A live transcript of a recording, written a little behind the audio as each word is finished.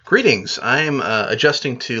Greetings. I'm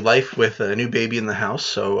adjusting to life with a new baby in the house,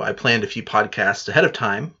 so I planned a few podcasts ahead of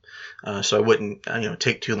time, so I wouldn't,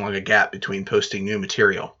 take too long a gap between posting new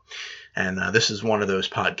material. And this is one of those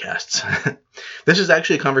podcasts. This is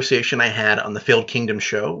actually a conversation I had on the Failed Kingdom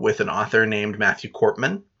show with an author named Matthew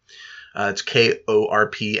Korpman. It's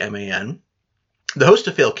Korpman. The host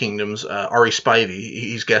of Failed Kingdoms, Ari Spivey,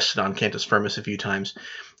 he's guested on Cantus Firmus a few times.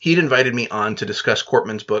 He'd invited me on to discuss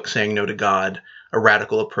Korpman's book, Saying No to God, A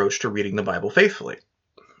Radical Approach to Reading the Bible Faithfully.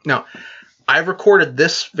 Now, I've recorded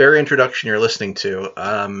this very introduction you're listening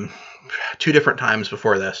to 2 different times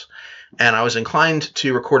before this, and I was inclined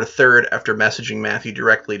to record a third after messaging Matthew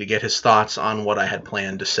directly to get his thoughts on what I had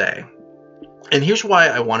planned to say. And here's why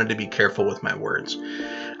I wanted to be careful with my words.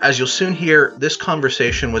 As you'll soon hear, this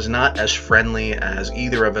conversation was not as friendly as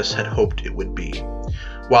either of us had hoped it would be.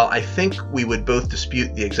 While I think we would both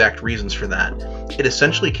dispute the exact reasons for that, it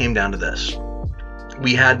essentially came down to this.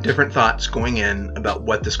 We had different thoughts going in about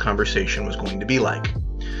what this conversation was going to be like.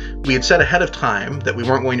 We had said ahead of time that we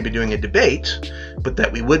weren't going to be doing a debate, but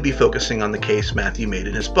that we would be focusing on the case Matthew made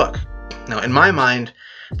in his book. Now, in my mind,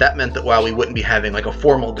 that meant that while we wouldn't be having like a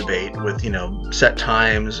formal debate with, set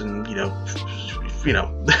times and,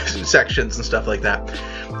 sections and stuff like that,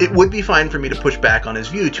 it would be fine for me to push back on his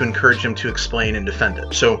view to encourage him to explain and defend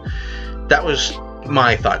it. So that was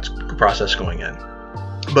my thought process going in.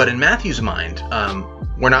 But in Matthew's mind,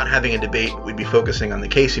 we're not having a debate, we'd be focusing on the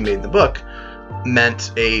case he made in the book,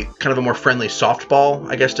 meant a kind of a more friendly softball,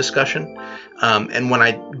 discussion. And when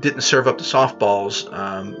I didn't serve up the softballs,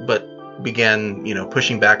 but began,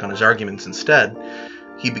 pushing back on his arguments instead,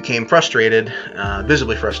 he became frustrated,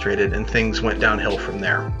 visibly frustrated, and things went downhill from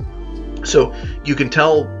there. So you can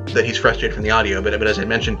tell that he's frustrated from the audio, but as I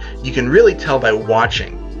mentioned, you can really tell by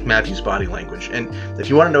watching Matthew's body language. And if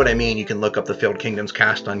you want to know what I mean, you can look up the Failed Kingdoms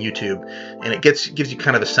cast on YouTube, and it gives you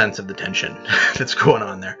kind of a sense of the tension that's going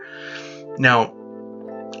on there. Now,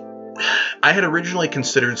 I had originally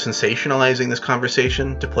considered sensationalizing this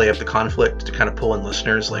conversation to play up the conflict, to kind of pull in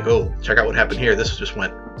listeners like, oh, check out what happened here. This just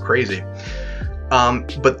went crazy.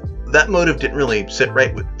 But that motive didn't really sit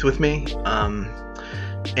right with me.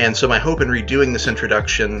 And so my hope in redoing this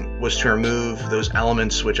introduction was to remove those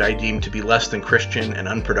elements which I deemed to be less than Christian and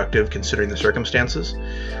unproductive considering the circumstances.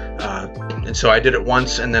 And so I did it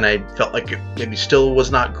once, and then I felt like it maybe still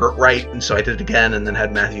was not right, and so I did it again, and then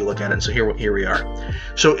had Matthew look at it, and so here we are.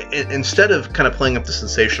 So instead of kind of playing up the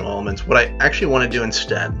sensational elements, what I actually want to do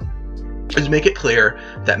instead is make it clear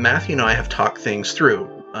that Matthew and I have talked things through,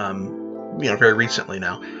 very recently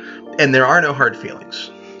now, and there are no hard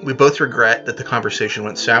feelings. We both regret that the conversation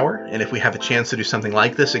went sour, and if we have a chance to do something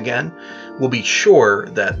like this again, we'll be sure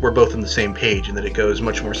that we're both on the same page and that it goes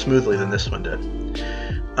much more smoothly than this one did.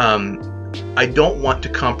 I don't want to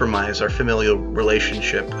compromise our familial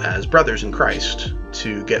relationship as brothers in Christ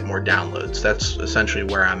to get more downloads. That's essentially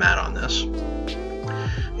where I'm at on this.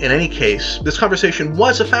 In any case, this conversation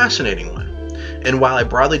was a fascinating one. And while I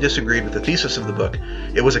broadly disagreed with the thesis of the book,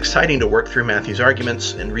 it was exciting to work through Matthew's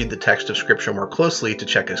arguments and read the text of Scripture more closely to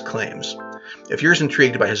check his claims. If you're as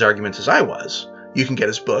intrigued by his arguments as I was, you can get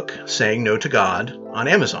his book, Saying No to God, on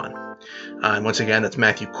Amazon. And once again, that's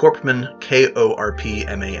Matthew Korpman,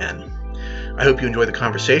 Korpman. I hope you enjoy the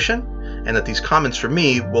conversation, and that these comments from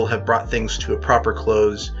me will have brought things to a proper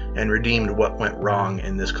close and redeemed what went wrong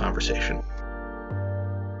in this conversation.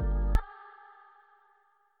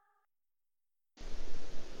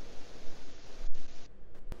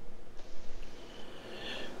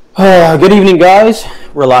 Good evening, guys.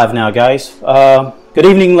 We're live now, guys. Good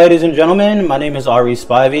evening, ladies and gentlemen. My name is Ari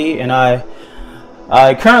Spivey, and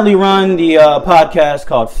I currently run the podcast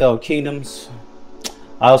called Failed Kingdoms.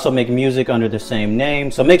 I also make music under the same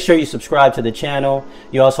name, so make sure you subscribe to the channel.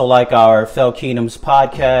 You also like our Failed Kingdoms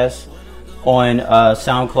podcast on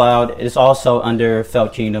SoundCloud. It's also under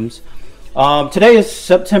Failed Kingdoms. Today is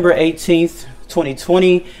September 18th,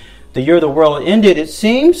 2020. The year the world ended, it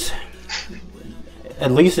seems.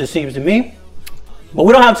 At least it seems to me. But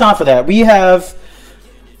we don't have time for that. We have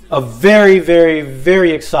a very, very,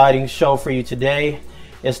 very exciting show for you today.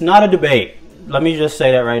 It's not a debate. Let me just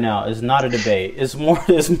say that right now. It's not a debate. It's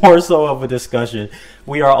more so of a discussion.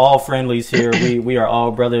 We are all friendlies here. We are all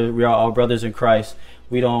brothers. We are all brothers in Christ.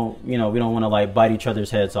 We don't want to bite each other's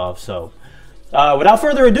heads off. So, without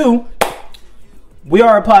further ado, we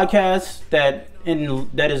are a podcast that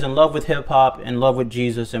is in love with hip hop, in love with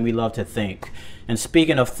Jesus, and we love to think. And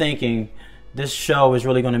speaking of thinking, this show is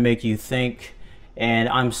really going to make you think. And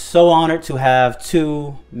I'm so honored to have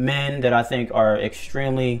 2 men that I think are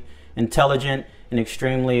extremely intelligent and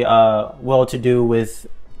extremely well-to-do with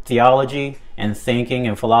theology and thinking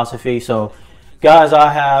and philosophy. So Guys,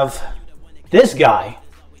 I have this guy.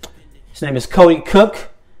 His name is Cody Cook.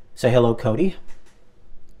 Say hello, Cody.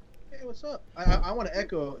 Hey, what's up? I want to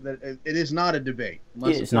echo that it is not a debate.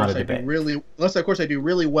 It's not a debate. Unless, of course, I do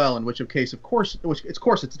really well, in which case, of course, it's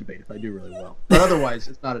a debate if I do really well. But otherwise,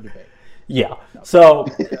 it's not a debate. Yeah. No. So,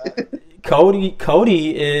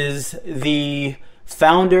 Cody is the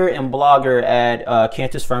founder and blogger at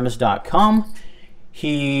cantusfirmus.com.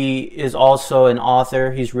 He is also an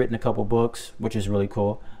author. He's written a couple books, which is really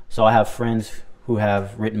cool. So I have friends who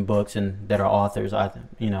have written books and that are authors.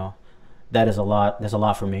 That is a lot. That's a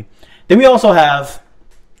lot for me. Then we also have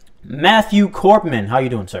Matthew Korpman. How you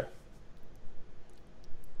doing, sir?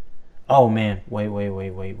 Oh man, wait.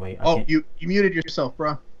 Oh, you muted yourself,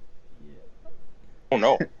 bro. Oh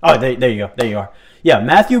no. Oh, there you go. There you are. Yeah,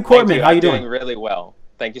 Matthew Korpman. How you doing? Doing really well.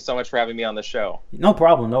 Thank you so much for having me on the show. No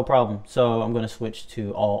problem. So I'm going to switch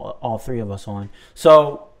to all three of us on.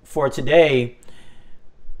 So for today,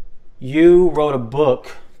 you wrote a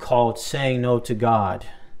book called Saying No to God.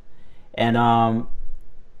 And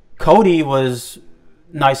Cody was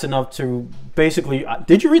nice enough to basically...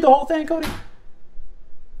 Did you read the whole thing, Cody?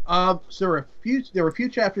 So there were a few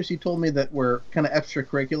chapters he told me that were kind of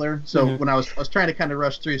extracurricular. So when I was trying to kind of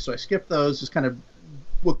rush through, so I skipped those, just kind of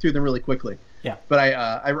looked through them really quickly. Yeah. But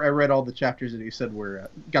I read all the chapters that he said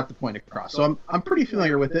got the point across. So I'm pretty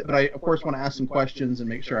familiar with it, but I of course want to ask some questions and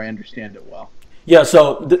make sure I understand it well. Yeah.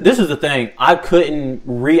 So this is the thing. I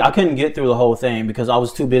couldn't get through the whole thing because I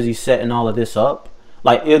was too busy setting all of this up.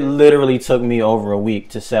 Like it literally took me over a week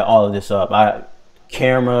to set all of this up.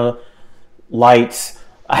 Camera, lights.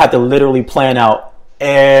 I had to literally plan out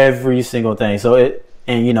every single thing.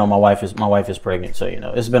 And my wife is pregnant, so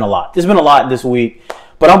it's been a lot. It's been a lot this week,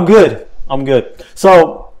 but I'm good.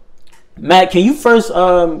 So, Matt, can you first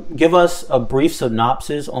give us a brief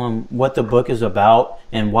synopsis on what the book is about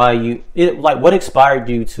and why what inspired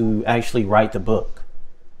you to actually write the book?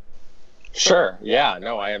 Sure. Yeah.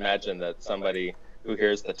 No, I imagine that somebody who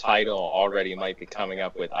hears the title already might be coming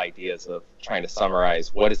up with ideas of trying to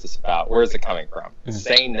summarize what is this about? Where is it coming from? Mm-hmm.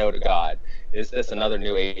 Saying no to God. Is this another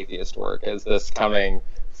new atheist work? Is this coming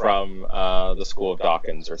from the School of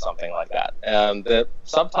Dawkins or something like that? And the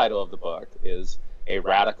subtitle of the book is A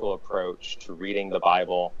Radical Approach to Reading the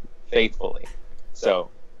Bible Faithfully. So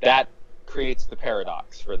that creates the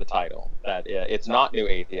paradox for the title, that it's not new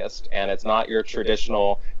atheist and it's not your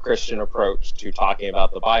traditional Christian approach to talking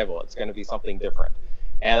about the Bible. It's going to be something different.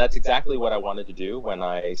 And that's exactly what I wanted to do when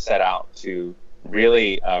I set out to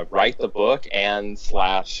really write the book and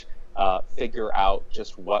figure out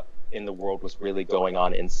just what in the world was really going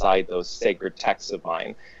on inside those sacred texts of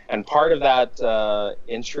mine. And part of that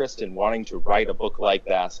interest in wanting to write a book like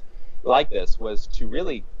this was to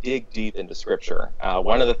really dig deep into Scripture.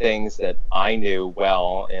 One of the things that I knew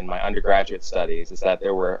well in my undergraduate studies is that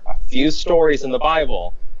there were a few stories in the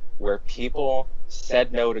Bible where people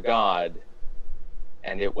said no to God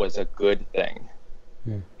and it was a good thing.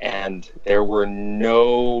 And there were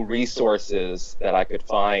no resources that I could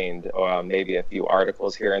find, or maybe a few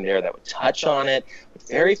articles here and there that would touch on it, but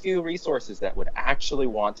very few resources that would actually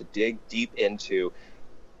want to dig deep into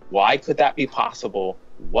why could that be possible,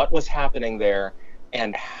 what was happening there,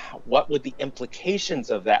 and what would the implications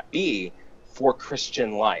of that be for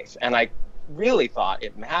Christian life. And I really thought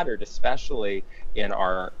it mattered, especially in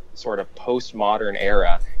our sort of postmodern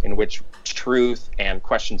era in which truth and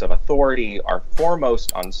questions of authority are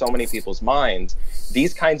foremost on so many people's minds.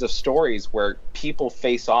 These kinds of stories where people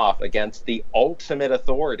face off against the ultimate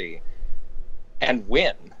authority and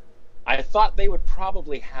win, I thought they would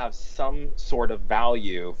probably have some sort of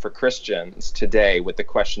value for Christians today with the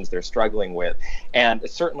questions they're struggling with. And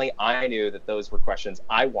certainly I knew that those were questions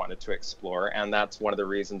I wanted to explore, and that's one of the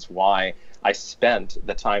reasons why I spent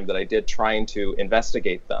the time that I did trying to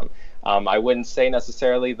investigate them. I wouldn't say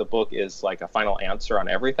necessarily the book is like a final answer on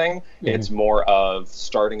everything. Mm-hmm. It's more of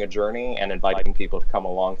starting a journey and inviting people to come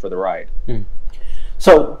along for the ride. Mm.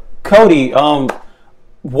 So, Cody,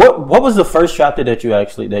 what was the first chapter that you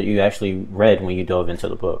actually read when you dove into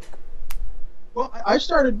the book? Well, I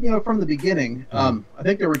started, from the beginning. I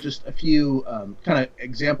think there were just a few kind of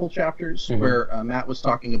example chapters where Matt was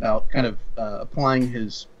talking about kind of applying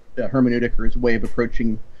his hermeneutic or his way of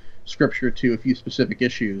approaching Scripture to a few specific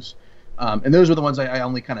issues, and those were the ones I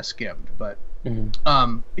only kind of skimmed. But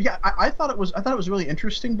I thought it was a really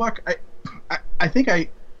interesting book. I think I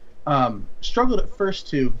struggled at first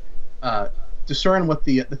to discern what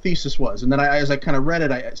the thesis was, and then as I kind of read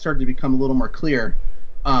it, I started to become a little more clear.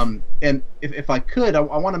 And if I could, I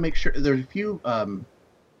want to make sure there's a few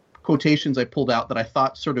quotations I pulled out that I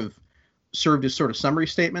thought sort of served as sort of summary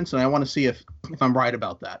statements, and I want to see if I'm right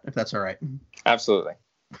about that, if that's all right. Absolutely.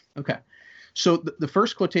 Okay. So the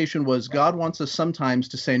first quotation was, God wants us sometimes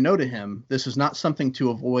to say no to him. This is not something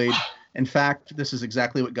to avoid. In fact, this is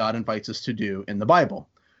exactly what God invites us to do in the Bible.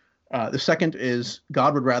 The second is,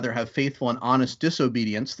 God would rather have faithful and honest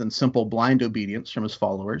disobedience than simple blind obedience from his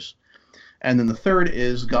followers. And then the third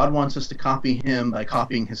is, God wants us to copy him by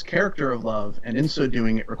copying his character of love, and in so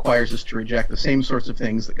doing, it requires us to reject the same sorts of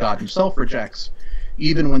things that God himself rejects,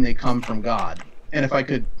 even when they come from God. And if I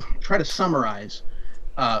could try to summarize,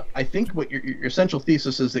 I think what your essential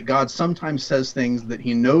thesis is that God sometimes says things that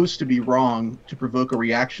he knows to be wrong to provoke a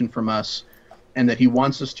reaction from us, and that he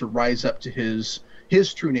wants us to rise up to his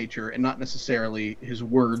true nature and not necessarily his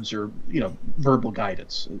words or verbal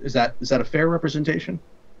guidance. Is that a fair representation?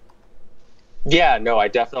 Yeah, no, I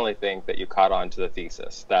definitely think that you caught on to the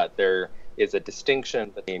thesis that there is a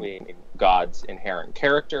distinction between God's inherent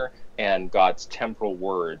character and God's temporal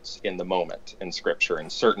words in the moment in Scripture,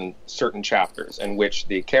 in certain chapters, in which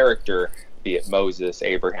the character, be it Moses,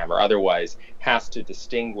 Abraham, or otherwise, has to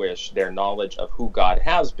distinguish their knowledge of who God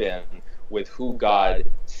has been with who God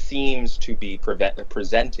seems to be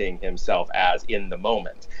presenting himself as in the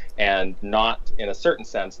moment. And not, in a certain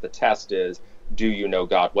sense, the test is, do you know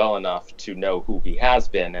God well enough to know who he has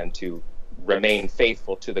been and to remain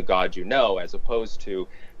faithful to the God you know, as opposed to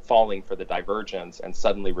falling for the divergence and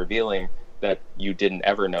suddenly revealing that you didn't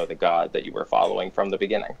ever know the God that you were following from the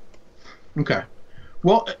beginning. Okay.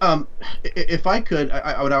 Well, if I could,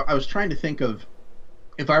 I was trying to think of,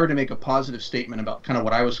 if I were to make a positive statement about kind of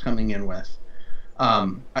what I was coming in with,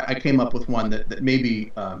 I came up with one that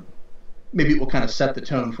maybe it will kind of set the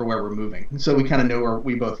tone for where we're moving. So we kind of know where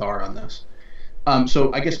we both are on this.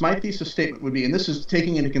 So I guess my thesis statement would be, and this is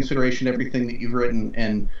taking into consideration everything that you've written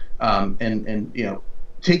and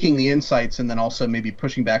taking the insights and then also maybe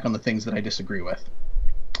pushing back on the things that I disagree with.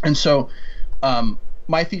 And so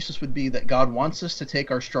my thesis would be that God wants us to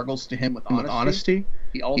take our struggles to him with honesty.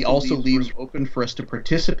 He also leaves open for us to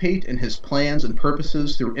participate in his plans and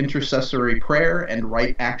purposes through intercessory prayer and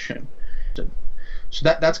right action. So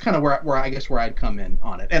that's kind of where I guess where I'd come in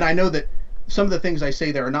on it. And I know that some of the things I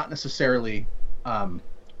say there are not necessarily I'm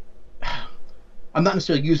not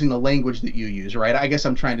necessarily using the language that you use, right? I guess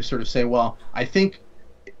I'm trying to sort of say, well, I think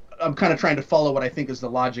I'm kind of trying to follow what I think is the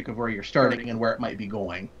logic of where you're starting and where it might be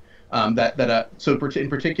going. So in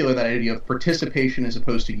particular, that idea of participation as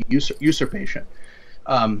opposed to usurpation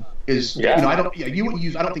is, I don't think you would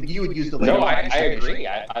use the language. No, I agree.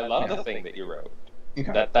 I love the thing that you wrote.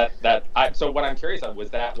 Okay. So what I'm curious of, is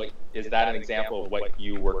that an example of what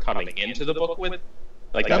you were coming into the book with?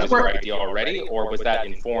 Like that was your idea already, or was that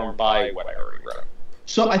informed by what I already wrote?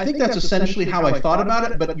 So I think that's essentially how I thought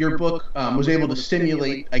about it, but your book was able to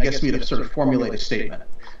stimulate, I guess, me to sort of formulate a statement.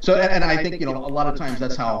 So, and I think, a lot of times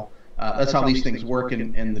that's how these things work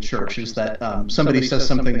in the church, is that somebody says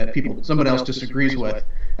something that somebody else disagrees with,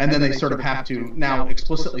 and then they sort of have to now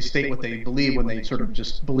explicitly state what they believe when they sort of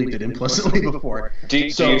just believed it implicitly before. Do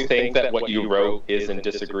you think that what you wrote is in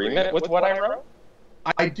disagreement with what I wrote?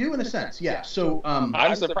 I do, in a sense, yeah. So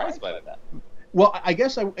I'm surprised by that. Well, I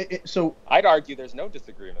guess I'd argue there's no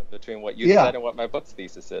disagreement between what you said and what my book's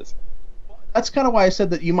thesis is. That's kind of why I said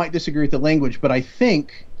that you might disagree with the language, but I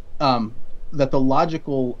think that the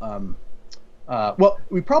logical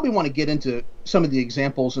we probably want to get into some of the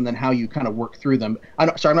examples and then how you kind of work through them. I'm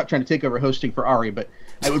not trying to take over hosting for Ari, but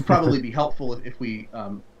it would probably be helpful if we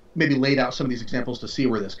maybe laid out some of these examples to see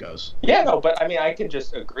where this goes. Yeah, no, but I mean, I can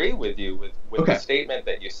just agree with you with the statement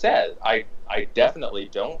that you said. I definitely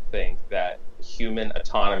don't think that human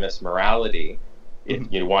autonomous morality, if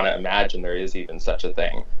you want to imagine there is even such a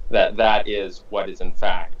thing, that is what is in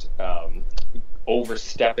fact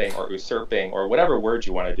overstepping or usurping or whatever word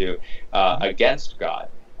you want to do against God.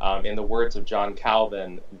 In the words of John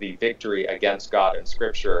Calvin, the victory against God in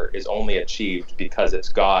Scripture is only achieved because it's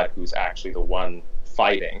God who's actually the one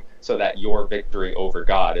fighting, so that your victory over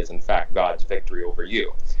God is in fact God's victory over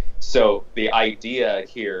you. So the idea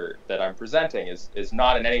here that I'm presenting is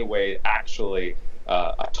not in any way actually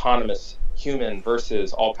autonomous human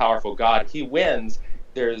versus all-powerful God. He wins.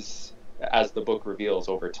 There's, as the book reveals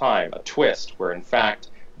over time, a twist where in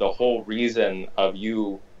fact the whole reason of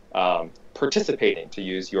you participating, to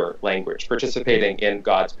use your language, participating in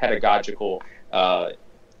God's pedagogical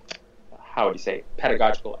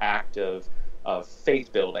pedagogical act of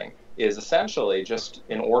faith building is essentially just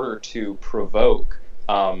in order to provoke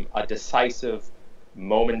a decisive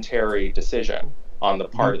momentary decision on the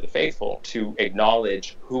part of the faithful to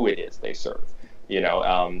acknowledge who it is they serve.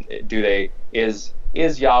 Is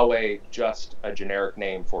is Yahweh just a generic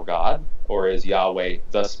name for God, or is Yahweh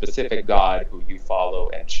the specific God who you follow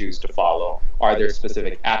and choose to follow? Are there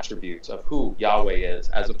specific attributes of who Yahweh is,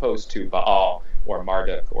 as opposed to Baal or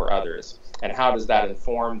Marduk or others? And how does that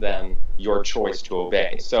inform then your choice to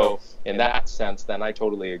obey? So in that sense, then I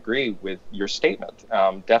totally agree with your statement.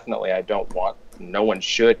 Definitely, no one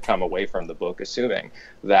should come away from the book assuming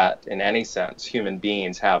that in any sense human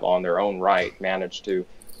beings have on their own right managed to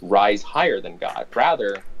rise higher than God.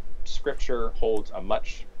 Rather, Scripture holds a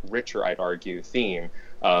much richer, I'd argue, theme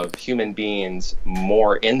of human beings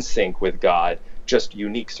more in sync with God, just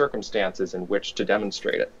unique circumstances in which to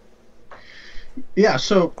demonstrate it. Yeah,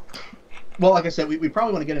 so, well, like I said, we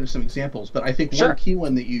probably want to get into some examples, but I think one key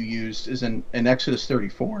one that you used is in Exodus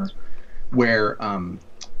 34, where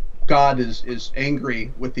God is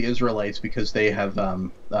angry with the Israelites because they have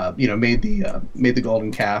made the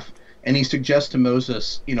golden calf. And he suggests to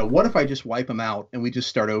Moses, what if I just wipe them out and we just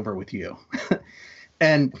start over with you?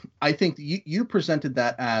 And I think you presented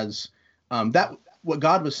that as that what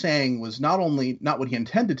God was saying was not only not what he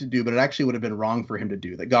intended to do, but it actually would have been wrong for him to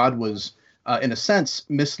do. That God was, in a sense,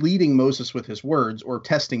 misleading Moses with his words or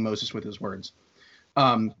testing Moses with his words.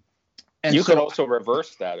 And you could also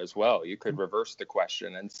reverse that as well. You could reverse the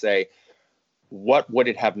question and say, what would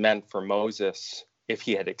it have meant for Moses if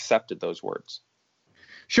he had accepted those words?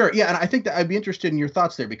 Sure, yeah, and I think that I'd be interested in your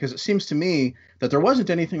thoughts there, because it seems to me that there wasn't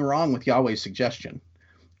anything wrong with Yahweh's suggestion,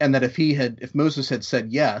 and that if Moses had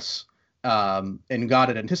said yes, and God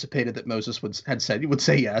had anticipated that Moses would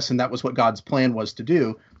say yes, and that was what God's plan was to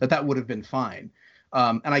do, that would have been fine.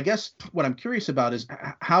 And I guess what I'm curious about is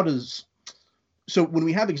so when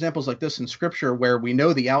we have examples like this in Scripture where we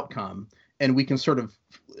know the outcome and we can sort of,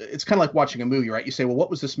 it's kind of like watching a movie, right? You say, well, what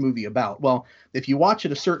was this movie about? Well, if you watch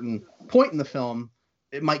at a certain point in the film,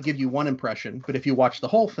 it might give you one impression, but if you watch the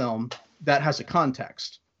whole film, that has a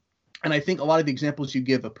context. And I think a lot of the examples you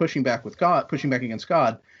give of pushing back against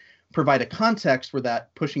God, provide a context where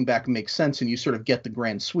that pushing back makes sense and you sort of get the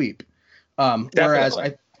grand sweep. Whereas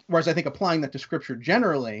I think applying that to Scripture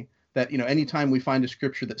generally, that anytime we find a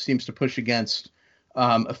Scripture that seems to push against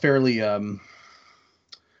a fairly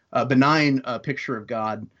benign picture of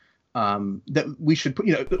God, that we should put,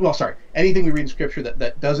 anything we read in Scripture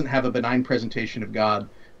that doesn't have a benign presentation of God,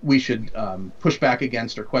 we should push back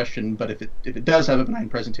against or question. But if it does have a benign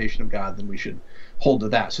presentation of God, then we should hold to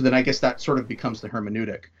that. So then I guess that sort of becomes the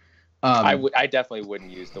hermeneutic. I definitely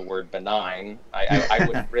wouldn't use the word benign. I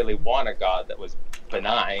wouldn't really want a God that was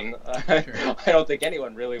benign. Sure. I don't think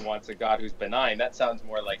anyone really wants a God who's benign. That sounds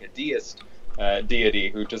more like a deist deity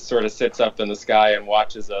who just sort of sits up in the sky and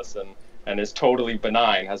watches us and is totally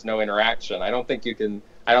benign, has no interaction. I don't think you can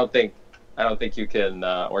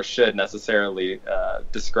or should necessarily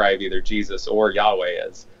describe either Jesus or Yahweh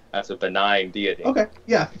as a benign deity. Okay,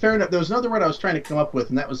 yeah, fair enough. There was another word I was trying to come up with,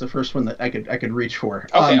 and that was the first one that I could reach for.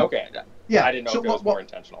 Okay. Yeah, I didn't know if it was more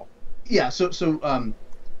intentional. Yeah, so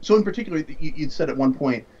in particular, you'd said at one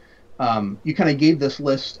point, you kind of gave this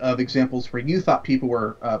list of examples where you thought people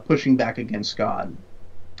were pushing back against God,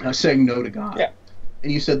 saying no to God. Yeah.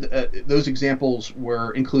 And you said those examples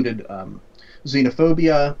included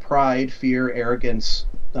xenophobia, pride, fear, arrogance,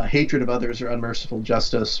 hatred of others or unmerciful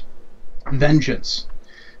justice, vengeance,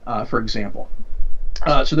 for example.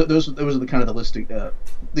 So those are the kind of the list, the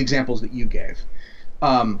examples that you gave.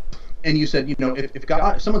 And you said,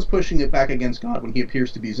 if someone's pushing it back against God when he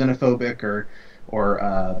appears to be xenophobic or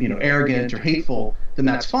arrogant or hateful, then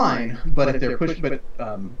that's fine. But if they're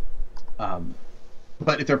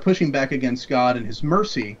if they're pushing back against God and His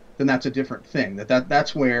mercy, then that's a different thing.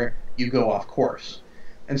 That's where you go off course.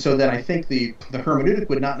 And so then I think the hermeneutic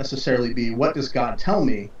would not necessarily be what does God tell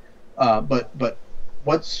me, but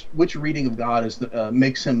which reading of God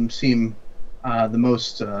makes Him seem the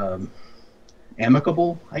most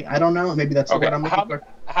amicable. I don't know. Maybe that's what I'm looking for.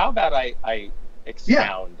 How about I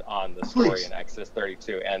expound on the story in Exodus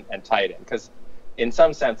 32 and tie it in, because in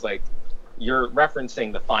some sense, like, you're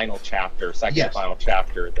referencing the final chapter, final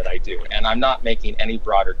chapter that I do, and I'm not making any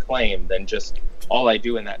broader claim than just all I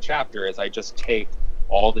do in that chapter is I just take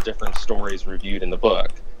all the different stories reviewed in the book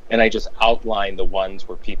and I just outline the ones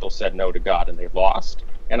where people said no to God and they lost,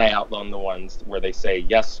 and I outline the ones where they say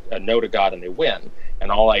yes, no to God and they win.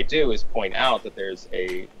 And all I do is point out that there's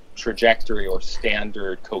a trajectory or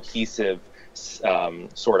standard cohesive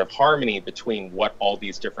sort of harmony between what all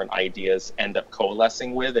these different ideas end up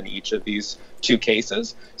coalescing with in each of these two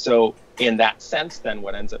cases. So in that sense, then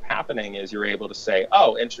what ends up happening is you're able to say,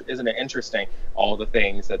 oh, isn't it interesting? All the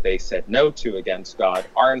things that they said no to against God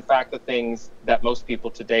are in fact the things that most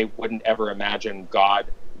people today wouldn't ever imagine God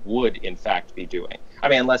would in fact be doing. I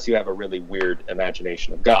mean, unless you have a really weird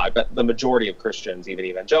imagination of God. But the majority of Christians, even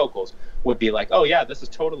evangelicals, would be like, oh yeah, this is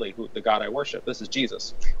totally the God I worship. This is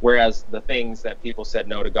Jesus. Whereas the things that people said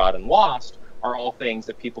no to God and lost are all things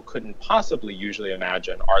that people couldn't possibly usually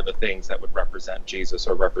imagine are the things that would represent Jesus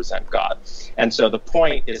or represent God. And so the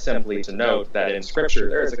point is simply to note that in Scripture,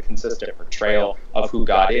 there is a consistent portrayal of who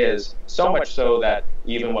God is, so much so that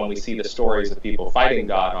even when we see the stories of people fighting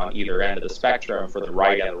God on either end of the spectrum for the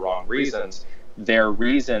right and the wrong reasons, their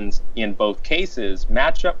reasons in both cases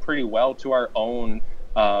match up pretty well to our own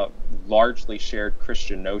largely shared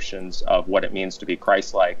Christian notions of what it means to be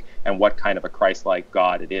Christ-like and what kind of a Christ-like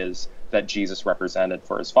God it is that Jesus represented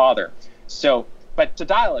for his Father. So, but to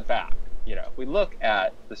dial it back, we look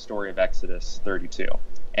at the story of Exodus 32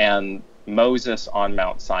 and Moses on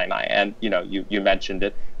Mount Sinai, and you mentioned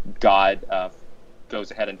it. God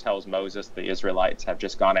goes ahead and tells Moses the Israelites have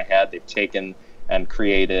just gone ahead. They've taken and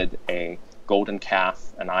created a golden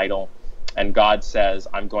calf, an idol. And God says,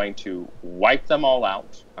 I'm going to wipe them all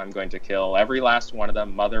out. I'm going to kill every last one of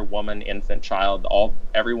them, mother, woman, infant, child,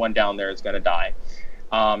 everyone down there is going to die.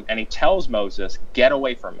 And he tells Moses, get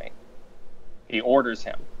away from me. He orders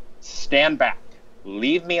him, stand back,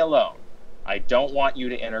 leave me alone. I don't want you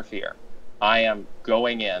to interfere. I am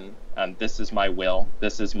going in, and this is my will.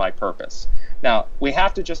 This is my purpose. Now, we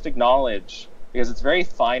have to just acknowledge, because it's very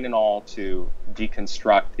fine and all to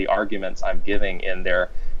deconstruct the arguments I'm giving in their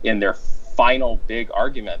final big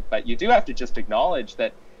argument, but you do have to just acknowledge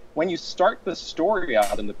that when you start the story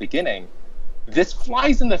out in the beginning, this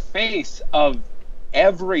flies in the face of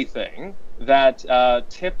everything that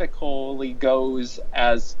typically goes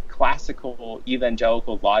as classical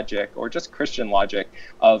evangelical logic or just Christian logic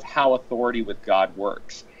of how authority with God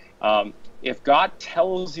works. If God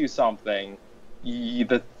tells you something,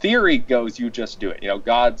 the theory goes, you just do it.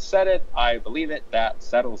 God said it, I believe it, that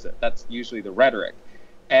settles it. That's usually the rhetoric.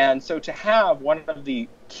 And so to have one of the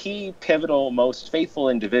key, pivotal, most faithful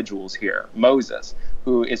individuals here, Moses,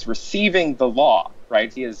 who is receiving the law,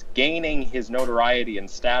 right? He is gaining his notoriety and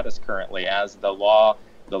status currently as the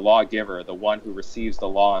lawgiver, the one who receives the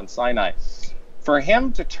law on Sinai. For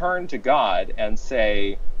him to turn to God and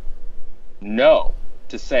say, no,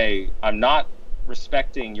 to say, I'm not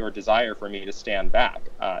respecting your desire for me to stand back.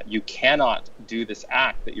 You cannot do this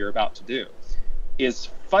act that you're about to do, is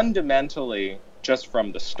fundamentally, just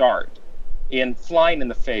from the start, in flying in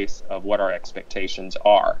the face of what our expectations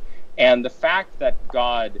are. And the fact that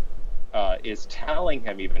God is telling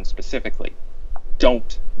him even specifically,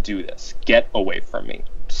 don't do this, get away from me,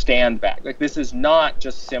 stand back. Like, this is not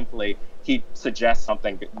just simply, he suggests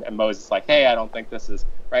something and Moses is like, hey, I don't think this is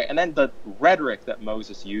right. And then the rhetoric that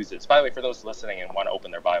Moses uses, by the way, for those listening and want to open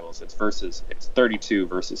their Bibles, it's 32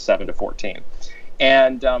 verses 7 to 14.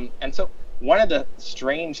 And so one of the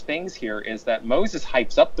strange things here is that Moses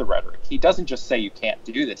hypes up the rhetoric. He doesn't just say you can't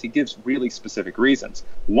do this. He gives really specific reasons.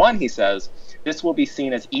 One, he says, this will be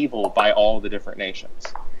seen as evil by all the different nations.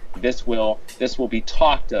 This will be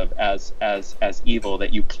talked of as evil,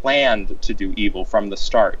 that you planned to do evil from the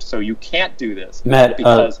start. So you can't do this. Matt,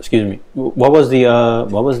 excuse me. What was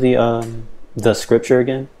the scripture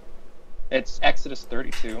again? It's Exodus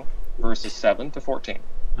 32 verses 7 to 14.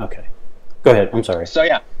 Okay. Go ahead. I'm sorry. So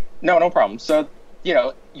yeah. No problem. So,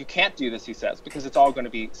 you can't do this, he says, because it's all going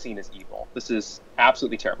to be seen as evil. This is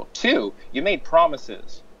absolutely terrible. 2, you made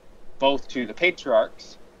promises both to the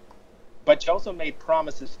patriarchs, but you also made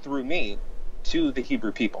promises through me to the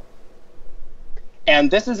Hebrew people.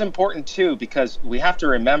 And this is important, too, because we have to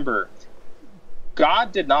remember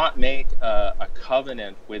God did not make a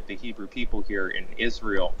covenant with the Hebrew people here in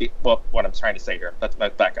Israel. Well, what I'm trying to say here, let's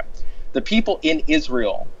back up. The people in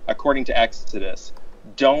Israel, according to Exodus,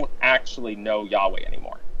 don't actually know Yahweh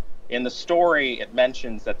anymore. In the story, it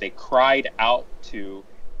mentions that they cried out to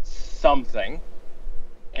something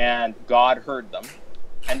and God heard them.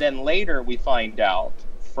 And then later we find out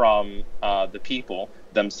from the people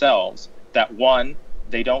themselves that, one,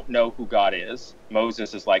 they don't know who God is.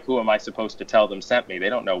 Moses is like, who am I supposed to tell them sent me? They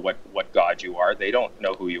don't know what God you are. They don't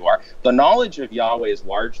know who you are. The knowledge of Yahweh is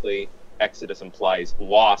largely, Exodus implies,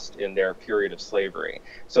 lost in their period of slavery.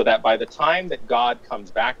 So that by the time that God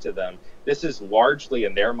comes back to them, this is largely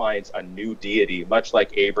in their minds a new deity, much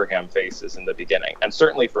like Abraham faces in the beginning. And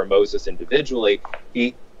certainly for Moses individually,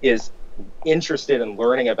 he is interested in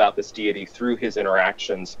learning about this deity through his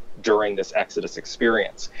interactions during this Exodus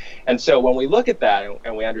experience. And so when we look at that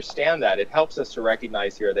and we understand that, it helps us to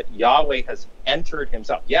recognize here that Yahweh has entered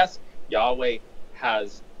himself. Yes, Yahweh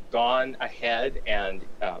has gone ahead and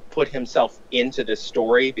put himself into this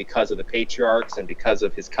story because of the patriarchs and because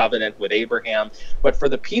of his covenant with Abraham. But for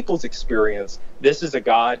the people's experience, this is a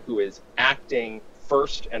God who is acting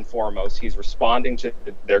first and foremost. He's responding to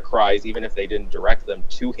their cries, even if they didn't direct them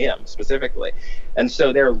to him specifically. And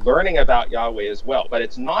so they're learning about Yahweh as well. But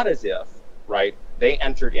it's not as if, right, they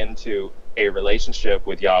entered into a relationship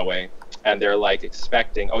with Yahweh and they're like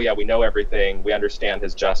expecting, oh yeah, we know everything, we understand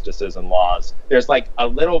his justices and laws. There's like a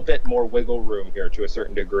little bit more wiggle room here to a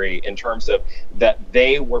certain degree in terms of that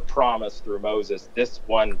they were promised through Moses, this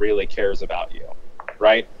one really cares about you,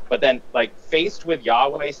 right? But then like faced with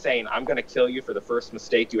Yahweh saying, I'm going to kill you for the first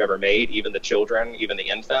mistake you ever made, even the children, even the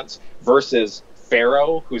infants, versus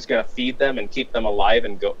Pharaoh, who's going to feed them and keep them alive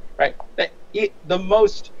and go, right? The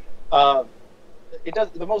most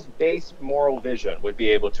base moral vision would be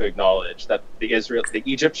able to acknowledge that the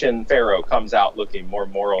Egyptian Pharaoh comes out looking more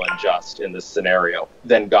moral and just in this scenario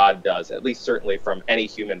than God does, at least certainly from any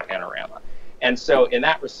human panorama. And so in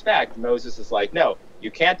that respect, Moses is like, no,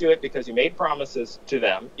 you can't do it because you made promises to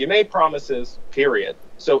them. You made promises, period.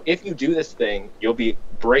 So if you do this thing, you'll be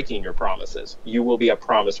breaking your promises. You will be a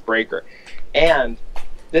promise breaker. And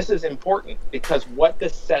this is important because what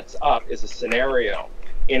this sets up is a scenario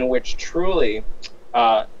in which truly,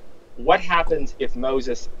 what happens if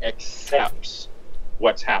Moses accepts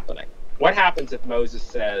what's happening? What happens if Moses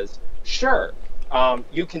says, sure,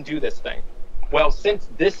 you can do this thing? Well, since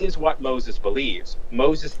this is what Moses believes,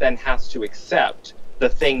 Moses then has to accept the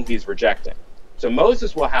thing he's rejecting. So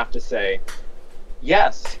Moses will have to say,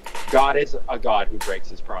 yes, God is a God who breaks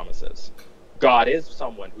his promises. God is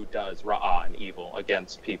someone who does ra'ah and evil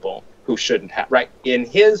against people who shouldn't have, right? In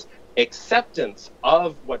his acceptance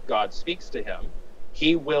of what God speaks to him,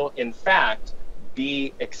 he will in fact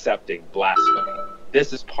be accepting blasphemy.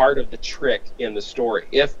 This is part of the trick in the story.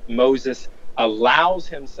 If Moses allows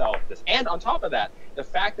himself this, and on top of that, the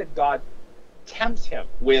fact that God tempts him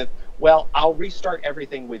with, well, I'll restart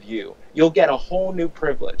everything with you. You'll get a whole new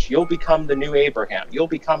privilege. You'll become the new Abraham. You'll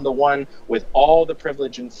become the one with all the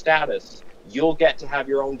privilege and status. You'll get to have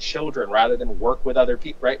your own children rather than work with other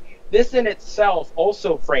people, right? This in itself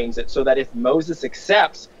also frames it so that if Moses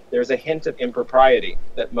accepts, there's a hint of impropriety,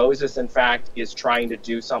 that Moses, in fact, is trying to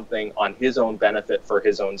do something on his own benefit for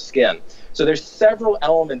his own skin. So there's several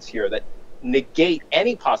elements here that negate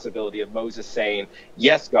any possibility of Moses saying,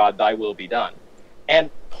 yes, God, thy will be done. And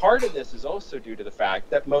part of this is also due to the fact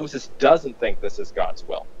that Moses doesn't think this is God's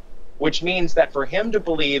will, which means that for him to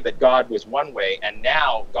believe that God was one way and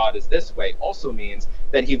now God is this way also means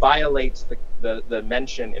that he violates the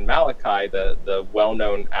mention in Malachi, the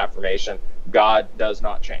well-known affirmation, God does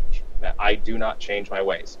not change, that I do not change my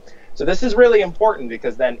ways. So this is really important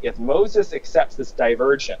because then if Moses accepts this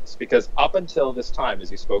divergence, because up until this time, as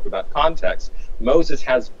you spoke about context, Moses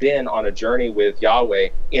has been on a journey with Yahweh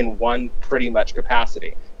in one pretty much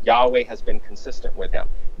capacity. Yahweh has been consistent with him.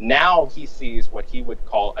 Now he sees what he would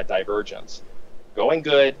call a divergence. Going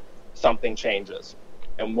good, something changes.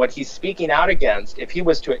 And what he's speaking out against, if he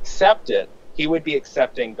was to accept it, he would be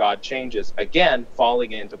accepting God changes, again,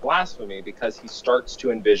 falling into blasphemy because he starts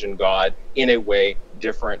to envision God in a way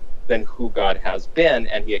different than who God has been,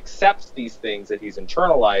 and he accepts these things that he's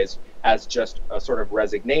internalized as just a sort of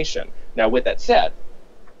resignation. Now, with that said,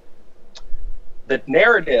 the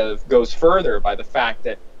narrative goes further by the fact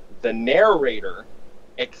that the narrator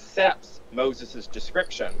accepts Moses'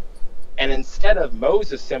 description, and instead of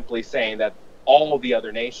Moses simply saying that all the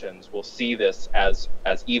other nations will see this as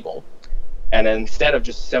evil, and instead of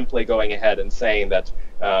just simply going ahead and saying that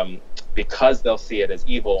because they'll see it as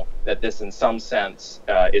evil, that this in some sense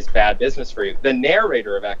is bad business for you, the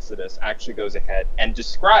narrator of Exodus actually goes ahead and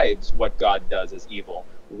describes what God does as evil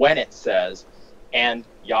when it says, and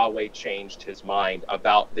Yahweh changed his mind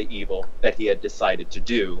about the evil that he had decided to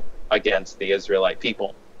do against the Israelite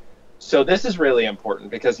people. So this is really important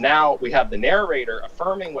because now we have the narrator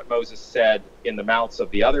affirming what Moses said in the mouths of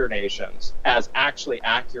the other nations as actually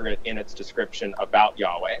accurate in its description about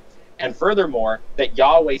Yahweh. And furthermore, that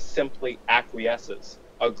Yahweh simply acquiesces,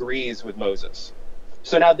 agrees with Moses.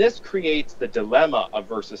 So now this creates the dilemma of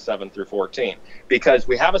verses 7 through 14, because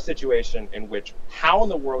we have a situation in which how in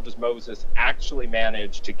the world does Moses actually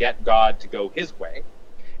manage to get God to go his way?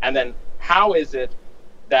 And then how is it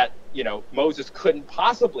that, Moses couldn't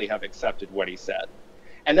possibly have accepted what he said?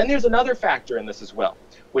 And then there's another factor in this as well,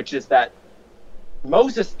 which is that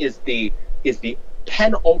Moses is the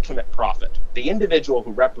penultimate prophet, the individual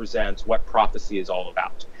who represents what prophecy is all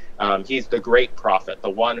about. He's the great prophet, the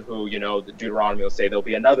one who, the Deuteronomy will say there'll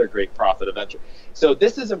be another great prophet eventually. So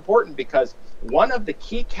this is important because one of the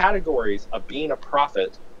key categories of being a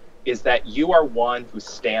prophet is that you are one who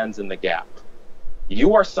stands in the gap.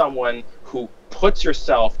 You are someone who puts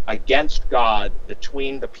yourself against God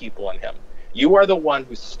between the people and him. You are the one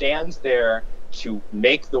who stands there to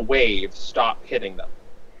make the wave stop hitting them.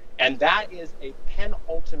 And that is a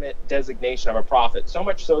penultimate designation of a prophet, so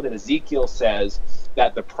much so that Ezekiel says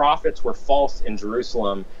that the prophets were false in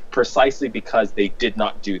Jerusalem precisely because they did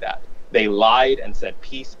not do that. They lied and said,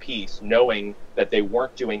 peace, peace, knowing that they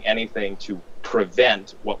weren't doing anything to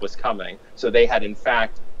prevent what was coming. So they had, in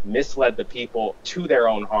fact, misled the people to their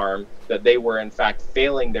own harm, that they were, in fact,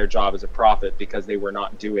 failing their job as a prophet because they were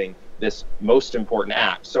not doing this most important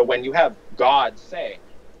act. So when you have God say,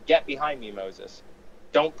 get behind me, Moses,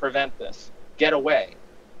 don't prevent this, get away,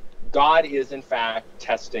 God is, in fact,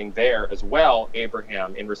 testing there as well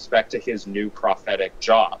Abraham in respect to his new prophetic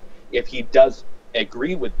job. If he does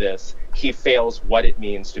agree with this, he fails what it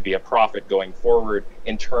means to be a prophet going forward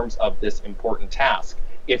in terms of this important task.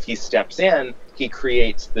 If he steps in, he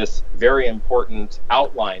creates this very important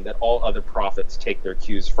outline that all other prophets take their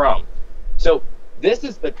cues from. So this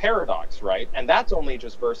is the paradox, right? And that's only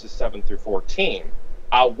just verses 7 through 14.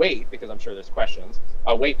 I'll wait because I'm sure there's questions.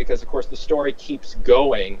 I'll wait because, of course, the story keeps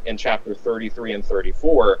going in chapter 33 and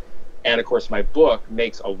 34. And, of course, my book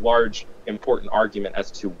makes a large, important argument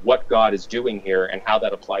as to what God is doing here and how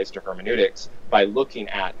that applies to hermeneutics by looking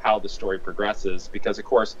at how the story progresses. Because, of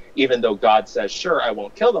course, even though God says, sure, I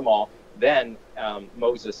won't kill them all, then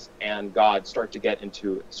Moses and God start to get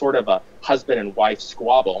into sort of a husband and wife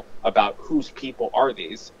squabble about whose people are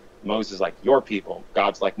these. Moses is like, your people.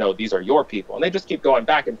 God's like, no, these are your people. And they just keep going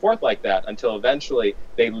back and forth like that until eventually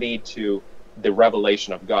they lead to the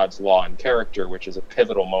revelation of God's law and character, which is a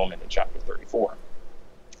pivotal moment in chapter 34.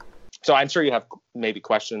 So I'm sure you have maybe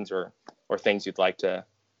questions or things you'd like to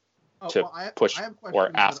push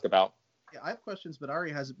or ask about. Yeah, I have questions, but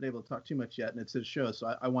Ari hasn't been able to talk too much yet, and it's his show,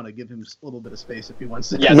 so I want to give him a little bit of space if he wants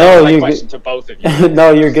to. Yeah, no, my question to both of you.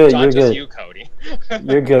 No, you're good. Not you're just good. You, Cody.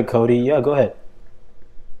 You're good, Cody. Yeah, go ahead.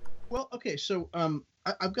 Well, okay, so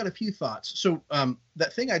I've got a few thoughts. So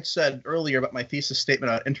that thing I'd said earlier about my thesis statement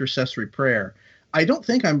on intercessory prayer, I don't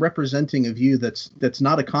think I'm representing a view that's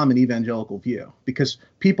not a common evangelical view, because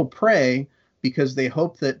people pray because they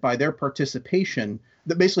hope that by their participation,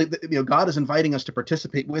 that basically, God is inviting us to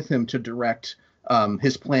participate with him to direct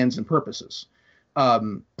his plans and purposes.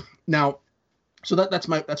 Now, so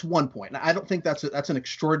that's one point. I don't think that's an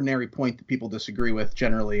extraordinary point that people disagree with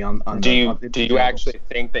generally on. Do you actually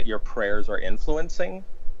think that your prayers are influencing?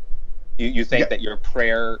 You think that your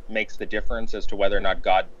prayer makes the difference as to whether or not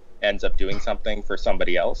God ends up doing something for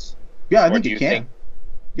somebody else? Yeah, I think you can.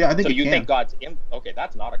 Yeah, I think so. You think God's okay?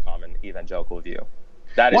 That's not a common evangelical view.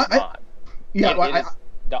 That is not.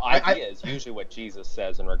 The idea is usually what Jesus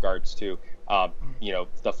says in regards to,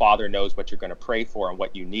 the Father knows what you're going to pray for and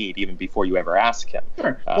what you need even before you ever ask him.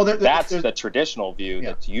 Sure. That's the traditional view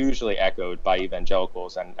that's usually echoed by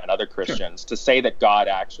evangelicals and other Christians. Sure. To say that God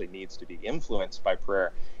actually needs to be influenced by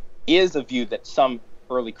prayer is a view that some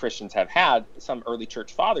early Christians have had. Some early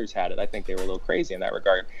church fathers had it. I think they were a little crazy in that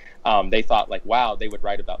regard. They thought like, wow, they would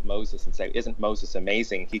write about Moses and say, isn't Moses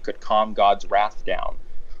amazing? He could calm God's wrath down.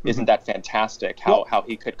 Isn't that fantastic? How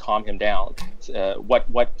he could calm him down?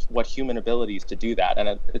 What human abilities to do that?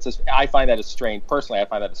 And I find that a strange. Personally, I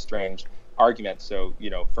find that a strange argument. So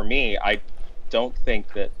for me, I don't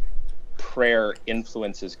think that prayer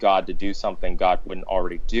influences God to do something God wouldn't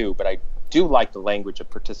already do. But I do like the language of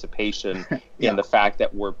participation in the fact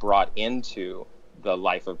that we're brought into the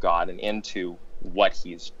life of God and into what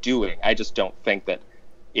He's doing. I just don't think that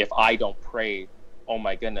if I don't pray, oh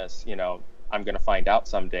my goodness, I'm going to find out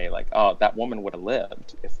someday, like, oh, that woman would have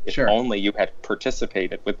lived if only you had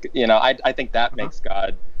participated with, I think that makes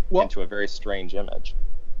God into a very strange image.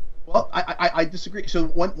 Well, I disagree. So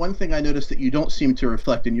one thing I noticed that you don't seem to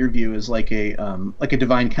reflect in your view is like a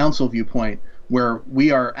divine council viewpoint where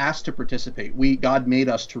we are asked to participate. God made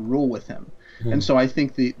us to rule with him. Mm-hmm. And so I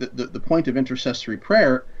think the point of intercessory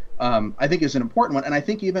prayer, I think is an important one, and I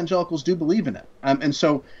think evangelicals do believe in it. And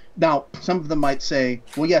so now some of them might say,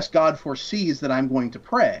 well, yes, God foresees that I'm going to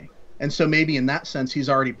pray, and so maybe in that sense he's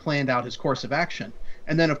already planned out his course of action.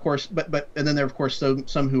 And then of course, and then there are of course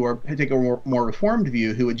some who take a more reformed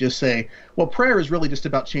view who would just say, well, prayer is really just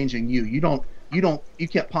about changing you. You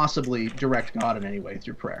can't possibly direct God in any way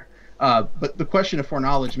through prayer. But the question of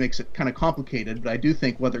foreknowledge makes it kind of complicated. But I do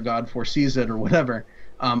think whether God foresees it or whatever,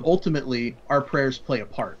 ultimately our prayers play a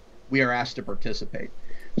part. We are asked to participate.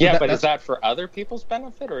 Yeah, but is that for other people's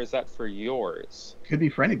benefit or is that for yours? Could be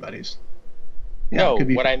for anybody's. Yeah,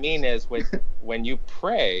 no, what I mean is when you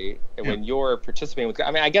pray, when you're participating with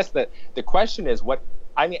God, I guess that the question is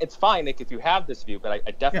it's fine if you have this view, but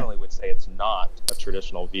I definitely would say it's not a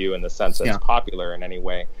traditional view in the sense that it's popular in any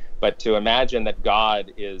way. But to imagine that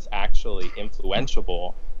God is actually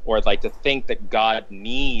influential or like to think that God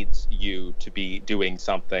needs you to be doing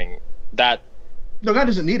something. That No, God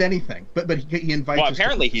doesn't need anything, but he invites us. Well,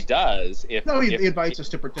 apparently he does. He invites us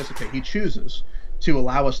to participate. He chooses to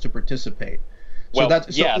allow us to participate. Well,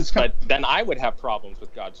 but then I would have problems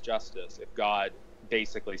with God's justice if God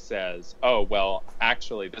basically says, oh, well,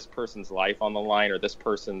 actually, this person's life on the line, or this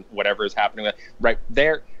person, whatever is happening with, right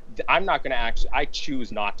there, I'm not going to I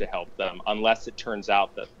choose not to help them unless it turns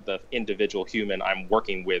out that the individual human I'm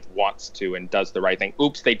working with wants to and does the right thing.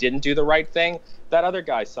 Oops, they didn't do the right thing. That other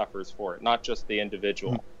guy suffers for it, not just the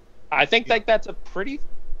individual. Mm-hmm. I think like that's a pretty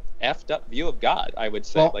effed up view of God, I would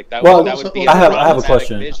say. That would be I have a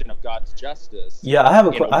question. Vision of God's justice. Yeah, I have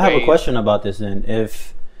a question about this then.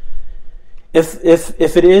 If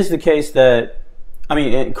it is the case that, I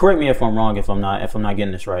mean, correct me if I'm wrong, if I'm not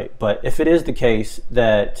getting this right, but if it is the case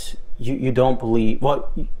that you don't believe,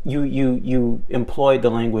 well, you employed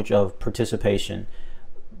the language of participation.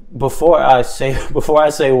 Before I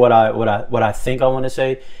say what I think I want to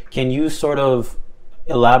say, can you sort of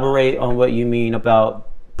elaborate on what you mean about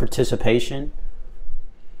participation?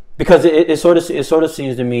 Because it sort of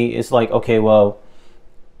seems to me, it's like, okay, well,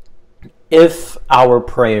 if our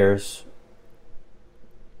prayers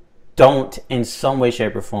don't in some way,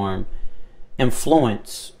 shape, or form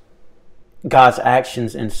influence God's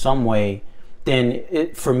actions in some way,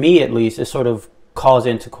 then for me at least, it sort of calls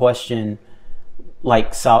into question,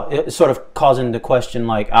 like, it sort of calls into question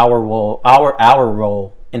like our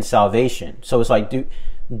role in salvation. So it's like,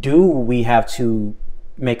 do we have to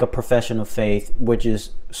make a profession of faith, which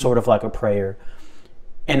is sort of like a prayer,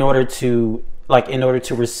 in order to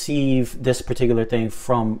receive this particular thing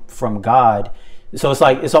from God? So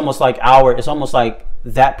it's almost like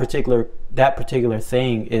that particular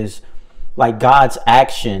thing is like God's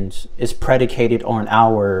actions is predicated on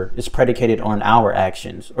our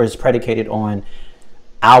actions, or is predicated on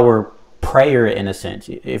our prayer, in a sense.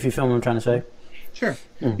 If you feel what I'm trying to say. Sure.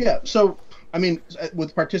 Yeah. So, I mean,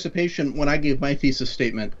 with participation, when I gave my thesis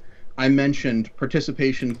statement, I mentioned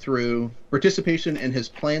participation in his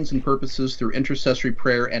plans and purposes through intercessory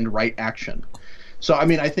prayer and right action. So, I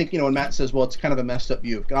mean, I think, when Matt says, well, it's kind of a messed up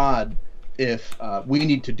view of God if we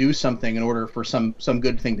need to do something in order for some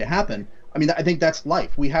good thing to happen. I mean, I think that's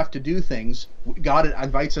life. We have to do things. God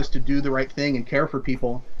invites us to do the right thing and care for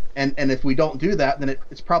people. And if we don't do that, then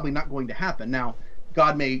it's probably not going to happen. Now,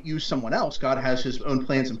 God may use someone else. God has his own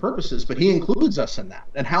plans and purposes, but he includes us in that.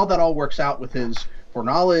 And how that all works out with his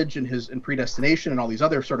foreknowledge and his predestination and all these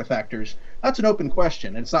other sort of factors, that's an open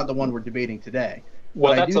question. And it's not the one we're debating today.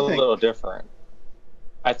 Well, that's a little different.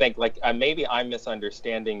 I think maybe I'm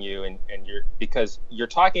misunderstanding you, and because you're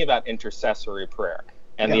talking about intercessory prayer,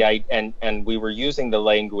 and and we were using the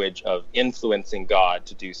language of influencing God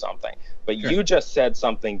to do something, but sure. You just said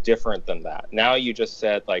something different than that. Now you just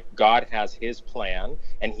said God has his plan,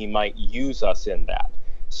 and he might use us in that.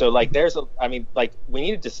 So we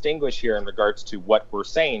need to distinguish here in regards to what we're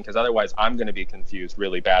saying, because otherwise I'm going to be confused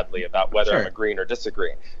really badly about whether I'm agreeing or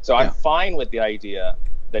disagreeing. So I'm fine with the idea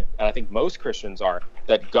that, and I think most Christians are,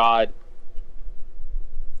 that God,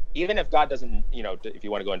 even if God doesn't, if you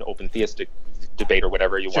want to go into open theistic debate or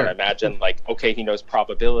whatever you want to imagine, okay, he knows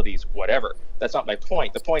probabilities, whatever. That's not my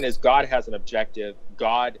point. The point is God has an objective.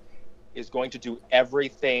 God is going to do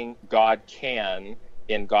everything God can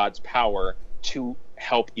in God's power to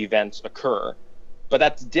help events occur. But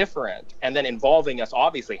that's different. And then involving us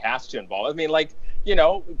obviously has to involve. I mean,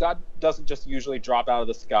 God doesn't just usually drop out of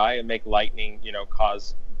the sky and make lightning,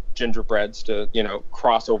 cause gingerbreads to,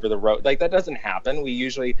 cross over the road. That doesn't happen.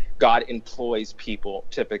 God employs people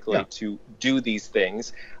typically to do these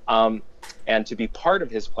things and to be part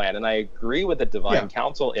of his plan. And I agree with the divine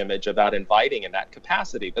counsel image about inviting in that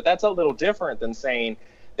capacity. But that's a little different than saying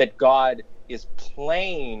that God is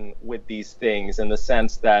playing with these things in the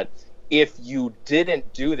sense that if you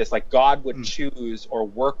didn't do this, God would choose or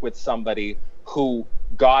work with somebody who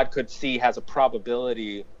God could see has a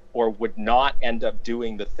probability or would not end up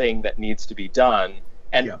doing the thing that needs to be done.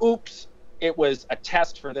 And oops, it was a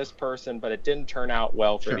test for this person, but it didn't turn out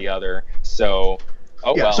well for the other. So,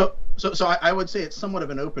 well. So I would say it's somewhat of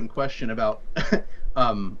an open question about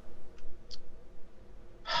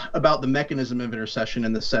the mechanism of intercession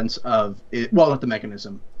in the sense of not the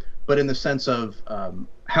mechanism, but in the sense of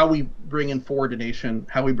how we bring in foreordination,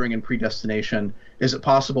 how we bring in predestination. Is it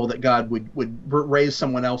possible that God would raise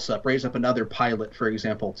someone else up, raise up another Pilate, for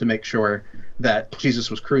example, to make sure that Jesus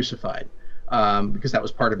was crucified, because that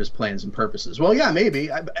was part of his plans and purposes? Well, yeah, maybe,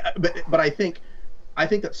 but I think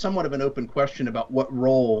that's somewhat of an open question about what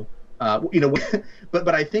role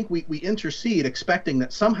But I think we intercede expecting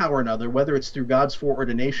that somehow or another, whether it's through God's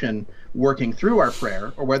foreordination working through our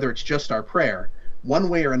prayer, or whether it's just our prayer, one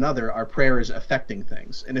way or another, our prayer is affecting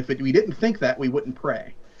things. And if we didn't think that, we wouldn't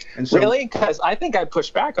pray. And so, really? Because I think I'd push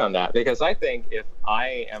back on that, because I think if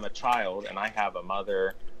I am a child and I have a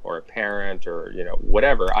mother or a parent or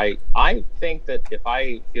whatever, I think that if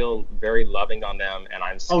I feel very loving on them and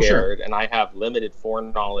I'm scared, sure. and I have limited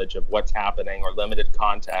foreknowledge of what's happening or limited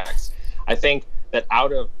context, I think that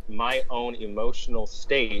out of my own emotional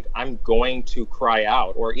state, I'm going to cry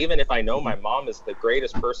out. Or even if I know my mom is the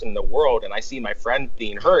greatest person in the world and I see my friend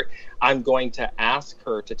being hurt, I'm going to ask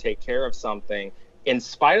her to take care of something, in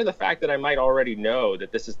spite of the fact that I might already know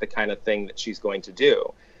that this is the kind of thing that she's going to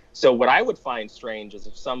do. So what I would find strange is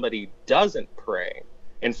if somebody doesn't pray.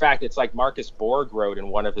 In fact, it's like Marcus Borg wrote in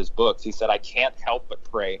one of his books. He said, I can't help but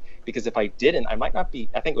pray, because if I didn't, I might not be,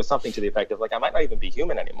 I think it was something to the effect of I might not even be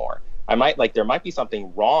human anymore. There might be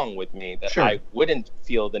something wrong with me that Sure. I wouldn't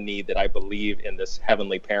feel the need that I believe in this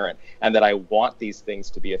heavenly parent and that I want these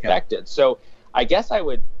things to be affected. Yeah. So I guess I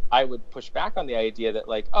would push back on the idea that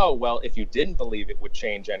oh, well, if you didn't believe it would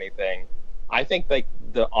change anything. I think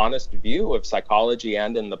the honest view of psychology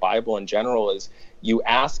and in the Bible in general is you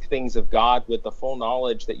ask things of God with the full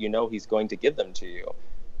knowledge that he's going to give them to you,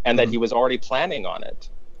 and that he was already planning on it.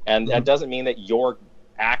 And that doesn't mean that your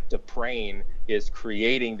act of praying is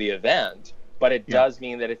creating the event, but it does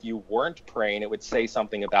mean that if you weren't praying, it would say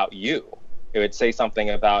something about you. It would say something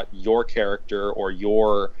about your character or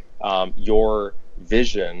your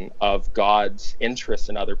vision of God's interest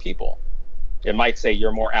in other people. It might say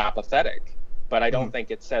you're more apathetic, but I don't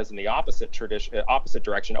think it says in the opposite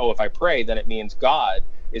direction. Oh, if I pray, then it means God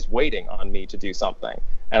is waiting on me to do something.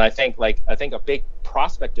 And I think a big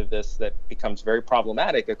prospect of this that becomes very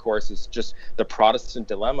problematic, of course, is just the Protestant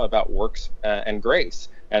dilemma about works and grace,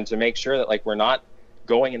 and to make sure that we're not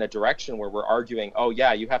going in a direction where we're arguing, oh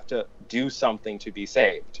yeah, you have to do something to be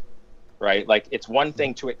saved, right? It's one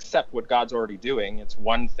thing to accept what God's already doing. It's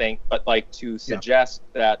one thing, but to suggest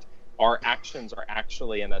that our actions are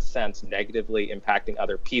actually, in a sense, negatively impacting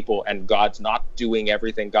other people, and God's not doing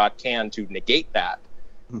everything God can to negate that.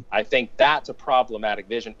 I think that's a problematic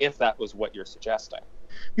vision, if that was what you're suggesting.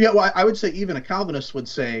 Yeah, well, I would say even a Calvinist would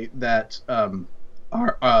say that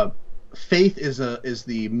our faith is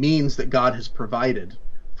the means that God has provided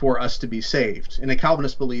for us to be saved. And a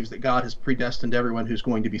Calvinist believes that God has predestined everyone who's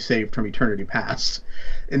going to be saved from eternity past.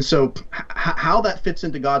 And so how that fits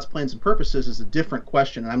into God's plans and purposes is a different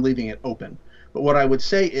question, and I'm leaving it open. But what I would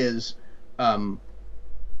say is our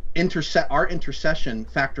intercession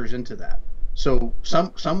factors into that. So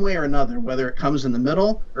some way or another, whether it comes in the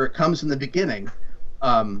middle or it comes in the beginning,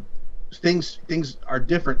 things are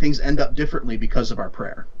different. Things end up differently because of our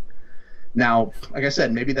prayer. Now, like I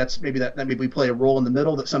said, maybe we play a role in the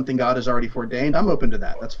middle, that's something God has already foreordained. I'm open to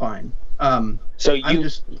that. That's fine. So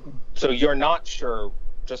you're not sure,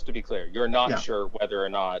 just to be clear, you're not sure whether or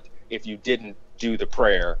not, if you didn't do the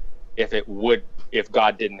prayer, if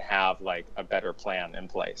God didn't have a better plan in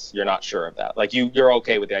place. You're not sure of that. You're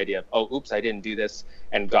okay with the idea of, oh, oops, I didn't do this,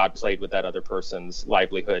 and God played with that other person's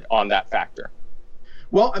livelihood on that factor.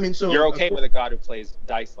 Well, I mean, so you're okay with a God who plays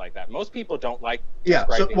dice like that. Most people don't like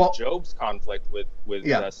describing Job's conflict with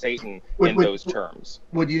Satan in those terms.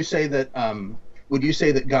 Would you say that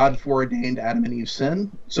God foreordained Adam and Eve's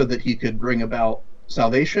sin so that he could bring about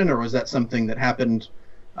salvation, or was that something that happened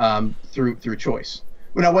through choice?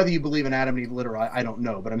 Well, now, whether you believe in Adam and Eve literal, I don't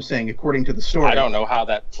know, but I'm saying according to the story. I don't know how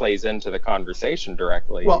that plays into the conversation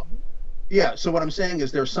directly. Well, yeah. So what I'm saying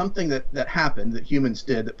is there's something that happened that humans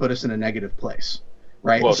did that put us in a negative place.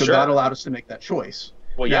 Right. Well, so sure. God allowed us to make that choice.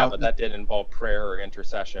 Well, now, but that didn't involve prayer or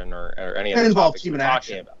intercession or any of the topics we're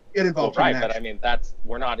talking about. It involved human action. But I mean,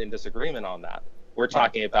 we're not in disagreement on that. We're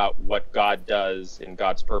talking about what God does in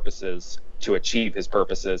God's purposes to achieve his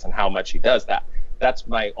purposes and how much he does that. That's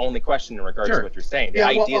my only question in regards to what you're saying. The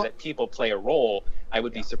idea that people play a role, I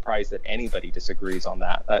would be surprised that anybody disagrees on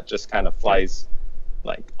that. That just kind of flies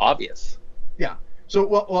obvious. Yeah. So,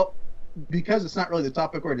 well, because it's not really the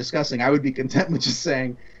topic we're discussing, I would be content with just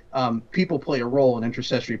saying people play a role, and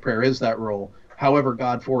intercessory prayer is that role. However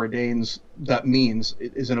God foreordains that means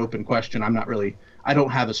is an open question. I don't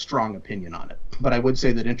have a strong opinion on it. But I would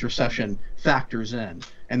say that intercession factors in,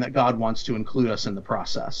 and that God wants to include us in the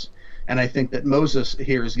process. And I think that Moses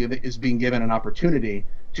here is being given an opportunity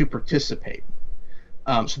to participate.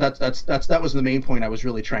 So that was the main point I was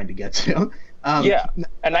really trying to get to.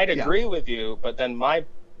 And I'd agree with you, but then my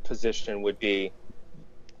position would be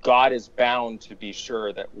God is bound to be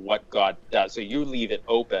sure that what God does. So you leave it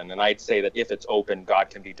open, and I'd say that if it's open, God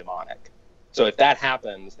can be demonic. So if that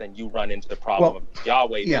happens, then you run into the problem of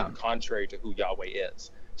Yahweh being contrary to who Yahweh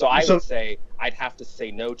is. So I would say I'd have to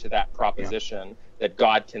say no to that proposition that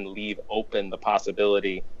God can leave open the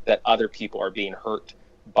possibility that other people are being hurt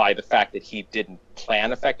by the fact that he didn't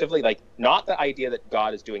plan effectively. Like, not the idea that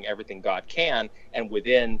God is doing everything God can, and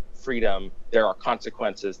within freedom there are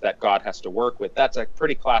consequences that God has to work with. That's a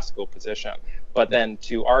pretty classical position. But then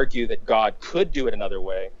to argue that God could do it another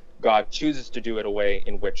way, God chooses to do it a way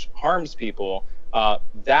in which harms people,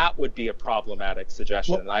 that would be a problematic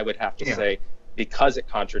suggestion. And I would have to say, because it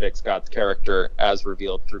contradicts God's character as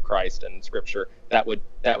revealed through Christ and Scripture, that would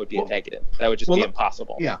be a negative. That would just be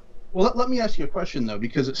impossible. Yeah. Well, let me ask you a question, though,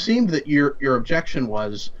 because it seemed that your objection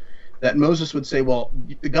was that Moses would say, well,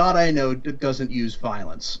 the God I know doesn't use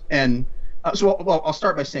violence. And I'll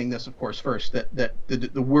start by saying this, of course, first, that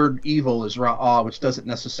the word evil is ra'ah, which doesn't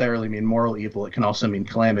necessarily mean moral evil. It can also mean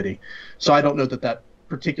calamity. So I don't know that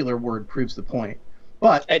particular word proves the point.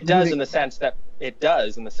 But it does in the sense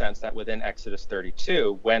that within Exodus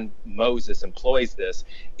 32, when Moses employs this,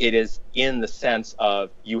 it is in the sense of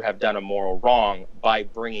you have done a moral wrong by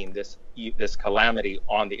bringing this calamity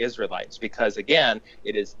on the Israelites, because again,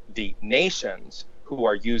 it is the nations who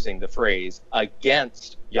are using the phrase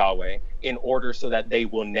against Yahweh in order so that they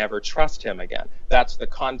will never trust him again. That's the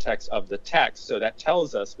context of the text. So that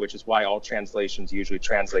tells us, which is why all translations usually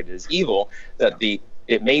translate it as evil, that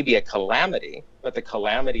it may be a calamity, but the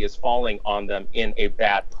calamity is falling on them in a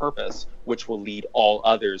bad purpose, which will lead all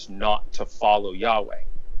others not to follow Yahweh.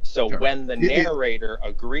 So when the narrator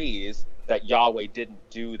agrees that Yahweh didn't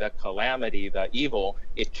do the calamity, the evil,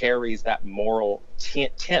 it carries that moral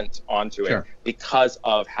tint onto it because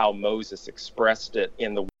of how Moses expressed it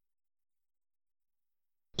in the.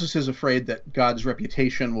 Moses is afraid that God's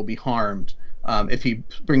reputation will be harmed if he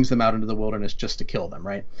brings them out into the wilderness just to kill them,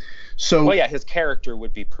 right? So, his character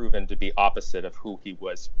would be proven to be opposite of who he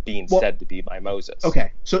was being said to be by Moses.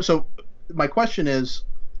 Okay, so my question is,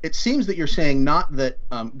 it seems that you're saying not that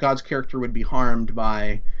God's character would be harmed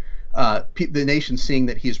by the nation seeing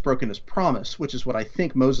that he has broken his promise, which is what I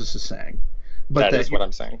think Moses is saying. But that is what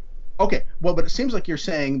I'm saying. Okay, well, but it seems like you're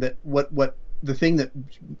saying that what the thing that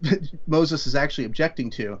Moses is actually objecting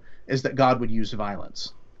to is that God would use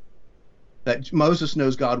violence. That Moses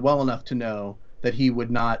knows God well enough to know that he would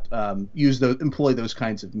not employ those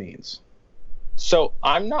kinds of means. So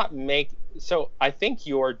I think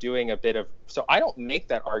you're doing a bit of. So I don't make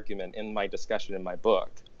that argument in my discussion in my book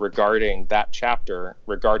regarding that chapter,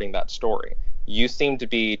 regarding that story. You seem to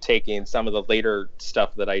be taking some of the later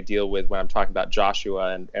stuff that I deal with when I'm talking about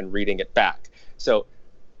Joshua and reading it back. So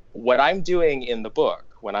what I'm doing in the book,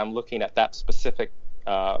 when I'm looking at that specific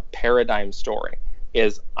paradigm story,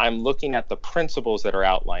 is I'm looking at the principles that are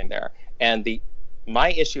outlined there. And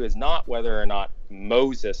my issue is not whether or not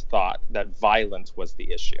Moses thought that violence was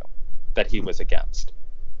the issue that he was against.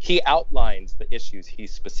 He outlines the issues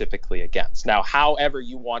he's specifically against. Now, however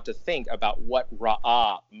you want to think about what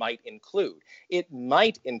Ra'ah might include, it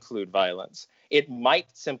might include violence. It might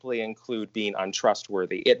simply include being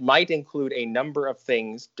untrustworthy. It might include a number of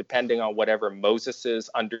things depending on whatever Moses's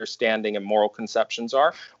understanding and moral conceptions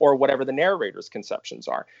are, or whatever the narrator's conceptions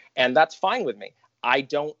are. And that's fine with me. I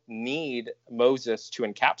don't need Moses to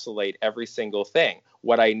encapsulate every single thing.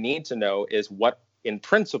 What I need to know is what in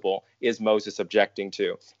principle is Moses objecting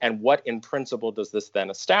to, and what in principle does this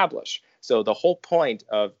then establish? So the whole point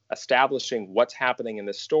of establishing what's happening in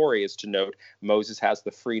this story is to note Moses has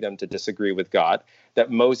the freedom to disagree with God,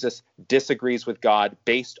 that Moses disagrees with God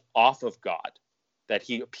based off of God, that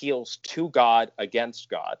he appeals to God against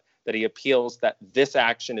God, that he appeals that this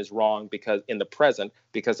action is wrong because in the present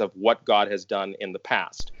because of what God has done in the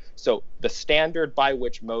past. So the standard by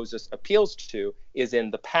which Moses appeals to is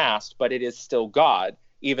in the past, but it is still God,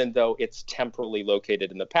 even though it's temporally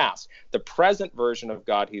located in the past. The present version of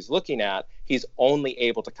God he's looking at, he's only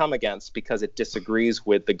able to come against because it disagrees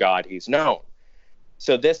with the God he's known.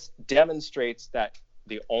 So this demonstrates that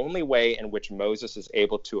the only way in which Moses is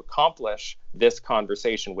able to accomplish this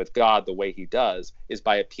conversation with God the way he does is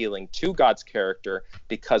by appealing to God's character,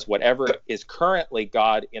 because whatever is currently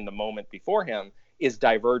God in the moment before him is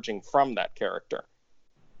diverging from that character.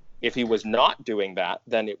 If he was not doing that,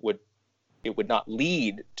 then it would not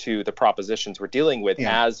lead to the propositions we're dealing with,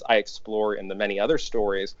 as I explore in the many other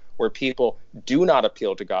stories where people do not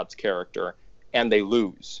appeal to God's character and they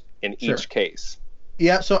lose in each case.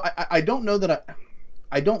 Yeah, so I don't know that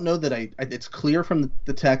it's clear from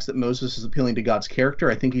the text that Moses is appealing to God's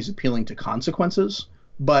character. I think he's appealing to consequences.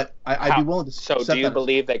 But I'd be willing to. So, do you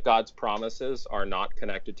believe that God's promises are not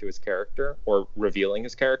connected to his character or revealing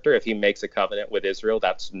his character? If he makes a covenant with Israel,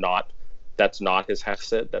 that's That's not his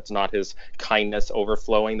hesed. That's not his kindness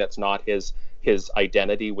overflowing. That's not his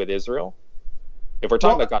identity with Israel. If we're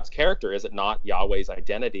talking about God's character, is it not Yahweh's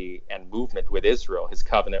identity and movement with Israel, his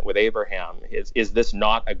covenant with Abraham? Is this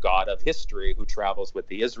not a God of history who travels with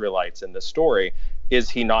the Israelites in the story? Is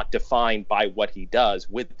he not defined by what he does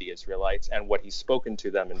with the Israelites and what he's spoken to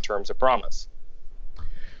them in terms of promise?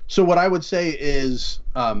 So what I would say is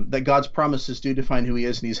that God's promises do define who he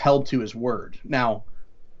is, and he's held to his word. Now,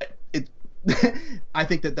 I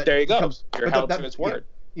think that there you becomes, go. You're held to his word.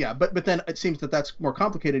 Yeah, but then it seems that that's more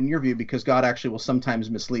complicated in your view, because God actually will sometimes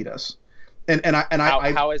mislead us.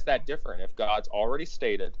 How is that different? If God's already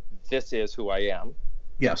stated, "This is who I am."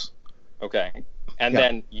 Yes. Okay. And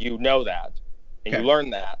then you know that, and you learn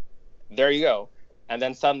that. There you go. And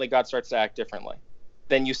then suddenly God starts to act differently.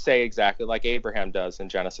 Then you say exactly like Abraham does in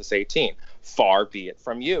Genesis 18, "Far be it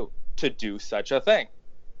from you to do such a thing."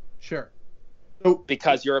 Sure.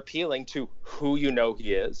 Because you're appealing to who you know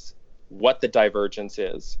he is, what the divergence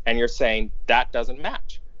is, and you're saying that doesn't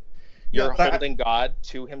match. You're holding God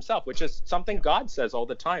to himself, which is something God says all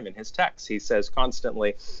the time in his text. He says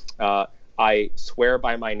constantly, I swear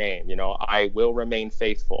by my name, I will remain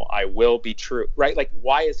faithful. I will be true, right? Like,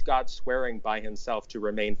 why is God swearing by himself to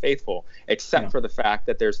remain faithful, except for the fact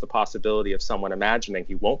that there's the possibility of someone imagining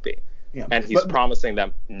he won't be. Yeah. And he's promising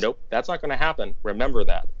them, nope, that's not going to happen. Remember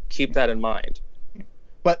that. Keep that in mind.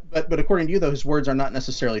 But according to you, though, his words are not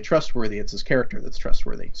necessarily trustworthy. It's his character that's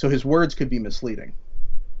trustworthy. So his words could be misleading.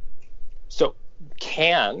 So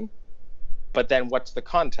but then what's the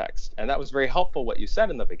context? And that was very helpful what you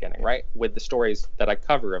said in the beginning, right? With the stories that I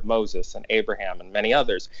cover of Moses and Abraham and many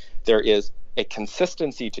others, there is a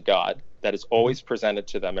consistency to God that is always presented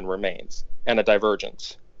to them and remains, and a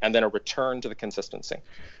divergence, and then a return to the consistency.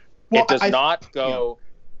 Well, it does not go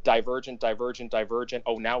divergent.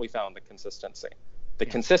 Oh, now we found the consistency. The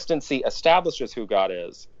consistency establishes who God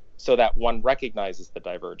is so that one recognizes the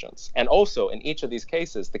divergence. And also, in each of these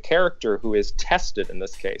cases, the character who is tested in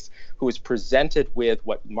this case, who is presented with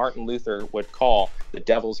what Martin Luther would call the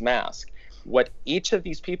devil's mask, what each of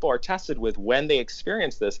these people are tested with when they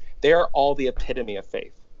experience this, they are all the epitome of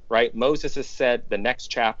faith, right? Moses has said the next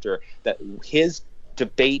chapter that his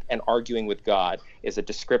debate and arguing with God is a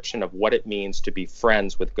description of what it means to be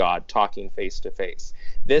friends with God, talking face to face.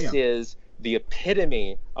 This is the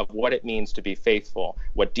epitome of what it means to be faithful,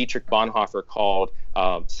 what Dietrich Bonhoeffer called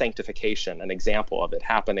sanctification, an example of it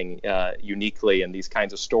happening uniquely in these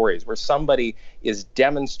kinds of stories, where somebody is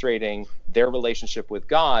demonstrating their relationship with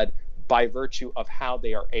God by virtue of how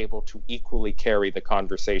they are able to equally carry the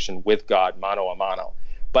conversation with God mano a mano.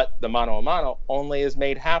 But the mano a mano only is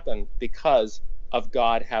made happen because of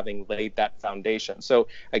God having laid that foundation. So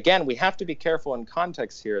again, we have to be careful in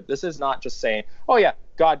context here. This is not just saying, oh yeah,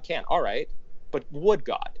 God can. All right. But would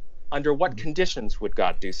God? Under what conditions would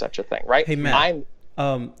God do such a thing, right? Hey, Matt,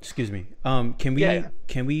 excuse me. Can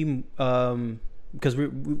we because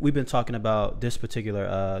we've been talking about this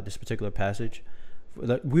particular passage.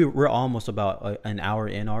 We're almost about an hour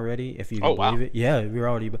in already, if you can believe it. Yeah, we're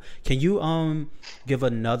already. Can you give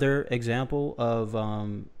another example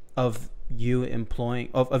of you employing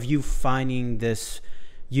of you finding this,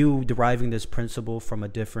 you deriving this principle from a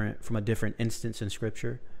different instance in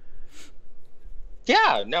Scripture?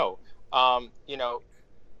 Yeah, no, not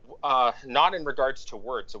in regards to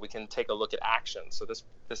words. So we can take a look at action. So this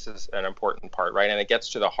is an important part, right? And it gets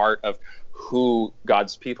to the heart of who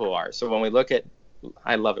God's people are. So when we look at,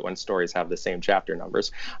 I love it when stories have the same chapter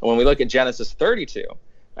numbers. When we look at Genesis 32,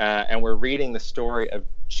 and we're reading the story of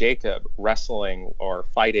Jacob wrestling or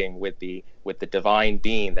fighting with the divine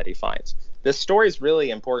being that he finds. This story is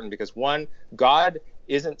really important because, one, God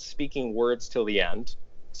isn't speaking words till the end.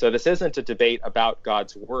 So this isn't a debate about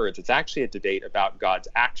God's words. It's actually a debate about God's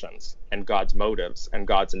actions and God's motives and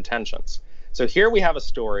God's intentions. So here we have a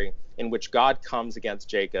story in which God comes against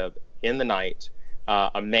Jacob in the night,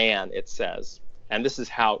 a man, it says. And this is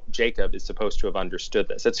how Jacob is supposed to have understood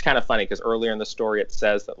this. It's kind of funny because earlier in the story it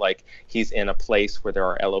says that like he's in a place where there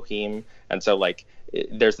are Elohim. And so like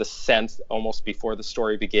there's the sense almost before the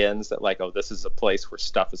story begins that like, oh, this is a place where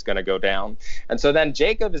stuff is going to go down. And so then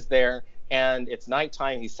Jacob is there and it's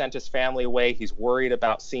nighttime. He sent his family away. He's worried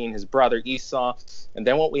about seeing his brother Esau. And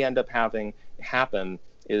then what we end up having happen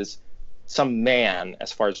is some man,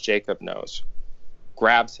 as far as Jacob knows,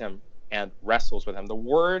 grabs him and wrestles with him. The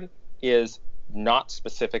word is not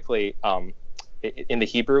specifically in the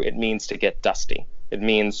Hebrew, it means to get dusty. It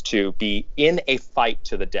means to be in a fight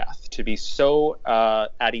to the death, to be so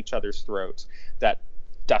at each other's throats that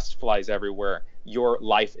dust flies everywhere. Your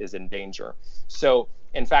life is in danger. So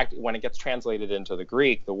In fact, when it gets translated into the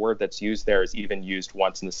Greek, the word that's used there is even used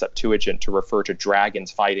once in the Septuagint to refer to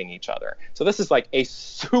dragons fighting each other. So this is like a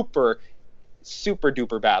super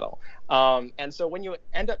duper battle. And so when you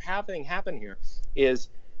end up having happen here is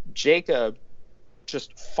Jacob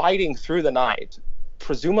just fighting through the night,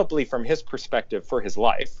 presumably from his perspective for his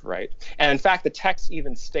life, right? And in fact, the text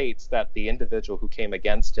even states that the individual who came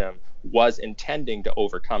against him was intending to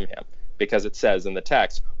overcome him, because it says in the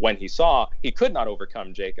text, when he saw, he could not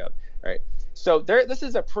overcome Jacob, right? So this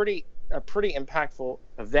is a pretty impactful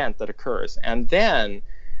event that occurs. And then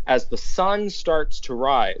as the sun starts to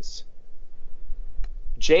rise,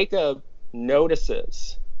 Jacob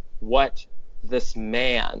notices what this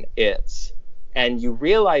man is. And you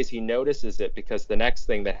realize he notices it because the next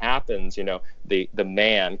thing that happens, the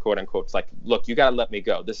man, quote unquote, is like, look, you got to let me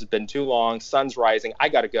go. This has been too long. Sun's rising. I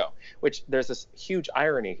got to go. Which there's this huge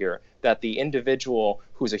irony here that the individual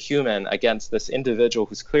who's a human against this individual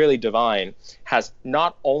who's clearly divine has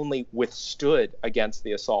not only withstood against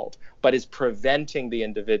the assault, but is preventing the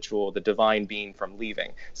individual, the divine being, from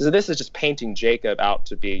leaving. So this is just painting Jacob out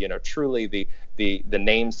to be, truly the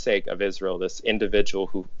namesake of Israel, this individual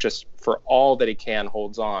who just for all that he can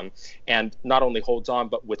holds on, and not only holds on,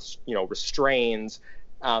 but with, restrains.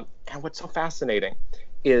 And what's so fascinating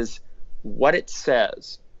is what it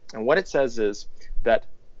says. And what it says is that,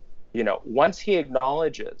 once he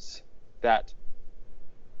acknowledges that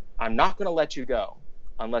I'm not going to let you go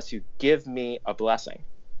unless you give me a blessing.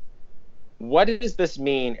 What does this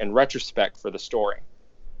mean in retrospect for the story?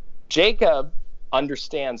 Jacob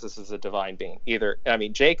understands this is a divine being.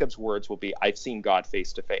 Jacob's words will be, I've seen God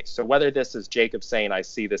face to face. So whether this is Jacob saying, I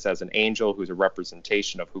see this as an angel who's a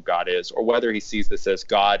representation of who God is, or whether he sees this as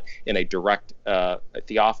God in a direct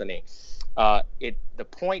theophany, the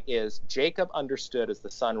point is Jacob understood as the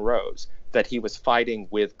sun rose that he was fighting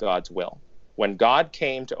with God's will. When God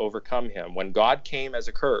came to overcome him, when God came as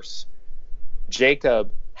a curse,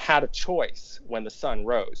 Jacob had a choice when the sun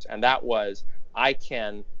rose, and that was, I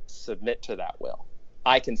can submit to that will.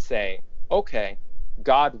 I can say, okay,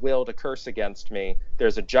 God willed a curse against me.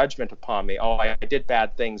 There's a judgment upon me. Oh, I did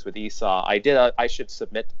bad things with Esau. I should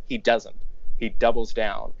submit. He doesn't. He doubles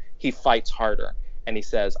down. He fights harder. And he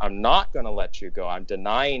says, I'm not going to let you go. I'm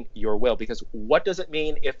denying your will. Because what does it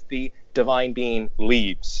mean if the divine being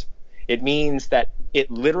leaves? It means that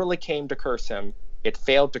it literally came to curse him. It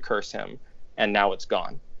failed to curse him. And now it's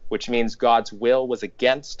gone. Which means God's will was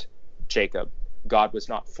against Jacob. God was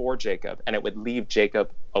not for Jacob. And it would leave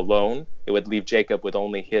Jacob alone. It would leave Jacob with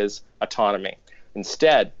only his autonomy.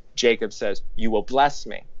 Instead, Jacob says, you will bless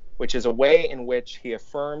me. Which is a way in which he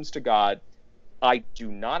affirms to God, I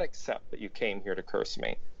do not accept that you came here to curse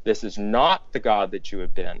me. This is not the God that you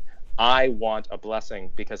have been. I want a blessing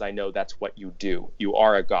because I know that's what you do. You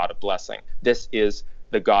are a God of blessing. This is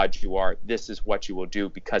the God you are. This is what you will do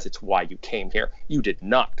because it's why you came here. You did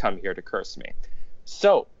not come here to curse me.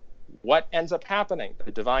 So what ends up happening?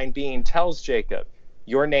 The divine being tells Jacob,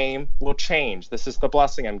 your name will change. This is the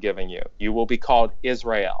blessing I'm giving you. You will be called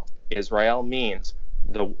Israel. Israel means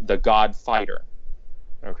the God fighter.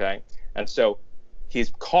 Okay? And so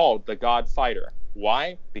he's called the God fighter.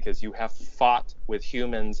 Why? Because you have fought with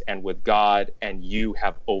humans and with God, and you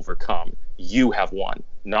have overcome. You have won.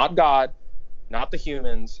 Not God, not the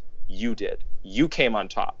humans. You did. You came on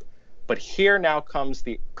top. But here now comes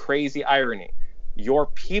the crazy irony. Your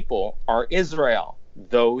people are Israel,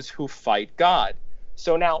 those who fight God.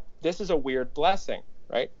 So now this is a weird blessing,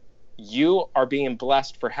 right? You are being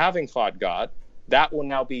blessed for having fought God. That will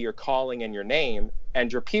now be your calling and your name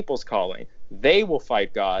and your people's calling. They will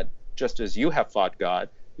fight God just as you have fought God.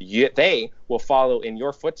 They will follow in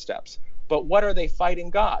your footsteps. But what are they fighting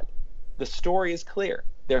God? The story is clear.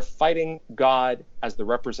 They're fighting God as the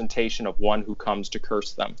representation of one who comes to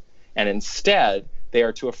curse them. And instead, they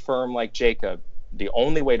are to affirm, like Jacob, the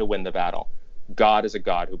only way to win the battle, God is a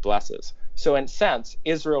God who blesses. So in a sense,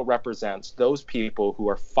 Israel represents those people who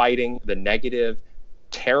are fighting the negative,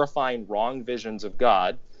 terrifying, wrong visions of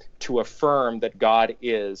God to affirm that God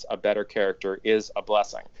is a better character, is a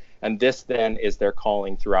blessing. And this then is their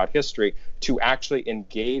calling throughout history to actually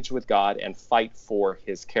engage with God and fight for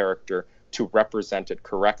his character to represent it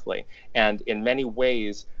correctly. And in many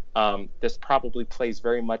ways, this probably plays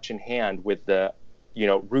very much in hand with the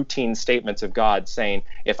routine statements of God saying,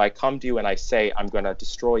 if I come to you and I say I'm going to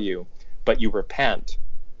destroy you, but you repent,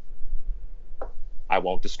 I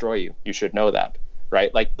won't destroy you. You should know that,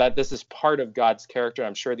 right? Like that, this is part of God's character.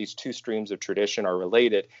 I'm sure these two streams of tradition are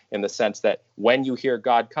related in the sense that when you hear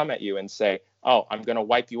God come at you and say, oh, I'm going to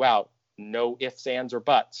wipe you out, no ifs, ands, or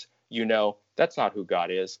buts, that's not who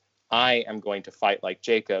God is. I am going to fight like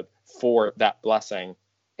Jacob for that blessing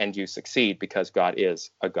and you succeed because God is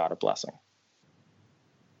a God of blessing.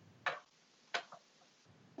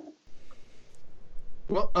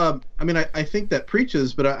 Well, I mean, I think that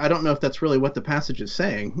preaches, but I don't know if that's really what the passage is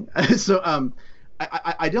saying. So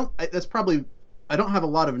I don't. That's probably. I don't have a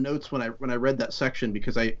lot of notes when I read that section,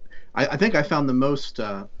 because I think I found the most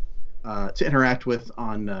to interact with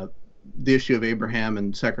on the issue of Abraham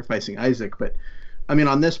and sacrificing Isaac. But I mean,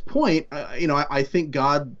 on this point, I think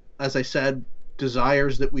God, as I said,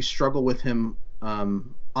 desires that we struggle with Him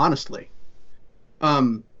honestly.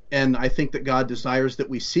 And I think that God desires that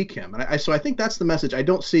we seek Him. And so I think that's the message. I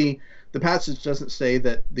don't see, the passage doesn't say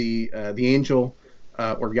that the angel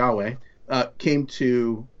or Yahweh came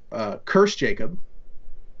to curse Jacob,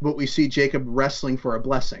 but we see Jacob wrestling for a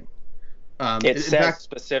blessing. It says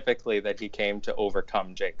specifically that he came to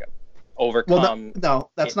overcome Jacob. Overcome. Well, no,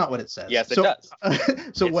 that's not what it says. Yes, it does.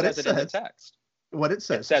 So what it says in the text. What it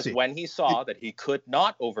says. It says when he saw that he could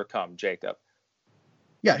not overcome Jacob.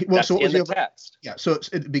 Yeah, well, that's so in the text. Yeah, so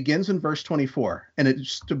it begins in verse 24, and it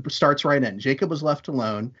starts right in. Jacob was left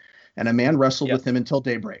alone, and a man wrestled with him until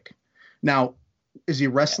daybreak. Now, is he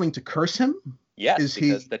wrestling to curse him? Yes,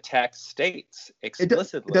 because the text states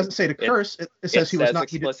explicitly. It doesn't say to curse. It says he was not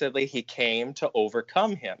explicitly. He came to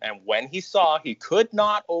overcome him, and when he saw he could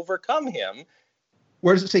not overcome him.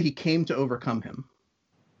 Where does it say he came to overcome him?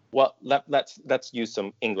 Well, let's use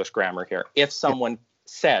some English grammar here. If someone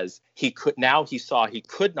says he saw he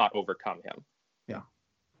could not overcome him. Yeah.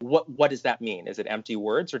 What does that mean? Is it empty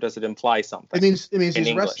words, or does it imply something? It means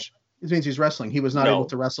he's wrestling. It means he's wrestling. He was not able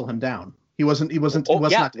to wrestle him down. He wasn't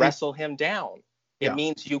wrestle him down. It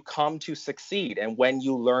means you come to succeed, and when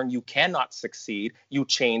you learn you cannot succeed, you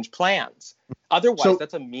change plans. Otherwise,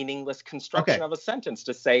 that's a meaningless construction of a sentence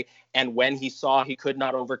to say, and when he saw he could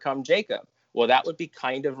not overcome Jacob. Well, that would be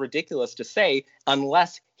kind of ridiculous to say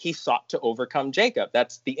unless he sought to overcome Jacob.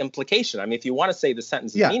 That's the implication. I mean, if you want to say the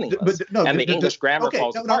sentence is meaningless the English grammar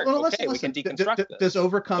falls apart, we can deconstruct this. Does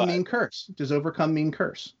overcome mean curse? Does overcome mean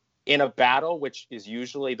curse? In a battle, which is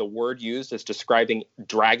usually the word used as describing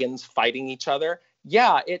dragons fighting each other,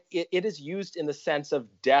 it is used in the sense of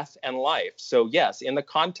death and life. So yes, in the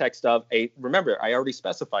context of remember, I already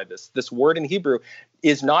specified this word in Hebrew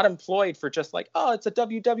is not employed for just like, oh, it's a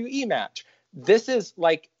WWE match. This is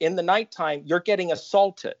like in the nighttime, you're getting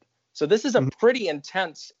assaulted. So this is a pretty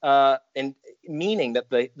intense meaning that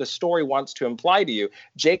the story wants to imply to you.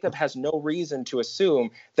 Jacob has no reason to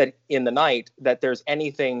assume that in the night that there's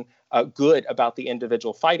anything good about the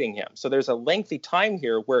individual fighting him. So there's a lengthy time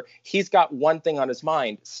here where he's got one thing on his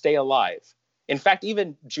mind: stay alive. In fact,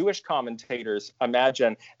 even Jewish commentators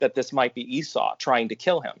imagine that this might be Esau trying to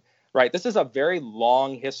kill him. Right. This is a very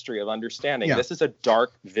long history of understanding. Yeah. This is a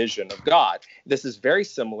dark vision of God. This is very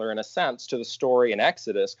similar in a sense to the story in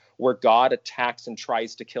Exodus where God attacks and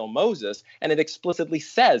tries to kill Moses, and it explicitly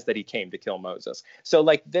says that he came to kill Moses. So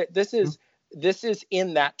like this is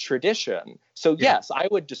in that tradition. So yes, I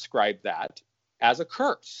would describe that as a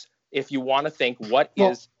curse. If you want to think what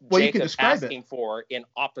is Jacob asking for in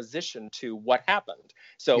opposition to what happened.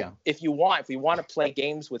 So if we want to play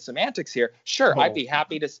games with semantics here, sure, I'd be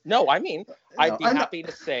happy to. I'd be happy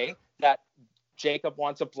to say that Jacob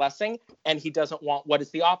wants a blessing and he doesn't want what is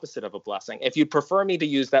the opposite of a blessing. If you prefer me to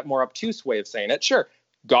use that more obtuse way of saying it, sure.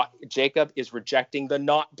 Jacob is rejecting the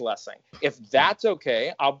not blessing. If that's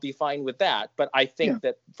okay, I'll be fine with that. But I think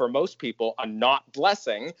that for most people, a not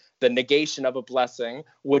blessing, the negation of a blessing,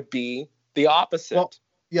 would be the opposite. Well,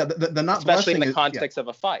 the not especially blessing in the context of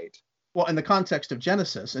a fight. Well, in the context of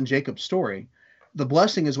Genesis and Jacob's story, the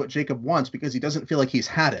blessing is what Jacob wants because he doesn't feel like he's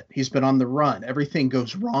had it. He's been on the run. Everything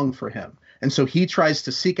goes wrong for him. And so he tries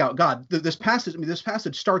to seek out God. This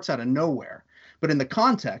passage starts out of nowhere. But in the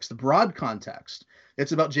context, the broad context,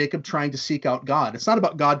 it's about Jacob trying to seek out God. It's not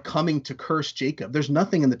about God coming to curse Jacob. There's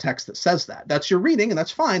nothing in the text that says that. That's your reading, and that's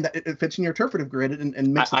fine. That it fits in your interpretive grid and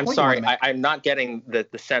makes the point. I'm sorry, I'm not getting the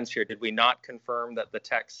sense here. Did we not confirm that the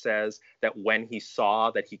text says that when he saw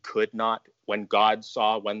that he could not, when God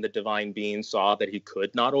saw, when the divine being saw that he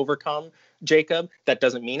could not overcome Jacob, that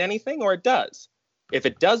doesn't mean anything, or it does? If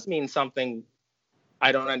it does mean something,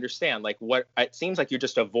 I don't understand. Like, what? It seems like you're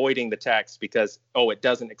just avoiding the text because it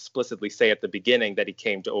doesn't explicitly say at the beginning that he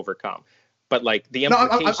came to overcome. But like the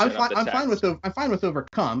implication of the text. I'm fine with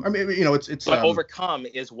overcome. I mean, it's. But overcome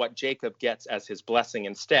is what Jacob gets as his blessing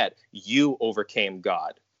instead. You overcame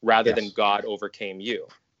God rather than God overcame you.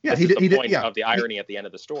 Yeah, this is the point of the irony at the end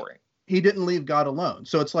of the story. He didn't leave God alone.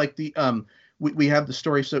 So it's like we have the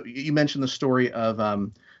story. So you mentioned the story of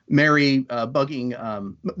Mary bugging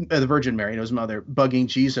the Virgin Mary and his mother bugging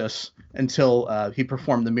Jesus until he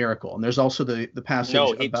performed the miracle. And there's also the passage.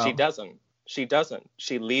 She doesn't. she doesn't.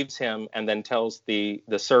 She leaves him and then tells the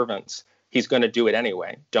servants he's going to do it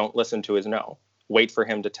anyway. Don't listen to his no. Wait for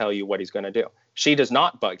him to tell you what he's going to do. She does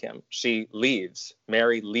not bug him. She leaves.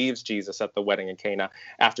 Mary leaves Jesus at the wedding in Cana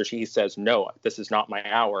after he says, no, this is not my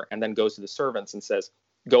hour, and then goes to the servants and says,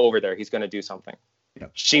 go over there. He's going to do something.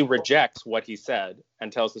 Yep. She rejects what he said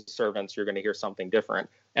and tells the servants, you're going to hear something different.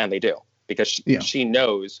 And they do, because she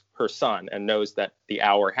knows her son and knows that the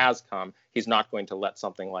hour has come. He's not going to let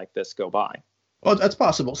something like this go by. Well, that's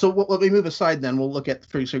possible. So let me move aside then. We'll look at,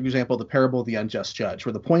 for example, the parable of the unjust judge,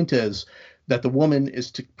 where the point is that the woman is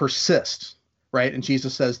to persist, right? And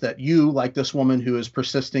Jesus says that you, like this woman who is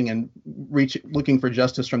persisting and looking for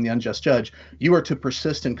justice from the unjust judge, you are to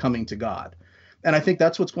persist in coming to God. And I think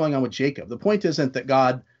that's what's going on with Jacob. The point isn't that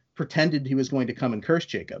God pretended he was going to come and curse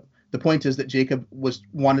Jacob. The point is that Jacob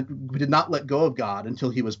did not let go of God until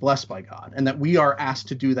he was blessed by God, and that we are asked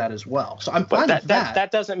to do that as well. So I'm fine with that.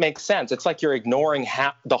 That doesn't make sense. It's like you're ignoring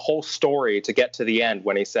the whole story to get to the end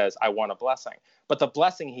when he says, I want a blessing. But the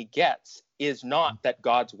blessing he gets is not that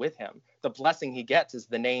God's with him. The blessing he gets is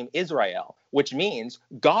the name Israel, which means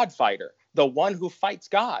God fighter, the one who fights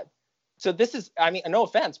God. So this is, I mean, no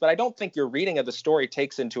offense, but I don't think your reading of the story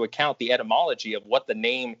takes into account the etymology of what the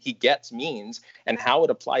name he gets means and how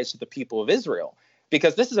it applies to the people of Israel.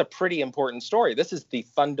 Because this is a pretty important story. This is the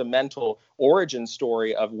fundamental origin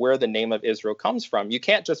story of where the name of Israel comes from. You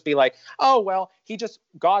can't just be like, oh, well,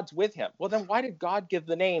 God's with him. Well, then why did God give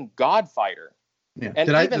the name God fighter? Yeah.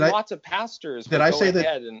 And lots of pastors did I say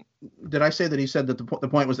that he said that the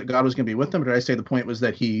point was that God was going to be with them, or did I say the point was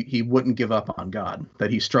that he wouldn't give up on God,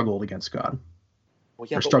 that he struggled against God? Well,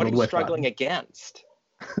 yeah, but what are you struggling against?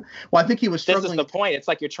 Well, I think he was struggling. This is the point. It's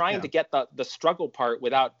like you're trying to get the struggle part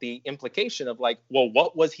without the implication of like, well,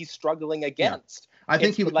 what was he struggling against? Yeah. I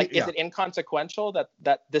think he would like, is it inconsequential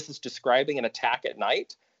that this is describing an attack at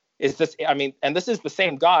night? Is this, I mean, and this is the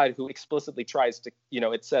same God who explicitly tries to,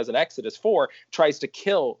 it says in Exodus 4, tries to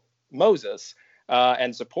kill Moses,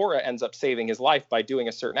 and Zipporah ends up saving his life by doing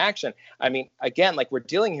a certain action. I mean, again, like we're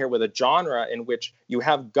dealing here with a genre in which you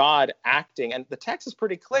have God acting, and the text is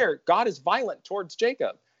pretty clear. God is violent towards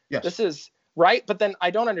Jacob. Yes. This is right. But then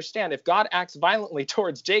I don't understand, if God acts violently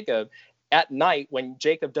towards Jacob at night when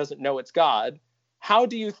Jacob doesn't know it's God, how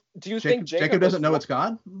do you think Jacob doesn't know it's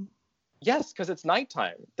God? Yes, because it's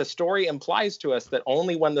nighttime. The story implies to us that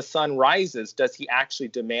only when the sun rises does he actually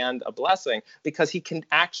demand a blessing, because he can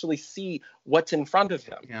actually see what's in front of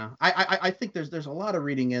him. Yeah, I think there's a lot of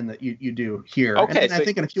reading in that you do here. Okay, and I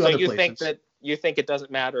think in a few other places. You think it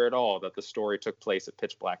doesn't matter at all that the story took place at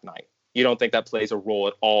pitch black night? You don't think that plays a role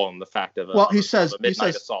at all in the fact of a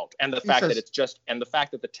midnight assault, and the fact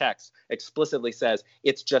that the text explicitly says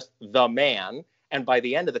it's just the man, and by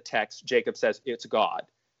the end of the text, Jacob says it's God.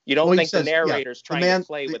 You don't think the narrator's trying to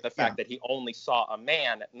play with the fact that he only saw a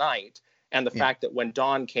man at night, and the fact that when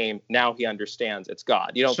dawn came, now he understands it's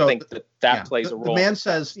God. You don't think that plays a role? The man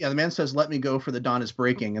says, let me go, for the dawn is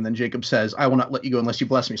breaking. And then Jacob says, I will not let you go unless you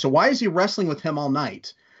bless me. So why is he wrestling with him all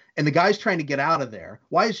night? And the guy's trying to get out of there.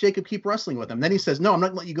 Why does Jacob keep wrestling with him? Then he says, no, I'm not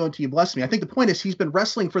going to let you go until you bless me. I think the point is he's been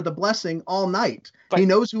wrestling for the blessing all night. He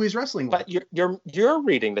knows who he's wrestling with. But you're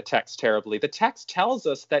reading the text terribly. The text tells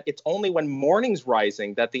us that it's only when morning's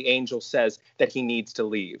rising that the angel says that he needs to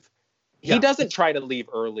leave. He doesn't try to leave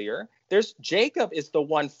earlier. Jacob is the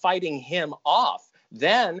one fighting him off.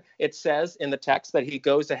 Then it says in the text that he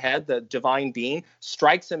goes ahead, the divine being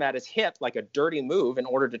strikes him at his hip like a dirty move in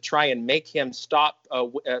order to try and make him stop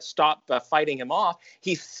fighting him off.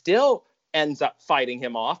 He still ends up fighting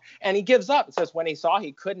him off, and he gives up. It says when he saw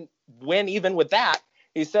he couldn't win even with that,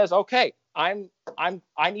 he says, okay, I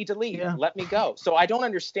need to leave. Yeah. Let me go. So I don't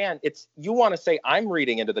understand. You want to say I'm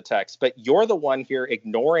reading into the text, but you're the one here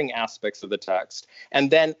ignoring aspects of the text. And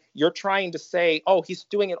then you're trying to say, oh, he's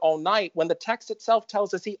doing it all night, when the text itself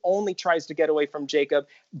tells us he only tries to get away from Jacob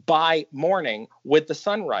by morning with the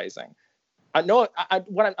sun rising. I'm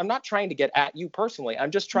not trying to get at you personally.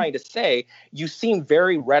 I'm just trying to say you seem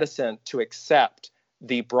very reticent to accept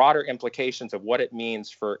the broader implications of what it means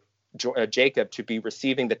for Jacob to be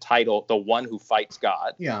receiving the title, the one who fights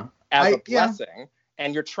God, as a blessing. Yeah.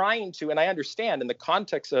 And you're trying to, and I understand in the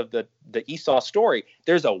context of the Esau story,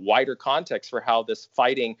 there's a wider context for how this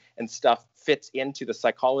fighting and stuff fits into the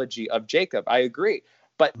psychology of Jacob. I agree.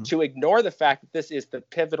 But to ignore the fact that this is the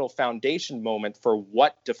pivotal foundation moment for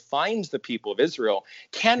what defines the people of Israel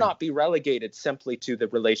cannot be relegated simply to the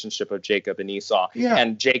relationship of Jacob and Esau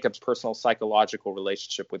and Jacob's personal psychological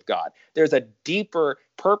relationship with God. There's a deeper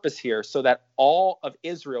purpose here so that all of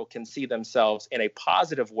Israel can see themselves in a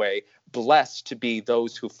positive way, blessed to be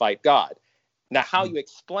those who fight God. Now, how you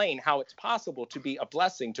explain how it's possible to be a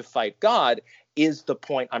blessing to fight God is the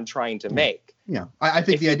point I'm trying to make. Yeah, I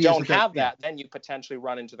think if the you idea don't is that have that, then you potentially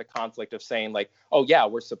run into the conflict of saying like, oh yeah,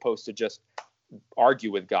 we're supposed to just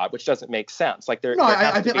argue with God, which doesn't make sense. Like there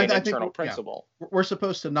has to be an internal principle. Yeah, we're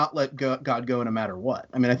supposed to not let God go no matter what.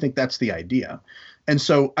 I mean, I think that's the idea. And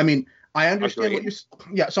so, I mean, I understand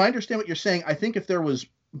what so I understand what you're saying. I think if there was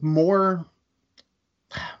more,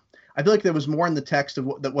 I feel like there was more in the text of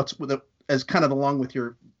what's as kind of along with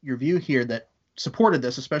your view here that supported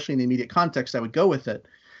this, especially in the immediate context, I would go with it.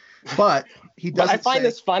 But he doesn't. I find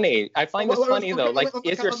this funny. I find this funny though. Like,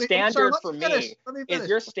 is your standard for me? Is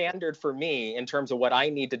your standard for me in terms of what I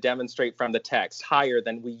need to demonstrate from the text higher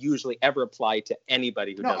than we usually ever apply to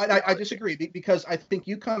anybody who does? No, I disagree, because I think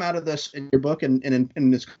you come out of this in your book and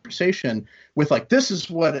in this conversation with like, this is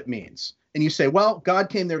what it means. And you say, well, God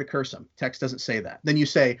came there to curse him. Text doesn't say that. Then you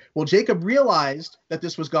say, well, Jacob realized that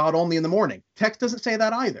this was God only in the morning. Text doesn't say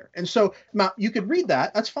that either. And so now you could read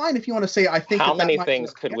that. That's fine if you want to say, I think. How many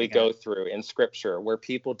things could we go through in Scripture where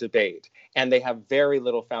people debate and they have very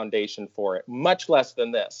little foundation for it, much less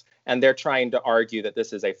than this. And they're trying to argue that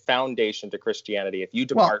this is a foundation to Christianity. If you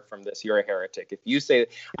depart from this, you're a heretic. If you say,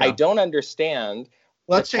 I don't understand.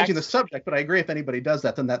 Well, that's changing the subject, but I agree if anybody does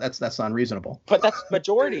that, then that's unreasonable. But that's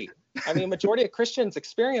majority. I mean, majority of Christians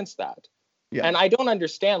experience that. Yeah. And I don't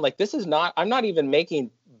understand, like, this is not, I'm not even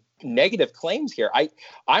making negative claims here.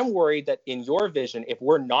 I'm worried that in your vision, if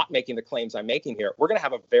we're not making the claims I'm making here, we're going to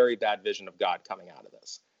have a very bad vision of God coming out of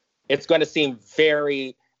this. It's going to seem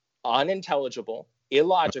very unintelligible,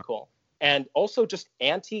 illogical, and also just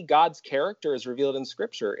anti-God's character is revealed in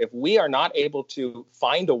Scripture. If we are not able to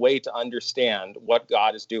find a way to understand what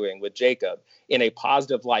God is doing with Jacob in a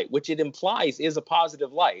positive light, which it implies is a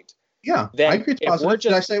positive light. Yeah, I agree it's positive.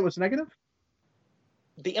 Did I say it was negative?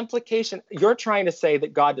 The implication, you're trying to say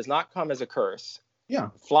that God does not come as a curse. Yeah.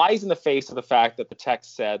 Flies in the face of the fact that the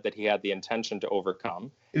text said that he had the intention to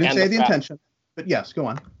overcome. It didn't say the intention, but yes, go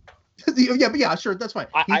on. Yeah, sure, that's fine.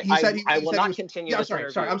 I will not continue this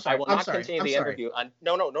interview. I will not continue the interview.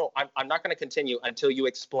 No. I'm not going to continue until you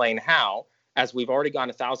explain how, as we've already gone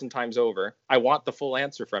 1,000 times over. I want the full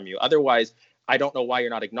answer from you. Otherwise, I don't know why you're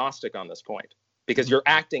not agnostic on this point, because you're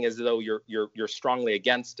acting as though you're strongly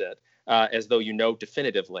against it, as though you know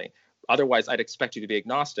definitively. Otherwise, I'd expect you to be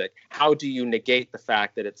agnostic. How do you negate the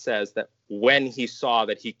fact that it says that when he saw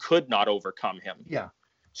that he could not overcome him? Yeah.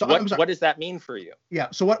 So what does that mean for you? Yeah.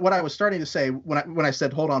 So what I was starting to say when I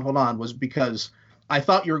said hold on was because I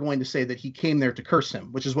thought you were going to say that he came there to curse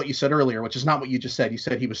him, which is what you said earlier, which is not what you just said. You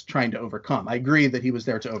said he was trying to overcome. I agree that he was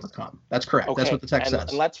there to overcome. That's correct. Okay. That's what the text says.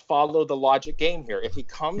 And let's follow the logic game here. If he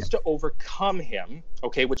comes to overcome him,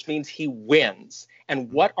 okay, which means he wins. And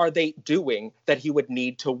what are they doing that he would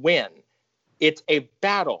need to win? It's a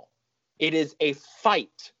battle. It is a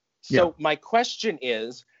fight. So my question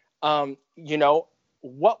is,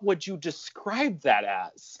 what would you describe that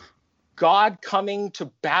as? God coming to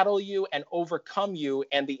battle you and overcome you,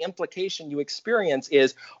 and the implication you experience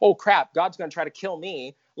is, oh crap, God's going to try to kill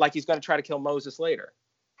me like he's going to try to kill Moses later.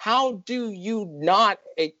 How do you not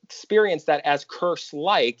experience that as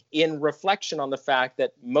curse-like in reflection on the fact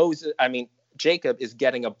that Jacob is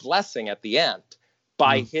getting a blessing at the end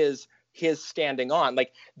by his standing on?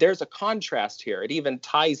 Like, there's a contrast here. It even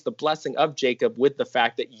ties the blessing of Jacob with the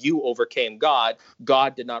fact that you overcame God.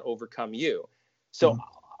 God did not overcome you. So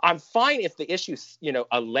I'm fine if the issue's,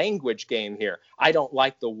 a language game here. I don't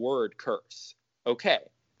like the word curse. Okay,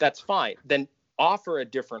 that's fine. Then offer a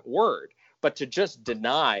different word. But to just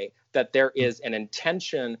deny that there is an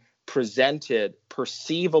intention presented,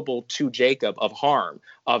 perceivable to Jacob of harm,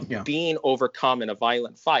 of being overcome in a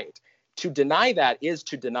violent fight, to deny that is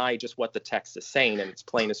to deny just what the text is saying in its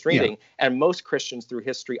plainest reading. And most Christians through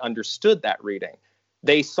history understood that reading.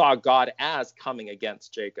 They saw God as coming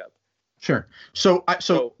against Jacob. Sure. So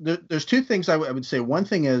there's two things I would say. One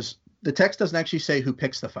thing is the text doesn't actually say who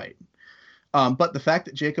picks the fight. But the fact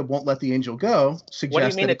that Jacob won't let the angel go suggests what do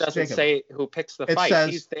you mean that it doesn't Jacob. Say who picks the fight? Says,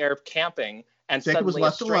 he's there camping, and Jacob suddenly was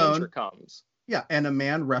left a stranger alone. Comes. Yeah, and a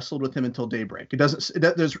man wrestled with him until daybreak.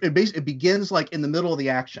 It begins like in the middle of the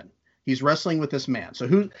action. He's wrestling with this man. So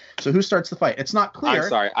who starts the fight? It's not clear. I'm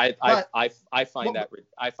sorry. I find that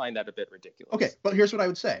a bit ridiculous. Okay, but here's what I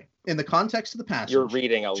would say in the context of the passage. You're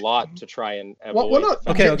reading a lot to try and avoid.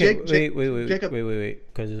 Okay.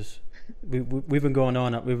 Wait, because we've been going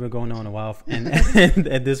on a while, and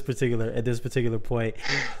at this particular point.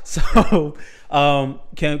 So,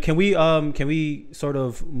 can we sort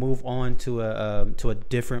of move on to a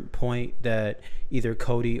different point that either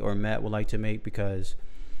Cody or Matt would like to make, because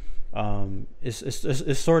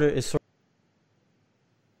it's sort of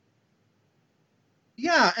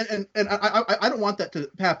Yeah, and I don't want that to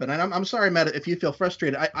happen. And I'm sorry, Matt, if you feel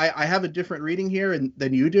frustrated. I have a different reading here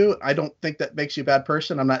than you do. I don't think that makes you a bad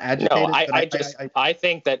person. I'm not agitated. No, I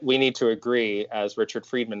think that we need to agree, as Richard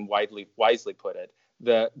Friedman wisely put it,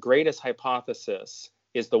 the greatest hypothesis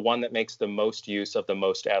is the one that makes the most use of the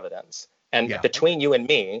most evidence. And between you and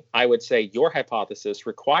me, I would say your hypothesis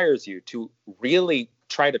requires you to really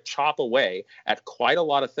try to chop away at quite a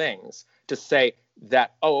lot of things to say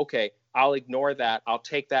that, oh, okay, I'll ignore that. I'll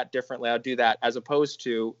take that differently. I'll do that, as opposed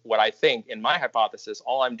to what I think in my hypothesis,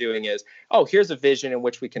 all I'm doing is, oh, here's a vision in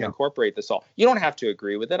which we can incorporate this all. You don't have to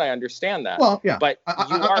agree with it. I understand that. Well, yeah. But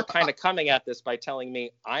you are kind of coming at this by telling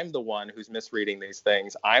me I'm the one who's misreading these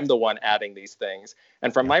things. I'm the one adding these things.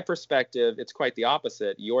 And from my perspective, it's quite the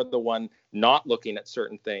opposite. You're the one not looking at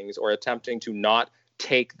certain things or attempting to not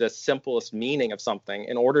take the simplest meaning of something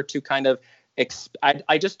in order to kind of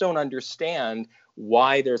I just don't understand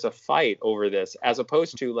why there's a fight over this, as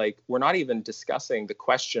opposed to, like, we're not even discussing the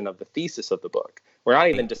question of the thesis of the book. We're not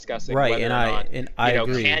even discussing whether or not, I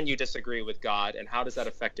agree. Can you disagree with God, and how does that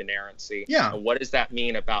affect inerrancy? Yeah. And what does that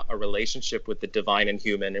mean about a relationship with the divine and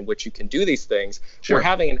human in which you can do these things? Sure. We're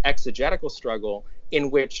having an exegetical struggle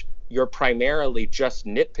in which you're primarily just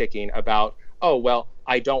nitpicking about, oh, well,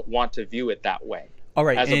 I don't want to view it that way. All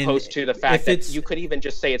right, as opposed to the fact that you could even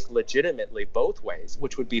just say it's legitimately both ways,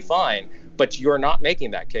 which would be fine, but you're not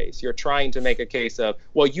making that case. You're trying to make a case of,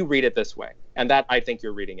 well, you read it this way, and that I think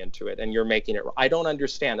you're reading into it, and you're making it. I don't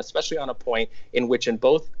understand, especially on a point in which in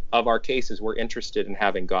both of our cases we're interested in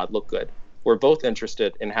having God look good. We're both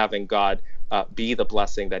interested in having God be the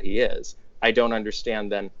blessing that he is. I don't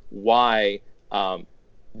understand then why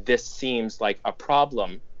this seems like a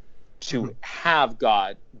problem to have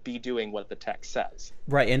God be doing what the text says.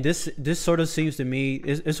 Right, and this sort of seems to me,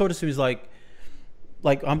 it sort of seems like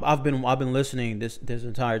I've been listening this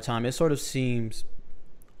entire time. It sort of seems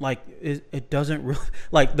like it doesn't really,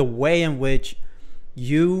 like, the way in which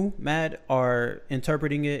you, Matt, are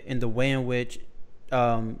interpreting it and the way in which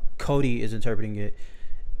Cody is interpreting it.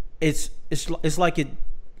 It's like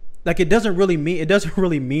it doesn't really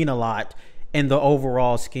mean a lot in the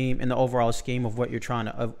overall scheme of what you're trying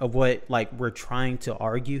to of what, like, we're trying to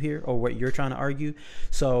argue here, or what you're trying to argue.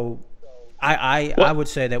 So I would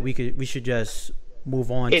say that we should just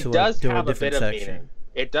move on to a different section.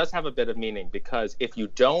 It does have a bit of meaning, because if you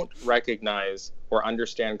don't recognize or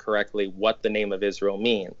understand correctly what the name of Israel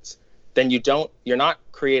means, then you're not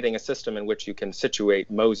creating a system in which you can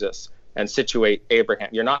situate Moses and situate Abraham.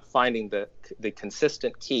 You're not finding the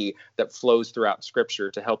consistent key that flows throughout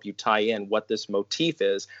Scripture to help you tie in what this motif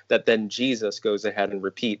is that then Jesus goes ahead and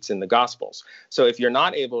repeats in the Gospels. So if you're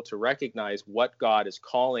not able to recognize what God is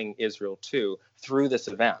calling Israel to through this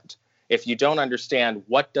event, if you don't understand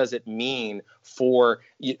what does it mean for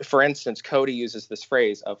instance, Cody uses this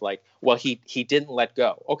phrase of, like, well, he didn't let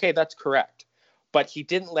go. Okay, that's correct. But he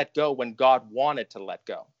didn't let go when God wanted to let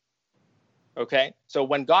go. Okay, so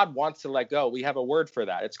when God wants to let go, we have a word for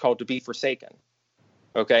that. It's called to be forsaken.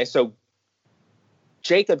 Okay, so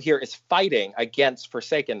Jacob here is fighting against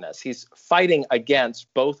forsakenness. He's fighting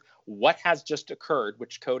against both what has just occurred,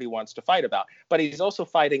 which Cody wants to fight about, but he's also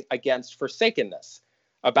fighting against forsakenness,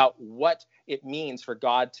 about what it means for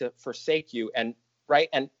God to forsake you. And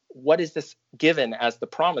what is this given as the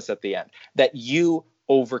promise at the end? That you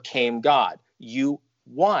overcame God. You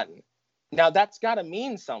won. Now that's got to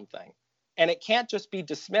mean something. And it can't just be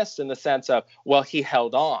dismissed in the sense of, well, he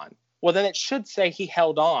held on. Well, then it should say he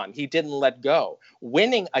held on. He didn't let go.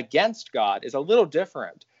 Winning against God is a little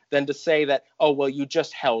different than to say that, oh, well, you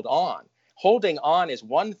just held on. Holding on is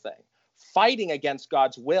one thing. Fighting against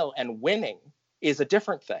God's will and winning is a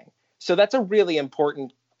different thing. So that's a really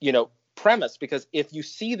important, premise, because if you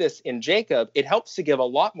see this in Jacob, it helps to give a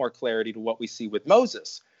lot more clarity to what we see with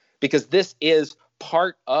Moses, because this is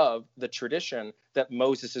part of the tradition that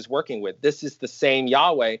Moses is working with. This is the same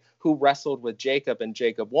Yahweh who wrestled with Jacob in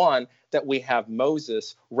Jacob 1 that we have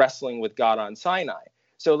Moses wrestling with God on Sinai.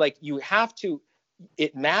 So, like,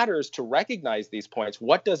 it matters to recognize these points.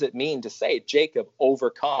 What does it mean to say Jacob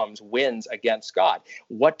wins against God?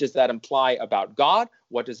 What does that imply about God?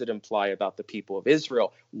 What does it imply about the people of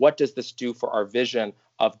Israel? What does this do for our vision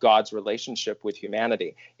of God's relationship with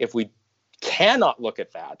humanity? If we cannot look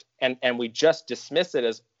at that and we just dismiss it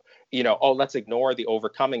as, let's ignore the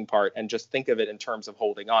overcoming part and just think of it in terms of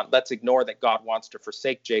holding on. Let's ignore that God wants to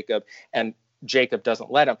forsake Jacob and Jacob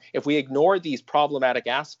doesn't let him. If we ignore these problematic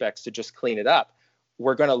aspects to just clean it up,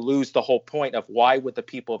 we're going to lose the whole point of why would the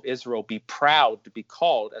people of Israel be proud to be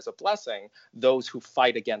called as a blessing those who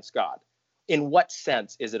fight against God. In what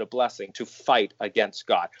sense is it a blessing to fight against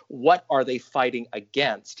God? What are they fighting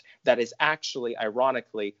against that is actually,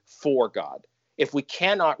 ironically, for God? If we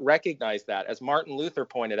cannot recognize that, as Martin Luther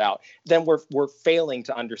pointed out, then we're failing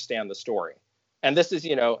to understand the story. And this is,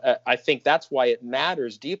 I think that's why it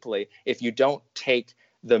matters deeply if you don't take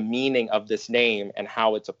the meaning of this name and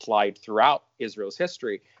how it's applied throughout Israel's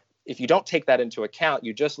history. If you don't take that into account,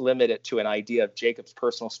 you just limit it to an idea of Jacob's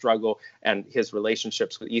personal struggle and his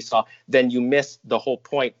relationships with Esau, then you miss the whole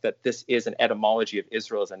point that this is an etymology of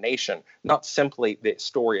Israel as a nation, not simply the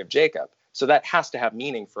story of Jacob. So that has to have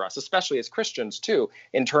meaning for us, especially as Christians too,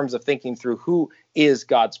 in terms of thinking through who is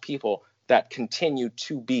God's people that continue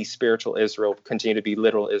to be spiritual Israel, continue to be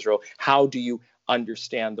literal Israel. How do you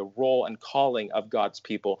understand the role and calling of God's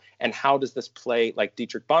people, and how does this play, like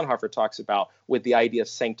Dietrich Bonhoeffer talks about, with the idea of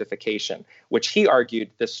sanctification, which he argued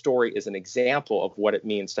this story is an example of what it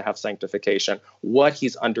means to have sanctification, what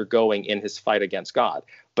he's undergoing in his fight against God.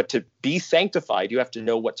 But to be sanctified, you have to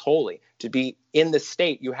know what's holy. To be in this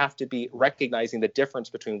state, you have to be recognizing the difference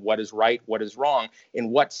between what is right, what is wrong. In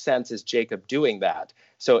what sense is Jacob doing that?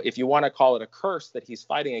 So if you want to call it a curse that he's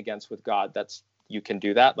fighting against with God, you can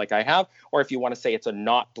do that like I have. Or if you want to say it's a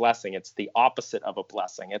not blessing, it's the opposite of a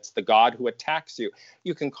blessing, it's the God who attacks you,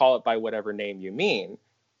 you can call it by whatever name you mean.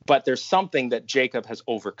 But there's something that Jacob has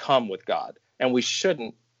overcome with God. And we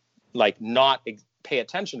shouldn't not pay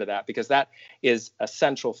attention to that, because that is a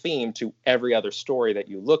central theme to every other story that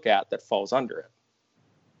you look at that falls under it.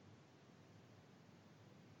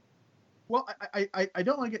 Well, I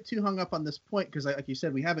don't want to get too hung up on this point, because like you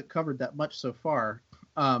said, we haven't covered that much so far.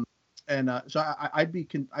 So I'd be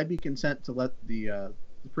content to let the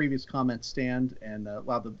previous comments stand and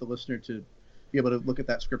allow the listener to be able to look at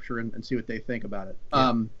that scripture and see what they think about it.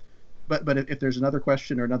 Yeah. But if there's another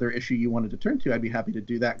question or another issue you wanted to turn to, I'd be happy to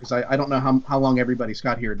do that, because I don't know how long everybody's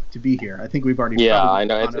got here to be here. I think we've already. Yeah, I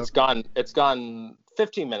know it's gone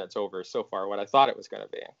 15 minutes over so far what I thought it was going to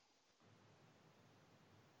be.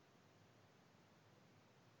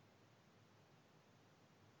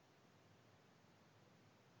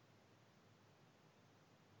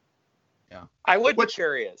 Yeah, I would be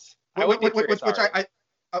curious. I was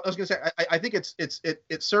going to say, I think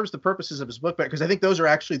it serves the purposes of his book, because I think those are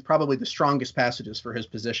actually probably the strongest passages for his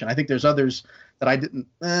position. I think there's others that I didn't,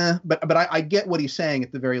 but I get what he's saying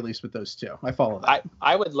at the very least with those two. I follow that.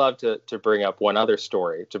 I would love to bring up one other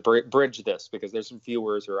story to bridge this, because there's some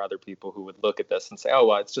viewers or other people who would look at this and say, oh,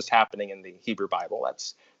 well, it's just happening in the Hebrew Bible.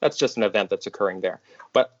 That's just an event that's occurring there.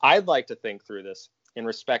 But I'd like to think through this in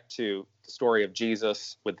respect to the story of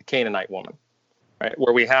Jesus with the Canaanite woman, right?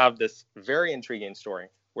 Where we have this very intriguing story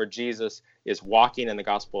where Jesus is walking in the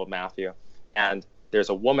Gospel of Matthew, and there's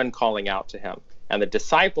a woman calling out to him. And the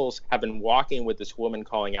disciples have been walking with this woman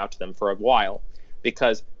calling out to them for a while,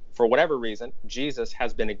 because for whatever reason, Jesus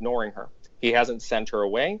has been ignoring her. He hasn't sent her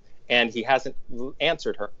away, and he hasn't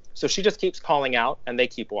answered her. So she just keeps calling out, and they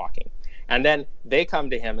keep walking. And then they come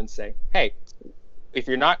to him and say, hey, if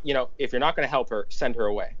you're not going to help her, send her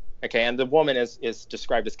away. Okay, and the woman is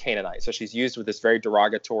described as Canaanite. So she's used with this very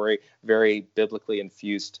derogatory, very biblically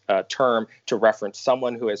infused term to reference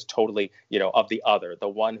someone who is totally, of the other, the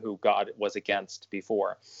one who God was against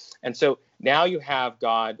before. And so now you have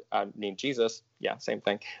God, named Jesus, yeah, same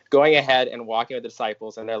thing, going ahead and walking with the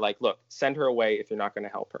disciples, and they're like, look, send her away if you're not going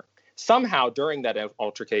to help her. Somehow during that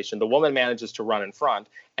altercation, the woman manages to run in front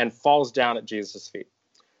and falls down at Jesus' feet.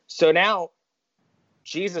 So now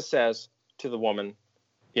Jesus says to the woman,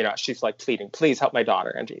 she's like pleading, please help my daughter.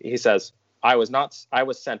 And he says, I was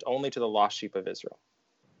sent only to the lost sheep of Israel.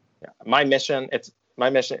 Yeah, my mission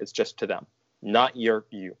is just to them, not you.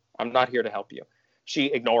 I'm not here to help you. She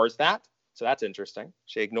ignores that. So that's interesting.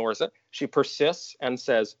 She ignores it. She persists and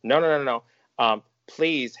says, no.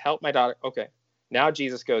 Please help my daughter. Okay. Now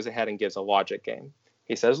Jesus goes ahead and gives a logic game.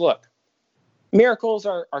 He says, look, miracles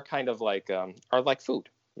are kind of like food,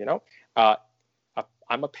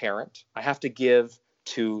 I'm a parent. I have to give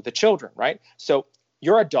to the children, right? So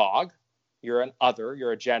you're a dog, you're an other,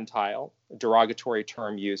 you're a Gentile, a derogatory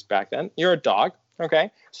term used back then. You're a dog,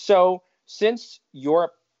 okay? So since you're a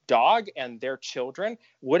dog and their children,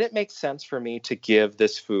 would it make sense for me to give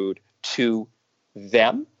this food to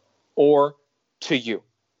them or to you?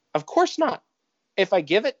 Of course not. If I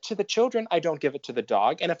give it to the children, I don't give it to the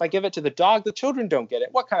dog. And if I give it to the dog, the children don't get it.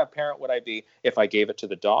 What kind of parent would I be if I gave it to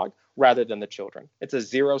the dog rather than the children? It's a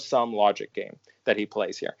zero-sum logic game that he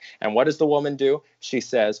plays here. And what does the woman do? She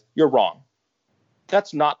says, you're wrong.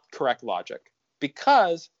 That's not correct logic,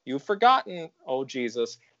 because you've forgotten, oh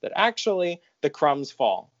Jesus, that actually the crumbs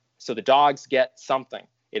fall. So the dogs get something.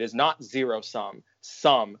 It is not zero-sum.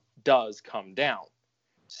 Some does come down.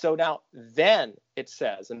 So now then it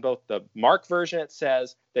says, in both the Mark version, it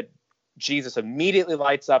says that Jesus immediately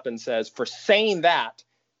lights up and says, for saying that,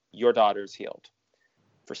 your daughter is healed.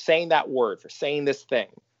 For saying that word, for saying this thing.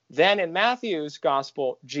 Then in Matthew's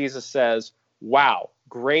gospel, Jesus says, wow,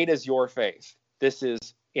 great is your faith. This is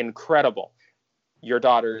incredible. Your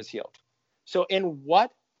daughter is healed. So in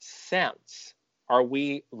what sense are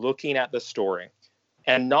we looking at the story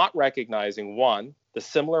and not recognizing, one, the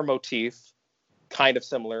similar motif, kind of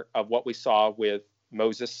similar, of what we saw with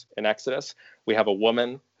Moses in Exodus? We have a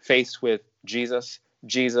woman faced with Jesus.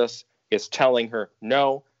 Jesus is telling her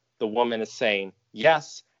no. The woman is saying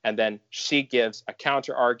yes. And then she gives a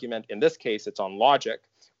counter argument. In this case, it's on logic.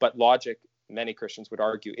 But logic, many Christians would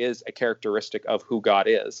argue, is a characteristic of who God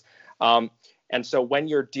is. And so when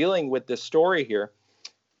you're dealing with this story here,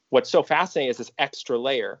 what's so fascinating is this extra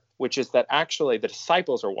layer, which is that actually the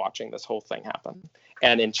disciples are watching this whole thing happen.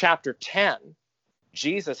 And in chapter 10,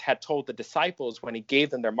 Jesus had told the disciples when he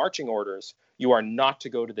gave them their marching orders, you are not to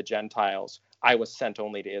go to the Gentiles. I was sent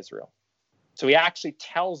only to Israel. So he actually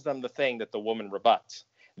tells them the thing that the woman rebuts.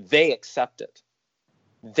 They accept it.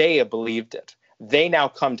 They have believed it. They now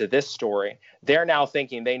come to this story. They're now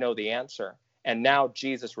thinking they know the answer. And now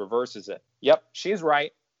Jesus reverses it. Yep, she's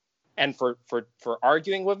right. And for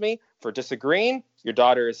arguing with me, for disagreeing, your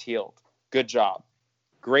daughter is healed. Good job.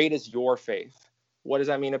 Great is your faith. What does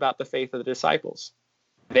that mean about the faith of the disciples?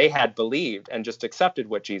 They had believed and just accepted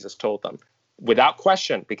what Jesus told them without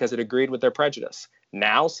question because it agreed with their prejudice.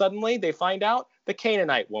 Now suddenly they find out the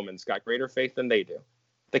Canaanite woman's got greater faith than they do.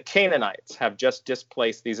 The Canaanites have just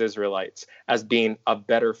displaced these Israelites as being a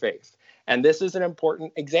better faith. And this is an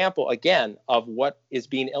important example, again, of what is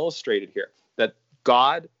being illustrated here, that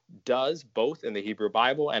God does, both in the Hebrew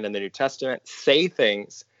Bible and in the New Testament, say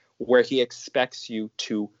things where he expects you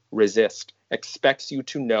to resist, expects you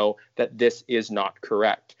to know that this is not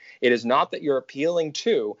correct. It is not that you're appealing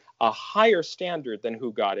to a higher standard than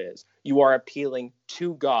who God is. You are appealing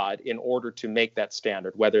to God in order to make that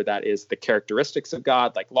standard, whether that is the characteristics of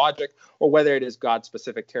God, like logic, or whether it is God's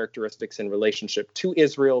specific characteristics in relationship to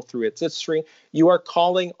Israel through its history. You are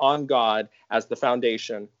calling on God as the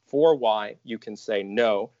foundation for why you can say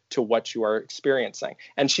no to what you are experiencing.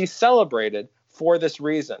 And she celebrated for this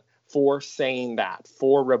reason, for saying that,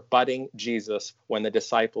 for rebutting Jesus when the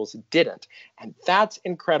disciples didn't. And that's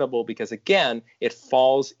incredible because, again, it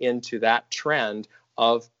falls into that trend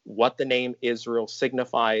of what the name Israel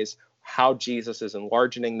signifies, how Jesus is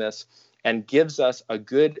enlarging this, and gives us a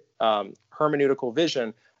good hermeneutical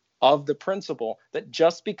vision of the principle that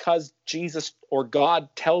just because Jesus or God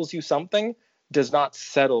tells you something does not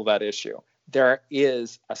settle that issue. There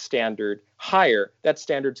is a standard higher. That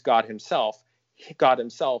standard's God himself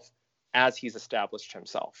as he's established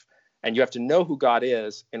himself. And you have to know who God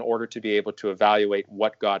is in order to be able to evaluate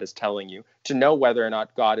what God is telling you, to know whether or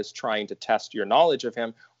not God is trying to test your knowledge of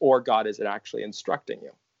him or God is actually instructing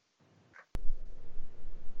you.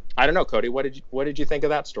 I don't know, Cody, what did you think of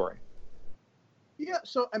that story? Yeah,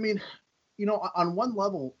 so, I mean, on one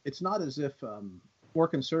level, it's not as if more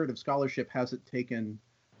conservative scholarship hasn't taken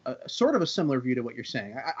sort of a similar view to what you're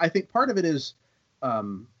saying. I think part of it is,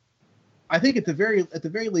 I think at the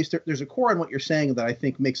very least, there's a core in what you're saying that I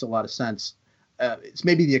think makes a lot of sense. It's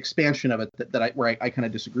maybe the expansion of it where I kind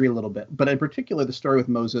of disagree a little bit. But in particular, the story with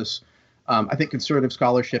Moses, I think conservative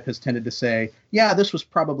scholarship has tended to say, yeah, this was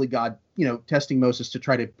probably God, testing Moses to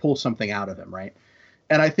try to pull something out of him, right?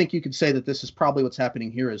 And I think you could say that this is probably what's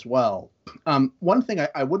happening here as well. One thing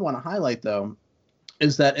I would want to highlight, though,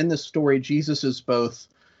 is that in this story, Jesus is both,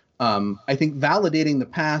 I think, validating the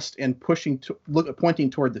past and pointing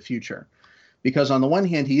toward the future. Because on the one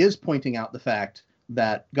hand, he is pointing out the fact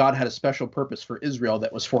that God had a special purpose for Israel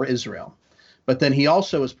that was for Israel. But then he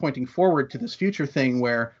also is pointing forward to this future thing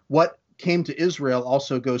where what came to Israel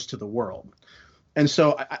also goes to the world. And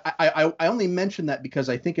so I only mention that because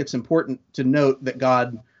I think it's important to note that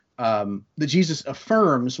that Jesus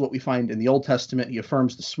affirms what we find in the Old Testament. He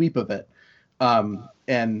affirms the sweep of it. But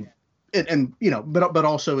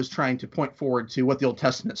also is trying to point forward to what the Old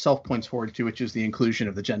Testament itself points forward to, which is the inclusion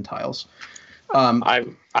of the Gentiles.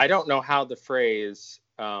 I don't know how the phrase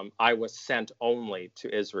 "I was sent only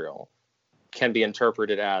to Israel" can be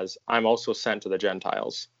interpreted as "I'm also sent to the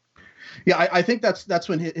Gentiles." Yeah, I think that's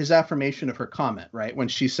when his affirmation of her comment, right? When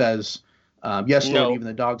she says, "Yes, Lord, even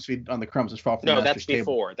the dogs feed on the crumbs which fall from the master's table." No, that's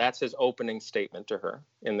before. That's his opening statement to her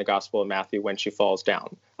in the Gospel of Matthew when she falls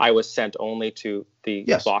down. I was sent only to the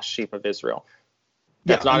lost sheep of Israel.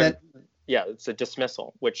 That's it's a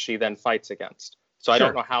dismissal, which she then fights against. So I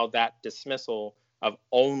don't know how that dismissal of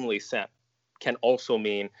only sent can also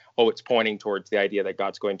mean, oh, it's pointing towards the idea that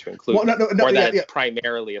God's going to include, Well, no, or that yeah, it's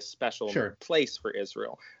primarily a special Sure. place for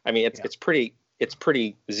Israel. I mean, it's pretty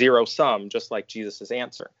zero sum, just like Jesus's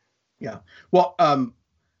answer. Yeah. Well,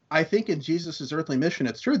 I think in Jesus's earthly mission,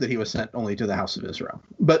 it's true that he was sent only to the house of Israel.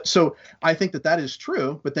 But so I think that is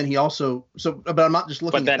true. But then he also but I'm not just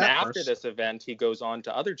looking. But then at that after verse. this event, he goes on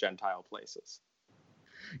to other Gentile places.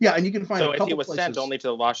 Yeah, and you can find. So a if couple he was places. sent only to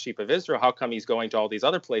the lost sheep of Israel, how come he's going to all these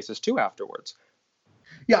other places too afterwards?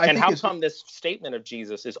 Yeah, I and think how come this statement of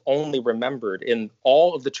Jesus is only remembered in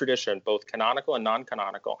all of the tradition, both canonical and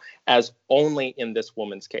non-canonical, as only in this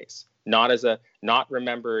woman's case, not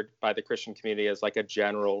remembered by the Christian community as like a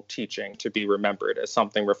general teaching to be remembered as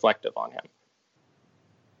something reflective on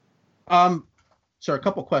him? So a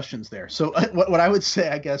couple questions there. So what I would say,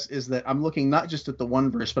 I guess, is that I'm looking not just at the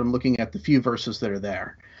one verse, but I'm looking at the few verses that are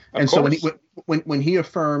there. And so when he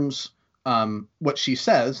affirms what she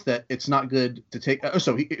says, that it's not good to take.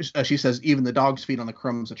 She says, even the dogs feed on the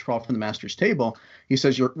crumbs that fall from the master's table. He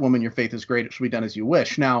says, your faith is great. It should be done as you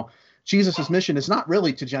wish. Now, Jesus's mission is not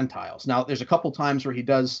really to Gentiles. Now, there's a couple times where he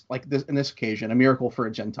does, like this in this occasion, a miracle for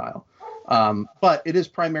a Gentile. But it is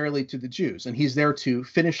primarily to the Jews, and he's there to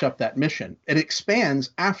finish up that mission. It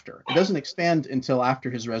expands after. It doesn't expand until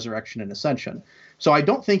after his resurrection and ascension. So I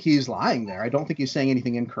don't think he's lying there. I don't think he's saying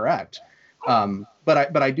anything incorrect.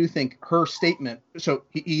 But I do think her statement. So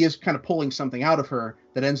he is kind of pulling something out of her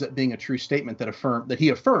that ends up being a true statement that he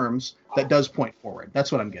affirms that does point forward.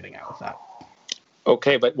 That's what I'm getting at with that.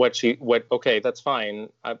 Okay, but okay, that's fine.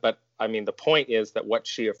 But I mean, the point is that what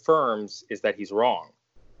she affirms is that he's wrong.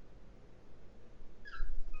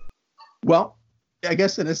 Well, I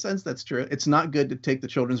guess in a sense that's true. It's not good to take the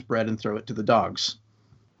children's bread and throw it to the dogs.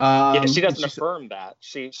 Yeah, she doesn't affirm that.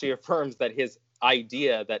 She affirms that his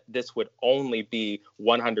idea that this would only be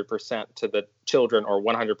 100% to the children or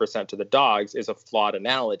 100% to the dogs is a flawed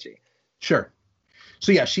analogy. Sure.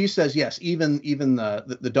 So yeah, she says yes. Even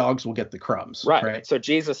the dogs will get the crumbs. Right. So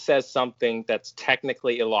Jesus says something that's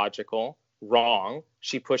technically illogical, wrong.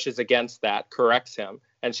 She pushes against that, corrects him,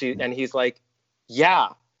 and he's like, yeah.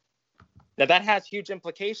 Now that has huge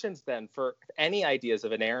implications then for any ideas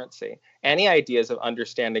of inerrancy, any ideas of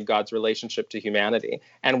understanding God's relationship to humanity,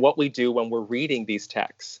 and what we do when we're reading these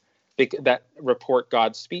texts that report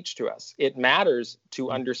God's speech to us. It matters to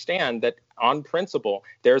understand that on principle,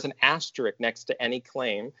 there's an asterisk next to any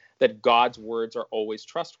claim that God's words are always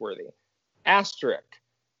trustworthy. Asterisk,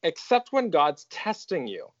 except when God's testing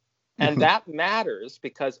you. And that matters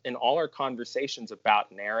because in all our conversations about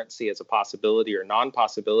inerrancy as a possibility or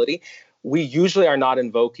non-possibility, we usually are not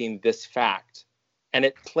invoking this fact. And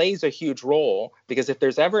it plays a huge role because if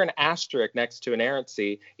there's ever an asterisk next to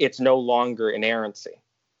inerrancy, it's no longer inerrancy.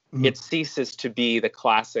 Mm-hmm. It ceases to be the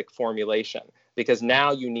classic formulation because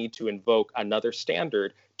now you need to invoke another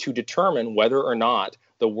standard to determine whether or not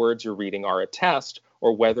the words you're reading are a test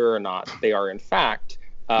or whether or not they are in fact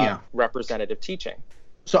representative teaching.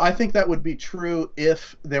 So I think that would be true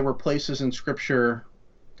if there were places in Scripture.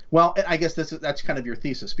 Well, I guess that's kind of your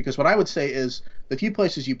thesis, because what I would say is the few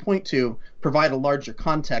places you point to provide a larger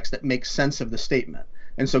context that makes sense of the statement.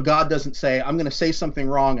 And so God doesn't say, I'm going to say something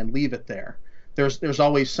wrong and leave it there. There's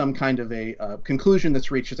always some kind of a conclusion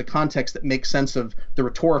that's reached. There's a context that makes sense of the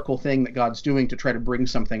rhetorical thing that God's doing to try to bring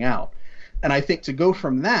something out. And I think to go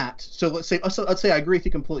from that, so let's say I agree with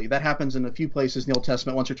you completely. That happens in a few places in the Old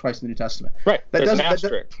Testament, once or twice in the New Testament. Right.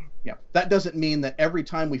 That doesn't mean that every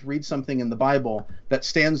time we read something in the Bible that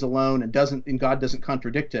stands alone and God doesn't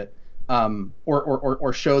contradict it,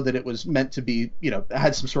 or show that it was meant to be,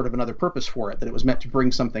 had some sort of another purpose for it, that it was meant to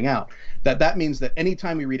bring something out. That means that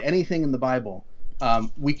anytime we read anything in the Bible,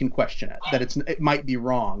 we can question it, that it might be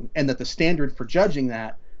wrong, and that the standard for judging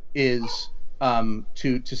that is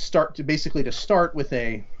to start with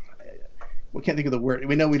a, we can't think of the word.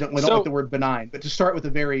 We know we don't like the word benign, but to start with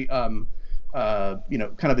a very kind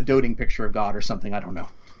of a doting picture of God or something. I don't know.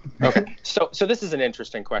 Okay. So this is an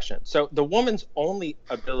interesting question. So the woman's only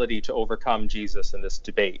ability to overcome Jesus in this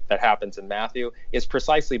debate that happens in Matthew is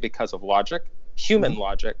precisely because of logic, human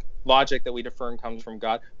logic that we affirm comes from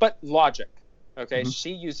God, but logic. Okay,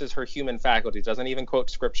 she uses her human faculties, doesn't even quote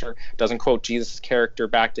scripture, doesn't quote Jesus' character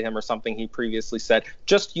back to him or something he previously said,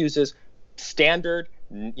 just uses standard,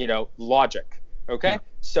 logic. Okay, yeah.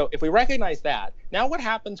 So if we recognize that, now what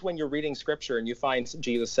happens when you're reading scripture and you find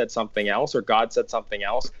Jesus said something else or God said something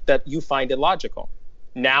else that you find illogical?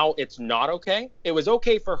 Now it's not okay. It was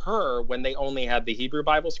okay for her when they only had the Hebrew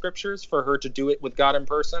Bible scriptures for her to do it with God in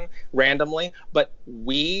person randomly. But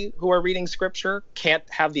we who are reading scripture can't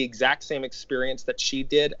have the exact same experience that she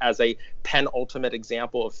did as a penultimate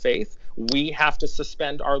example of faith. We have to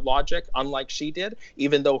suspend our logic, unlike she did,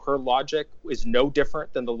 even though her logic is no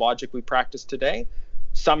different than the logic we practice today.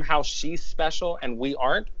 Somehow she's special and we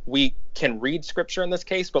aren't. We can read scripture in this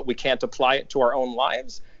case, but we can't apply it to our own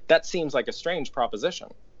lives. That seems like a strange proposition.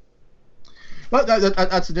 Well,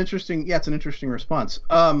 that's an interesting. Yeah, it's an interesting response.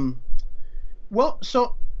 Actually,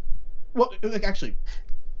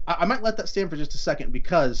 I might let that stand for just a second,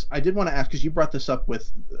 because I did want to ask, because you brought this up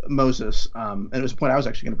with Moses, and it was a point I was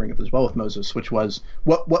actually going to bring up as well with Moses, which was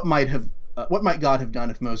what might God have done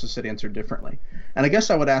if Moses had answered differently? And I guess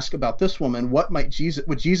I would ask about this woman. Would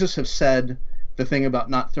Jesus have said the thing about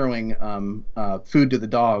not throwing food to the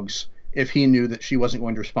dogs if he knew that she wasn't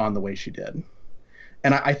going to respond the way she did?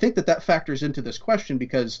 And I think that factors into this question,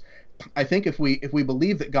 because I think if we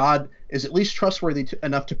believe that God is at least trustworthy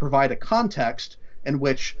enough to provide a context in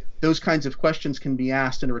which those kinds of questions can be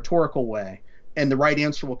asked in a rhetorical way, and the right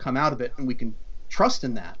answer will come out of it, and we can trust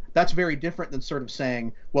in that, that's very different than sort of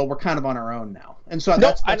saying, well, we're kind of on our own now. And so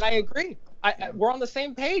that's and I agree. We're on the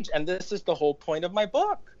same page, and this is the whole point of my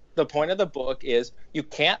book. The point of the book is you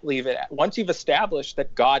can't leave it once you've established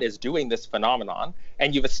that God is doing this phenomenon,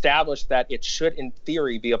 and you've established that it should in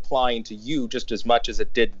theory be applying to you just as much as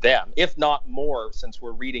it did them, if not more, since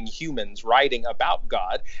we're reading humans writing about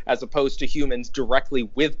God as opposed to humans directly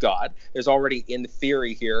with God. There's already in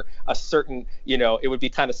theory here a certain, it would be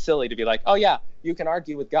kind of silly to be like, oh yeah, you can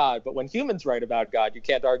argue with God, but when humans write about God, you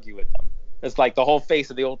can't argue with them. It's like the whole face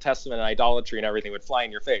of the Old Testament and idolatry and everything would fly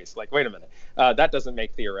in your face. Like, wait a minute, that doesn't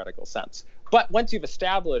make theoretical sense. But once you've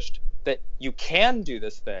established that you can do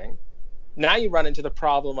this thing, now you run into the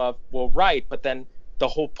problem of, well, right, but then the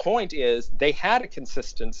whole point is they had a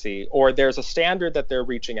consistency, or there's a standard that they're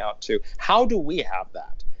reaching out to. How do we have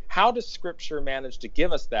that? How does Scripture manage to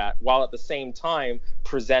give us that while at the same time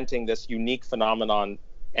presenting this unique phenomenon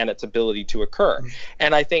and its ability to occur?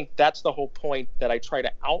 And I think that's the whole point that I try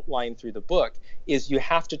to outline through the book, is you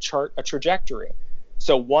have to chart a trajectory.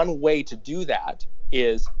 So one way to do that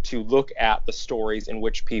is to look at the stories in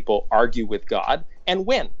which people argue with God and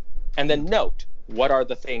win, and then note what are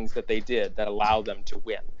the things that they did that allow them to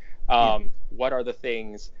win. What are the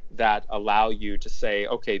things that allow you to say,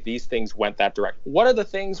 okay, these things went that direction? What are the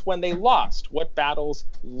things when they lost? What battles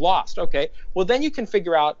lost? Okay, well, then you can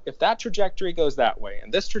figure out if that trajectory goes that way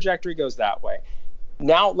and this trajectory goes that way.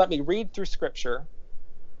 Now let me read through Scripture,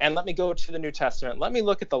 and let me go to the New Testament. Let me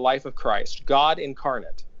look at the life of Christ, God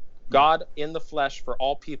incarnate, God in the flesh for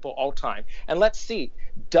all people, all time. And let's see,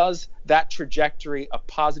 does that trajectory of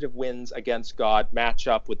positive wins against God match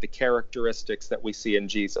up with the characteristics that we see in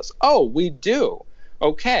Jesus? Oh, we do.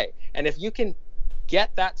 Okay. And if you can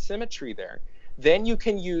get that symmetry there, then you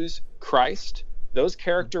can use Christ, those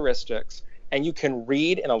characteristics, and you can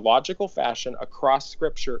read in a logical fashion across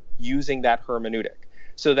Scripture using that hermeneutic,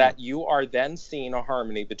 so that you are then seeing a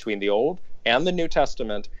harmony between the Old and the New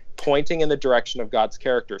Testament, pointing in the direction of God's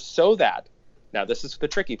character, so that, now this is the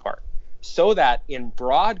tricky part, so that in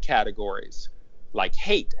broad categories like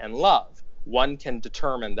hate and love, one can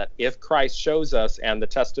determine that if Christ shows us, and the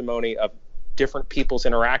testimony of different people's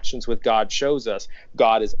interactions with God shows us,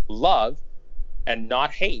 God is love and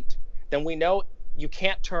not hate, then we know you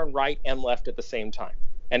can't turn right and left at the same time.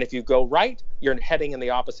 And if you go right, you're heading in the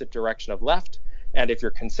opposite direction of left. And if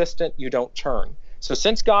you're consistent, you don't turn. So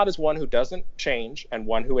since God is one who doesn't change and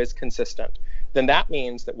one who is consistent, then that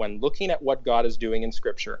means that when looking at what God is doing in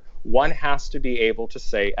Scripture, one has to be able to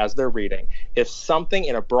say, as they're reading, if something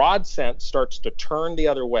in a broad sense starts to turn the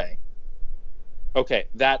other way, okay,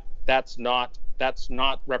 that's not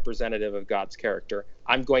representative of God's character.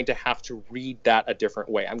 I'm going to have to read that a different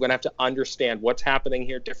way. I'm going to have to understand what's happening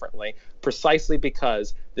here differently, precisely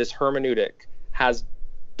because this hermeneutic has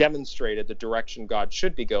demonstrated the direction God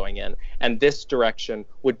should be going in, and this direction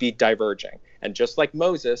would be diverging. And just like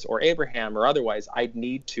Moses or Abraham or otherwise, I'd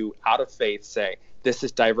need to, out of faith, say, this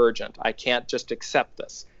is divergent. I can't just accept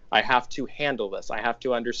this. I have to handle this. I have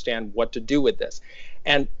to understand what to do with this.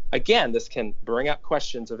 And again, this can bring up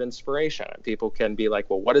questions of inspiration. And people can be like,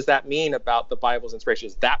 well, what does that mean about the Bible's inspiration?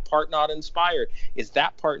 Is that part not inspired? Is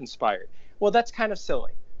that part inspired? Well, that's kind of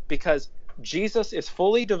silly, because Jesus is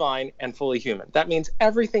fully divine and fully human. That means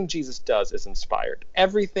everything Jesus does is inspired.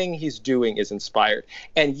 Everything he's doing is inspired.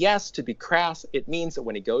 And yes, to be crass, it means that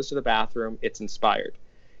when he goes to the bathroom, it's inspired.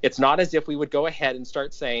 It's not as if we would go ahead and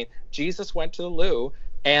start saying, Jesus went to the loo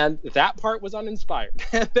and that part was uninspired,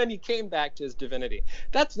 and then he came back to his divinity.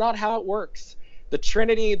 That's not how it works. The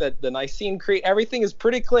Trinity, the Nicene Creed, everything is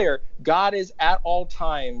pretty clear. God is at all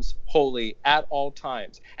times holy, at all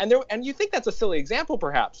times. And you think that's a silly example,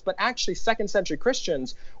 perhaps, but actually second century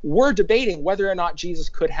Christians were debating whether or not Jesus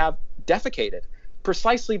could have defecated,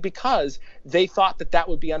 precisely because they thought that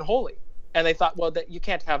would be unholy. And they thought, well, that you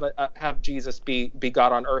can't have Jesus be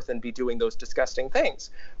God on earth and be doing those disgusting things.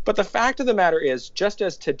 But the fact of the matter is, just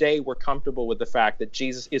as today we're comfortable with the fact that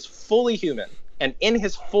Jesus is fully human, and in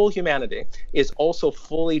his full humanity is also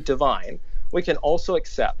fully divine, we can also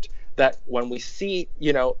accept that when we see,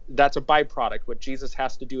 that's a byproduct. What Jesus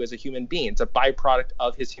has to do as a human being, it's a byproduct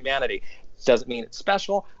of his humanity. Doesn't mean it's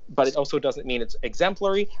special, but it also doesn't mean it's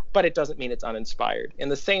exemplary, but it doesn't mean it's uninspired. In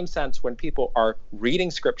the same sense, when people are reading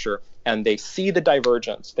scripture and they see the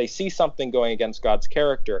divergence, they see something going against God's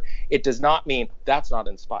character, it does not mean that's not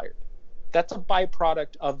inspired. That's a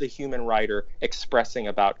byproduct of the human writer expressing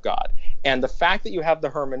about God. And the fact that you have the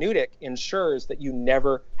hermeneutic ensures that you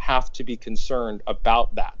never have to be concerned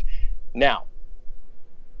about that. Now,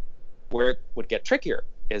 where it would get trickier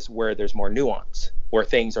is where there's more nuance, where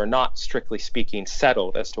things are not strictly speaking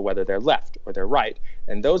settled as to whether they're left or they're right.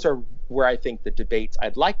 And those are where I think the debates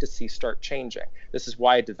I'd like to see start changing. This is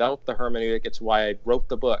why I developed the hermeneutic. It's why I wrote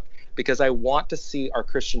the book, because I want to see our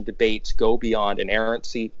Christian debates go beyond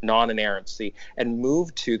inerrancy, non-inerrancy, and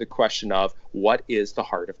move to the question of what is the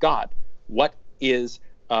heart of God? What is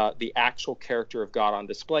the actual character of God on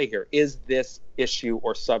display here? Is this issue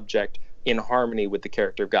or subject in harmony with the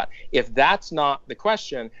character of God? If that's not the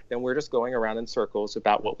question, then we're just going around in circles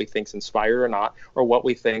about what we think is inspired or not, or what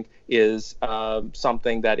we think is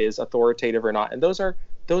something that is authoritative or not. And those are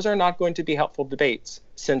not going to be helpful debates,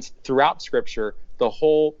 since throughout Scripture, the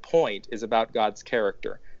whole point is about God's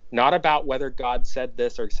character, not about whether God said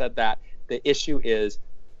this or said that. The issue is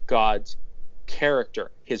God's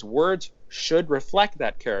character. His words should reflect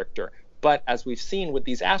that character. But as we've seen with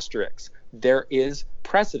these asterisks, there is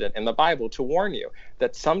precedent in the Bible to warn you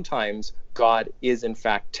that sometimes God is in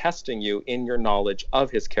fact testing you in your knowledge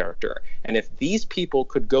of his character. And if these people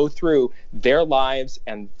could go through their lives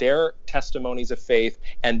and their testimonies of faith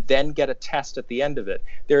and then get a test at the end of it,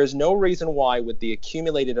 there is no reason why, with the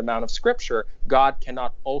accumulated amount of Scripture, God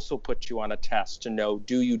cannot also put you on a test to know,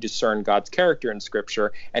 do you discern God's character in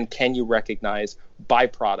Scripture, and can you recognize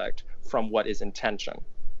byproduct from what is intention?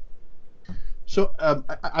 So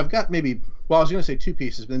I've got maybe, I was going to say two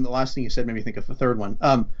pieces, but then the last thing you said made me think of the third one.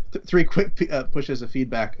 Three quick pushes of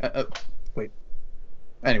feedback.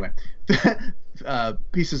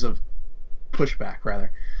 Pieces of pushback,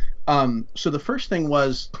 rather. So the first thing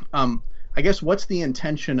was, I guess, what's the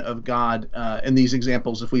intention of God in these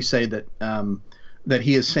examples if we say that that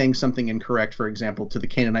he is saying something incorrect, for example, to the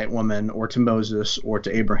Canaanite woman or to Moses or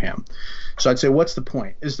to Abraham? So I'd say, what's the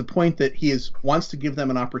point? Is the point that he wants to give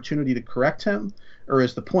them an opportunity to correct him? Or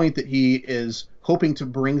is the point that he is hoping to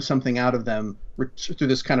bring something out of them through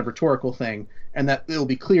this kind of rhetorical thing, and that it'll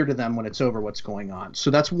be clear to them when it's over what's going on?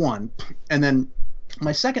 So that's one. And then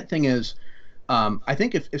my second thing is, I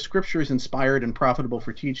think if Scripture is inspired and profitable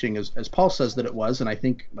for teaching, as Paul says that it was, and I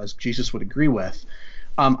think as Jesus would agree with,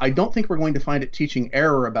 I don't think we're going to find it teaching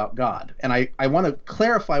error about God. And I want to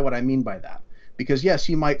clarify what I mean by that. Because yes,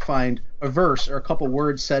 you might find a verse or a couple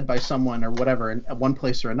words said by someone or whatever in one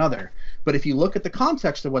place or another. But if you look at the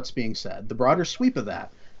context of what's being said, the broader sweep of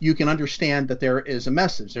that, you can understand that there is a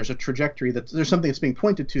message. There's a trajectory, that there's something that's being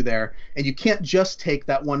pointed to there. And you can't just take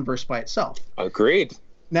that one verse by itself. Agreed.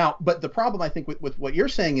 Now, but the problem, I think, with what you're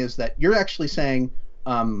saying is that you're actually saying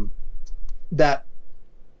that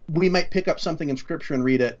we might pick up something in Scripture and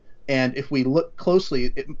read it, and if we look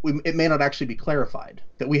closely, it may not actually be clarified,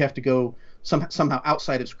 that we have to go somehow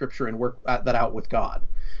outside of Scripture and work that out with God.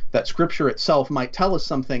 That Scripture itself might tell us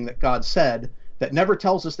something that God said that never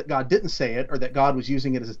tells us that God didn't say it, or that God was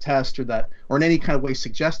using it as a test, or in any kind of way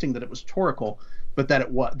suggesting that it was rhetorical, but that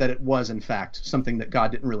it was in fact something that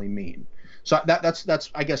God didn't really mean. So that's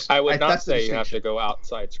I guess I would not say you have to go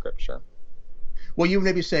outside Scripture. Well, you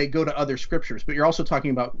maybe say go to other scriptures, but you're also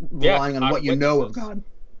talking about relying on what you know of God.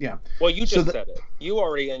 Yeah. Well, you just said it. You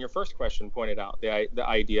already, in your first question, pointed out the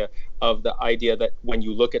idea that when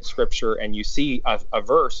you look at Scripture and you see a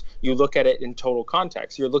verse, you look at it in total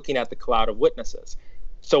context. You're looking at the cloud of witnesses.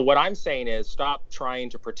 So what I'm saying is, stop trying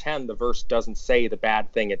to pretend the verse doesn't say the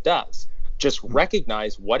bad thing it does. Just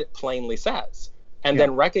recognize what it plainly says. And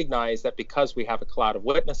then recognize that because we have a cloud of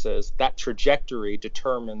witnesses, that trajectory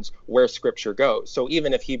determines where Scripture goes. So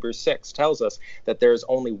even if Hebrews 6 tells us that there's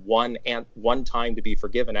only one time to be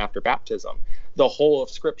forgiven after baptism, the whole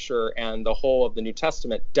of Scripture and the whole of the New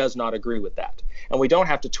Testament does not agree with that. And we don't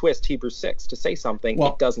have to twist Hebrews 6 to say something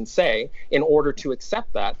it doesn't say in order to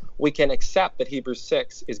accept that. We can accept that Hebrews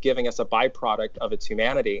 6 is giving us a byproduct of its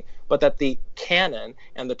humanity, but that the canon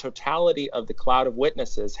and the totality of the cloud of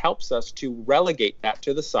witnesses helps us to relegate that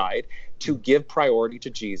to the side, to give priority to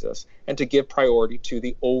Jesus and to give priority to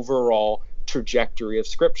the overall trajectory of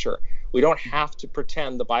Scripture. We don't have to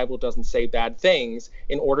pretend the Bible doesn't say bad things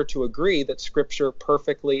in order to agree that Scripture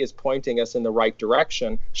perfectly is pointing us in the right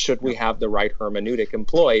direction, should we have the right hermeneutic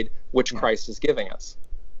employed, which Christ is giving us.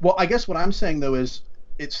 Well, I guess what I'm saying, though, is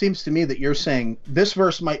it seems to me that you're saying this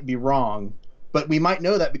verse might be wrong, but we might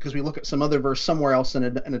know that because we look at some other verse somewhere else in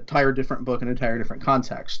an entire different book, an entire different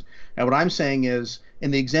context. And what I'm saying is,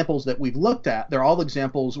 in the examples that we've looked at, they're all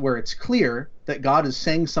examples where it's clear that God is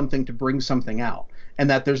saying something to bring something out, and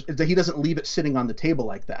that he doesn't leave it sitting on the table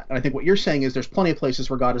like that. And I think what you're saying is there's plenty of places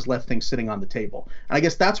where God has left things sitting on the table. And I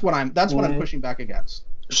guess that's what I'm pushing back against.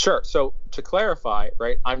 Sure. So to clarify,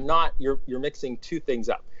 right, you're mixing two things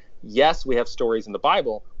up. Yes, we have stories in the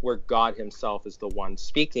Bible where God himself is the one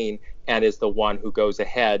speaking and is the one who goes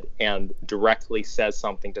ahead and directly says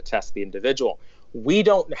something to test the individual. We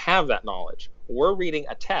don't have that knowledge. We're reading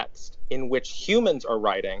a text in which humans are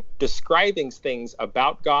writing, describing things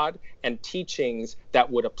about God and teachings that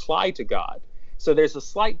would apply to God. So there's a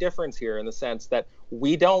slight difference here in the sense that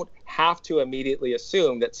we don't have to immediately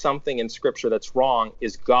assume that something in Scripture that's wrong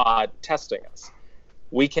is God testing us.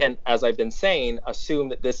 We can, as I've been saying, assume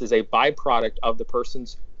that this is a byproduct of the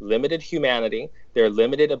person's limited humanity, their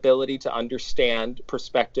limited ability to understand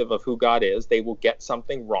perspective of who God is. They will get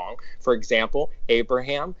something wrong. For example,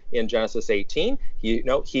 Abraham in Genesis 18,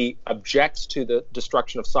 he objects to the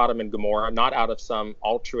destruction of Sodom and Gomorrah, not out of some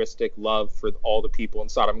altruistic love for all the people in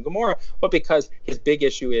Sodom and Gomorrah, but because his big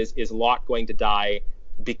issue is Lot going to die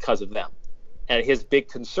because of them? And his big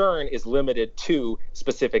concern is limited to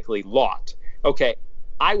specifically Lot. Okay,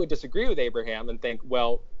 I would disagree with Abraham and think,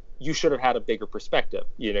 well, you should have had a bigger perspective.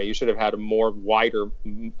 You should have had a more wider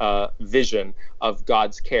vision of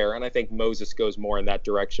God's care. And I think Moses goes more in that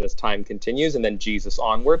direction as time continues, and then Jesus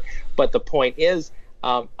onward. But the point is,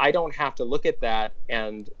 I don't have to look at that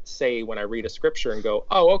and say when I read a scripture and go,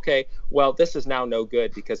 oh, okay, well, this is now no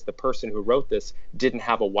good because the person who wrote this didn't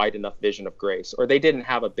have a wide enough vision of grace, or they didn't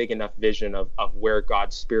have a big enough vision of where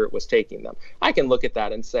God's Spirit was taking them. I can look at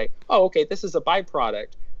that and say, oh, okay, this is a byproduct,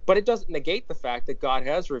 but it doesn't negate the fact that God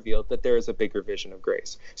has revealed that there is a bigger vision of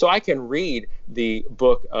grace. So I can read the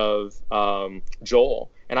book of Joel,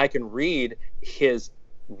 and I can read his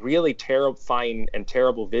really terrifying and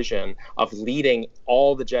terrible vision of leading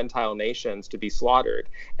all the Gentile nations to be slaughtered,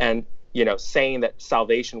 and saying that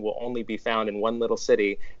salvation will only be found in one little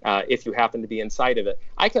city if you happen to be inside of it.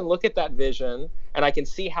 I can look at that vision and I can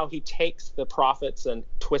see how he takes the prophets and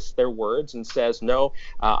twists their words and says, no,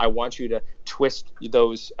 I want you to twist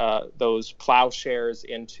those plowshares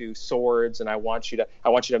into swords, and I want you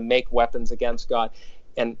to make weapons against God.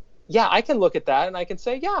 And yeah, I can look at that and I can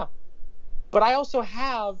say, yeah, but I also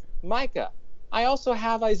have Micah. I also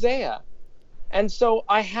have Isaiah. And so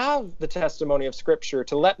I have the testimony of Scripture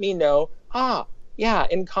to let me know,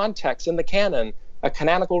 in context, in the canon, a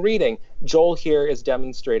canonical reading, Joel here is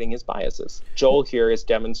demonstrating his biases. Joel here is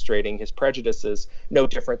demonstrating his prejudices, no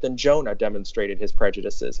different than Jonah demonstrated his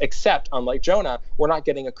prejudices, except, unlike Jonah, we're not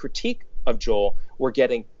getting a critique of Joel, we're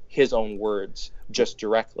getting his own words just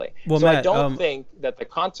directly. Well, so Matt, I don't think that the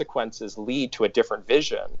consequences lead to a different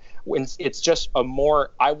vision. It's just I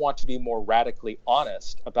want to be more radically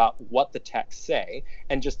honest about what the texts say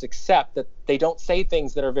and just accept that they don't say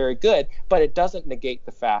things that are very good, but it doesn't negate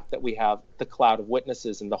the fact that we have the cloud of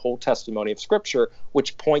witnesses and the whole testimony of Scripture,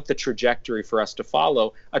 which point the trajectory for us to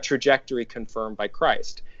follow, a trajectory confirmed by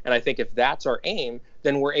Christ. And I think if that's our aim,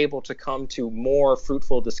 then we're able to come to more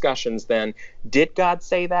fruitful discussions than, did God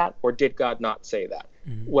say that or did God not say that?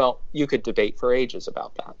 Mm-hmm. Well, you could debate for ages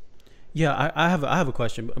about that. Yeah, I have a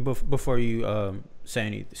question before you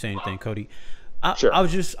say anything, Cody. Sure.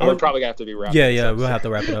 We're probably gonna have to be wrapping. Yeah, we'll have to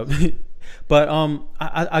wrap it up. But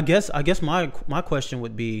I guess my question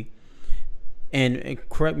would be, and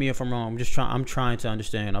correct me if I'm wrong. I'm trying to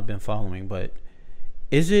understand. I've been following, but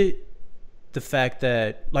is it the fact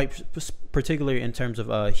that, like, particularly in terms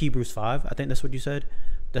of Hebrews 5, I think that's what you said.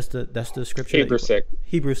 That's the scripture.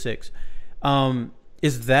 Hebrews 6.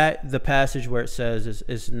 Is that the passage where it says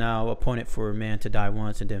is now appointed for man to die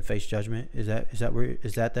once and then face judgment? Is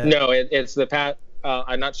that? No, it's the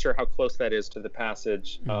I'm not sure how close that is to the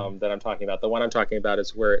passage that I'm talking about. The one I'm talking about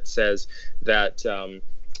is where it says that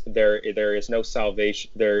there is no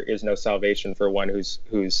salvation. There is no salvation for one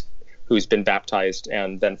who who's been baptized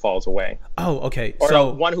and then falls away. Oh, okay. Or so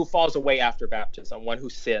no, one who falls away after baptism, one who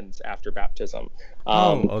sins after baptism.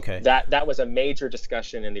 Okay. That was a major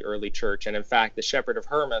discussion in the early church. And in fact, the Shepherd of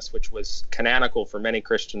Hermas, which was canonical for many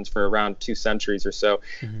Christians for around 2 centuries or so,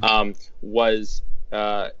 was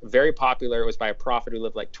very popular. It was by a prophet who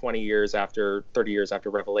lived like 30 years after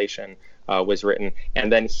Revelation was written.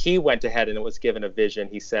 And then he went ahead and it was given a vision,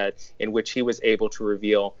 he said, in which he was able to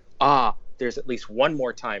reveal, there's at least one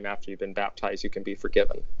more time after you've been baptized, you can be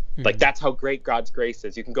forgiven. Like, that's how great God's grace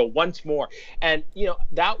is. You can go once more. And,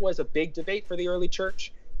 that was a big debate for the early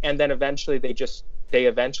church. And then eventually they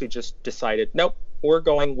eventually just decided, nope, we're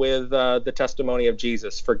going with the testimony of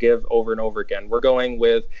Jesus, forgive over and over again. We're going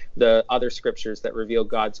with the other scriptures that reveal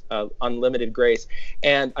God's unlimited grace.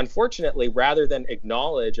 And unfortunately, rather than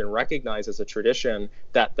acknowledge and recognize as a tradition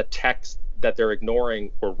that the texts that they're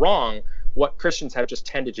ignoring were wrong, what Christians have just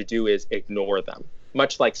tended to do is ignore them,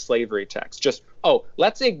 much like slavery texts. Just,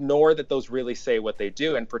 let's ignore that those really say what they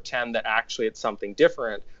do and pretend that actually it's something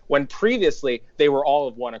different, when previously they were all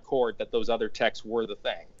of one accord that those other texts were the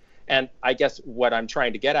thing. And I guess what I'm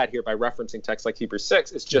trying to get at here by referencing texts like Hebrews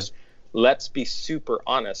 6 is just, let's be super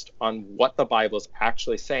honest on what the Bible is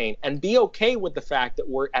actually saying and be okay with the fact that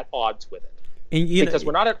we're at odds with it. Because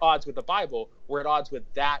we're not at odds with the Bible, we're at odds with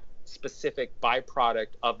that specific byproduct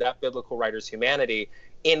of that biblical writer's humanity,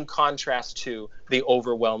 in contrast to the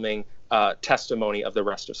overwhelming testimony of the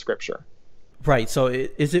rest of Scripture. Right. So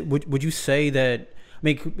would you say that,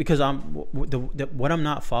 because what I'm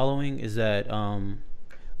not following is that,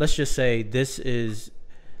 let's just say this is,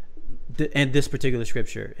 and this particular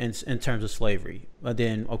scripture in terms of slavery, but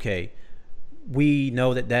then, okay, we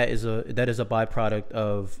know that is a byproduct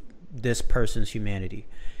of this person's humanity.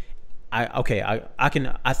 I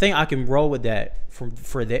think I can roll with that from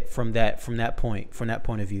that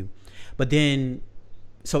point of view. But then,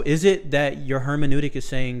 so is it that your hermeneutic is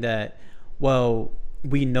saying that, well,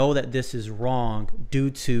 we know that this is wrong due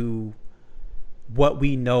to what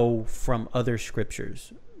we know from other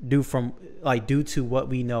scriptures, due to what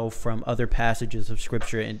we know from other passages of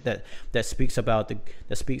scripture, and that speaks about the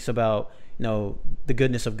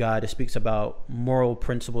goodness of God, that speaks about moral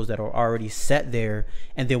principles that are already set there,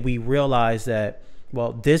 and then we realize that,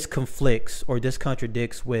 well, this conflicts or this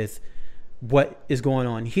contradicts with what is going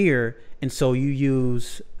on here, and so you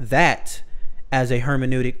use that as a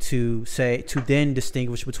hermeneutic to then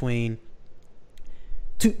distinguish between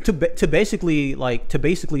to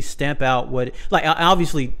basically stamp out what, like,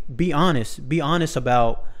 obviously be honest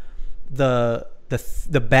about the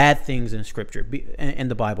bad things in scripture in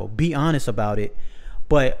the Bible. Be honest about it,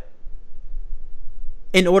 but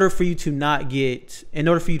in order for you to not just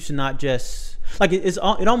like it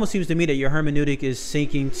almost seems to me that your hermeneutic is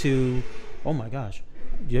sinking to, oh my gosh.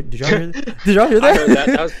 Did y'all hear that? Did y'all hear that? I heard that.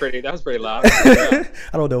 That was pretty loud. Yeah.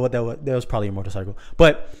 I don't know what that was. That was probably a motorcycle.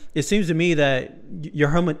 But it seems to me that your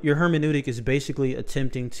hermeneutic is basically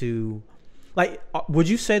attempting to, like, would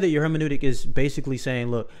you say that your hermeneutic is basically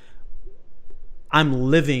saying, look, I'm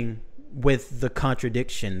living with the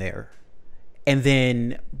contradiction there, and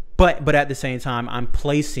then, but at the same time, I'm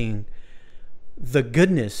placing the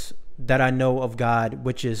goodness that I know of God,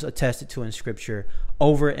 which is attested to in Scripture,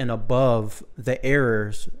 over and above the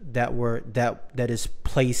errors that is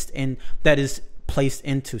placed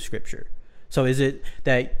into Scripture. So is it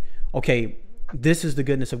that, okay, this is the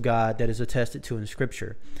goodness of God that is attested to in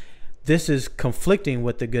Scripture. This is conflicting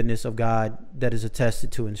with the goodness of God that is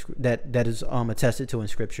attested to attested to in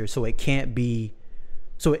Scripture. So it can't be,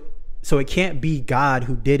 so it can't be God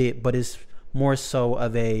who did it, but it's more so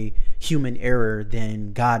of a human error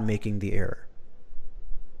than God making the error.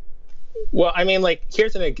 Well, I mean, like,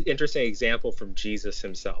 here's an interesting example from Jesus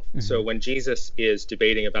himself. Mm-hmm. So when Jesus is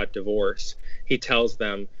debating about divorce, he tells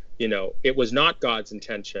them, it was not God's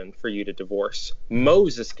intention for you to divorce.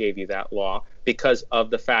 Moses gave you that law because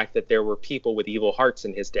of the fact that there were people with evil hearts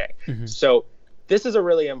in his day. Mm-hmm. So this is a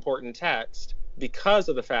really important text because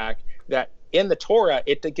of the fact that in the Torah,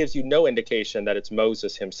 it gives you no indication that it's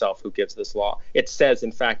Moses himself who gives this law. It says,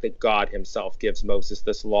 in fact, that God himself gives Moses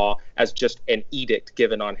this law as just an edict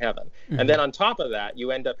given on heaven. Mm-hmm. And then on top of that,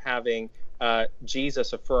 you end up having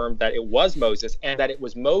Jesus affirm that it was Moses, and that it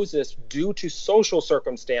was Moses due to social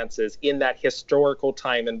circumstances in that historical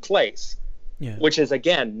time and place, which is,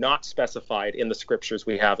 again, not specified in the scriptures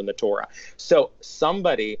we have in the Torah. So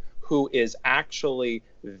somebody who is actually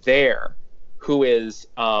there,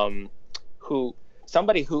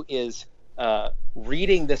 somebody who is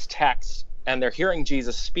reading this text and they're hearing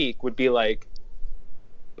Jesus speak would be like,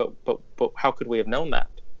 but how could we have known that?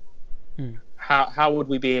 how would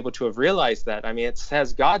we be able to have realized that? I mean, it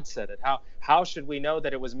says God said it. How should we know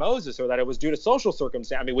that it was Moses or that it was due to social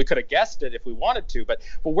circumstance? I mean, we could have guessed it if we wanted to, but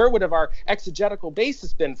where would have our exegetical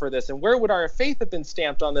basis been for this, and where would our faith have been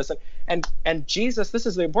stamped on this? And Jesus, this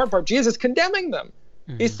is the important part, Jesus condemning them.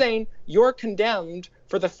 Mm-hmm. He's saying, you're condemned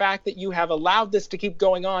for the fact that you have allowed this to keep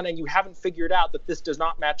going on, and you haven't figured out that this does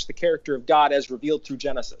not match the character of God as revealed through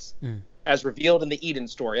Genesis. As revealed in the Eden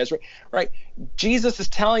story, right? Jesus is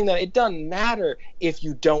telling them it doesn't matter if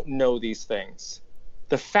you don't know these things.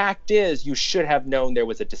 The fact is, you should have known there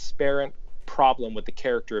was a disparate problem with the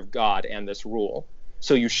character of God and this rule.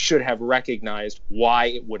 So you should have recognized why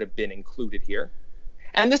it would have been included here.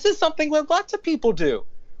 And this is something that lots of people do.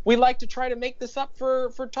 We like to try to make this up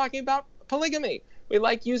for talking about polygamy. We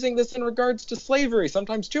like using this in regards to slavery,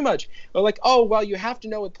 sometimes too much. We're like, oh, well, you have to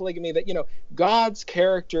know with polygamy that, God's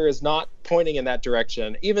character is not pointing in that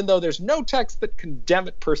direction, even though there's no text that condemn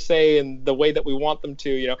it per se in the way that we want them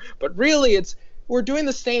to, But really, we're doing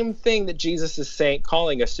the same thing that Jesus is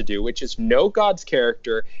calling us to do, which is know God's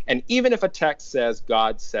character. And even if a text says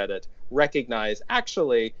God said it, recognize,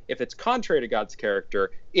 actually, if it's contrary to God's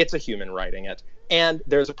character, it's a human writing it. And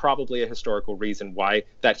there's probably a historical reason why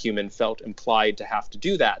that human felt implied to have to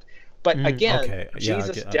do that. But again,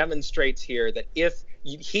 Jesus demonstrates here that if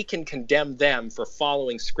he can condemn them for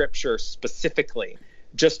following Scripture specifically,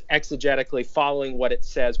 just exegetically following what it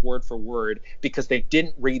says word for word, because they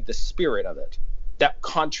didn't read the spirit of it, that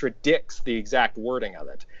contradicts the exact wording of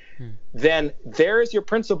it, then there's your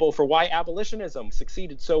principle for why abolitionism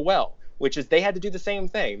succeeded so well, which is they had to do the same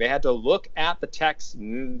thing. They had to look at the text,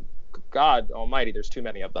 God almighty, there's too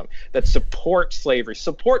many of them, that support slavery,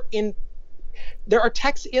 there are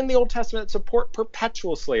texts in the Old Testament that support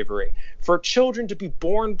perpetual slavery, for children to be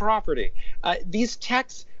born property. These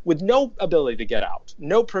texts with no ability to get out,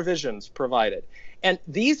 no provisions provided. And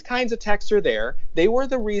these kinds of texts are there. They were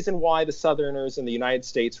the reason why the Southerners in the United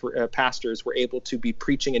States, pastors, were able to be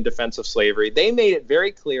preaching in defense of slavery. They made it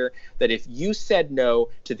very clear that if you said no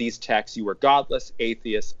to these texts, you were godless,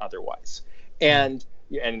 atheist, otherwise. And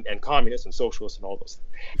communists and socialists and all those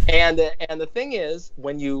things. And the thing is,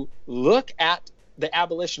 when you look at the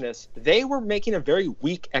abolitionists, they were making a very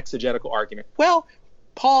weak exegetical argument. Well,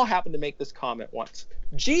 Paul happened to make this comment once.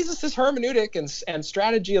 Jesus' hermeneutic and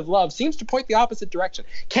strategy of love seems to point the opposite direction.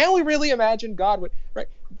 Can we really imagine God would, right?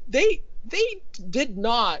 They did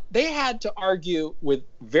not. They had to argue with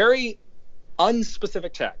very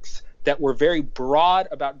unspecific texts that were very broad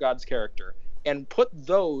about God's character, and put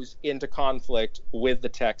those into conflict with the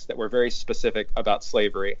texts that were very specific about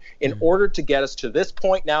slavery in order to get us to this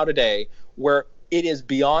point now today where it is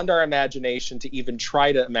beyond our imagination to even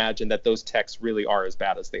try to imagine that those texts really are as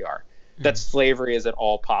bad as they are, that slavery is at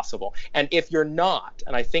all possible. And if you're not,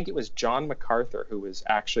 and I think it was John MacArthur who was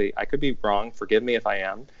actually, I could be wrong, forgive me if I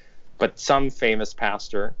am, but some famous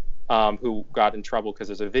pastor who got in trouble because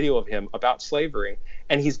there's a video of him about slavery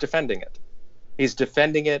and he's defending it. He's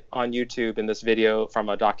defending it on YouTube in this video from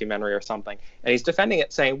a documentary or something. And he's defending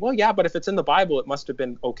it saying, well, yeah, but if it's in the Bible, it must have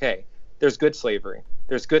been okay. There's good slavery.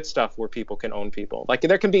 There's good stuff where people can own people. Like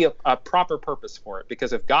there can be a proper purpose for it,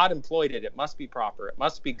 because if God employed it, it must be proper. It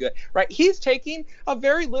must be good, right? He's taking a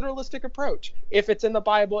very literalistic approach. If it's in the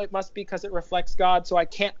Bible, it must be because it reflects God. So I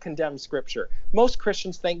can't condemn Scripture. Most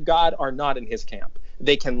Christians, thank God, are not in his camp.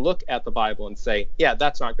 They can look at the Bible and say, yeah,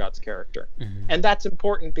 that's not God's character. And that's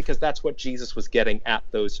important because that's what Jesus was getting at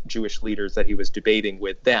those Jewish leaders that he was debating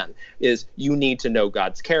with then, is you need to know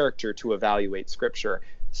God's character to evaluate Scripture.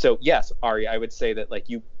 So yes, Ari, I would say that like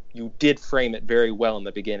you did frame it very well in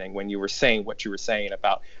the beginning when you were saying what you were saying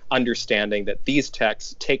about understanding that these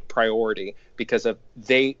texts take priority because of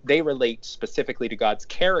they relate specifically to God's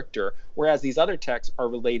character, whereas these other texts are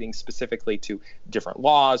relating specifically to different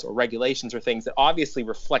laws or regulations or things that obviously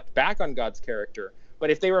reflect back on God's character.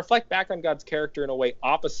 But if they reflect back on God's character in a way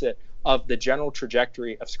opposite of the general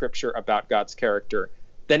trajectory of Scripture about God's character,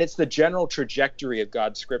 then it's the general trajectory of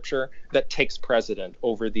God's Scripture that takes precedent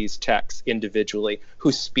over these texts individually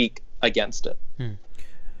who speak against it.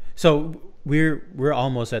 So we're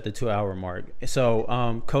almost at the 2-hour mark.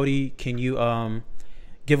 So Cody, can you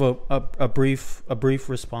give a brief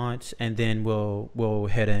response, and then we'll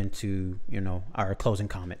head into our closing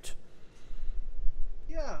comments.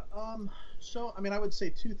 Yeah. So I mean, I would say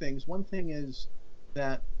two things. One thing is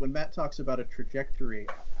that when Matt talks about a trajectory,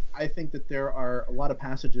 I think that there are a lot of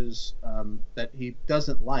passages that he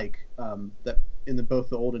doesn't like that in both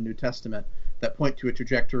the Old and New Testament that point to a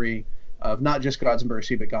trajectory of not just God's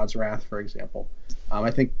mercy but God's wrath, for example.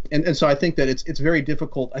 I think, and so I think that it's very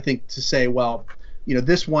difficult, I think, to say, well,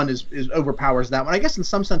 this one is overpowers that one. I guess in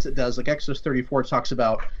some sense it does. Like Exodus 34 talks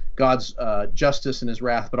about God's justice and his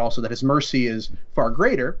wrath, but also that his mercy is far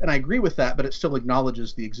greater. And I agree with that, but it still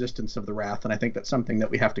acknowledges the existence of the wrath. And I think that's something that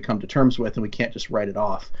we have to come to terms with, and we can't just write it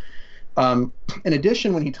off. In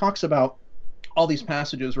addition, when he talks about all these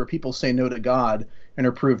passages where people say no to God and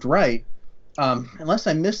are proved right, unless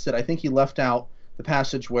I missed it, I think he left out the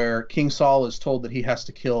passage where King Saul is told that he has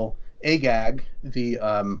to kill Agag, the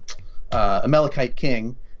Amalekite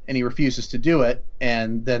king, and he refuses to do it,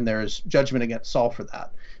 and then there's judgment against Saul for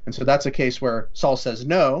that. And so that's a case where Saul says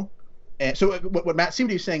no. And so what Matt seemed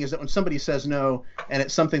to be saying is that when somebody says no, and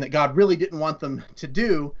it's something that God really didn't want them to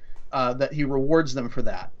do, that he rewards them for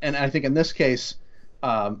that. And I think in this case,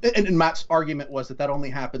 and Matt's argument was that only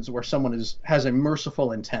happens where someone has a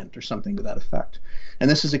merciful intent or something to that effect. And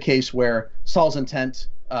this is a case where Saul's intent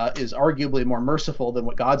is arguably more merciful than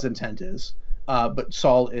what God's intent is. But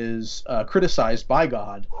Saul is criticized by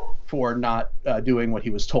God for not doing what he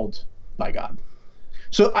was told by God.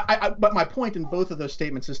 So, but my point in both of those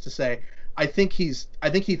statements is to say, I think he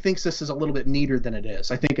thinks this is a little bit neater than it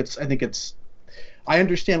is. I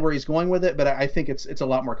understand where he's going with it, but I think it's a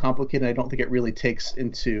lot more complicated. I don't think it really takes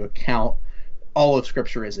into account all of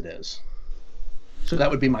Scripture as it is. So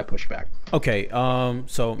that would be my pushback. Okay.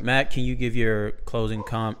 So Matt, can you give your closing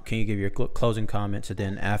closing comments, and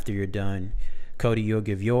then after you're done, Cody, you'll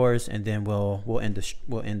give yours, and then we'll end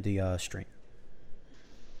the stream.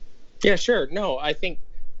 Yeah, sure. No, I think,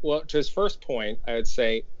 well, to his first point, I would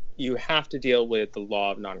say you have to deal with the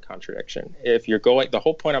law of non-contradiction. If you're the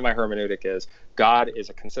whole point of my hermeneutic is God is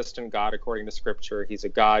a consistent God according to Scripture. He's a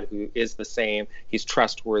God who is the same. He's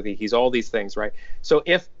trustworthy. He's all these things, right? So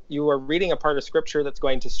if you are reading a part of Scripture that's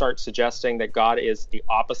going to start suggesting that God is the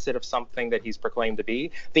opposite of something that he's proclaimed to be,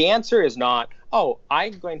 the answer is not, oh,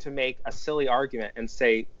 I'm going to make a silly argument and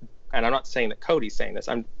say, and I'm not saying that Cody's saying this,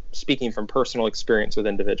 I'm speaking from personal experience with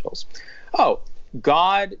individuals. Oh,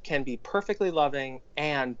 God can be perfectly loving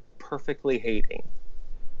and perfectly hating.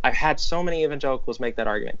 I've had so many evangelicals make that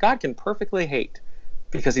argument. God can perfectly hate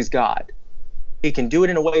because he's God. He can do it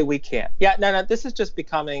in a way we can't. Yeah, no, this is just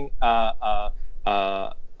becoming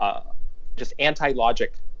just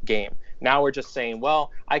anti-logic game. Now we're just saying,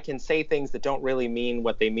 well, I can say things that don't really mean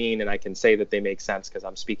what they mean, and I can say that they make sense because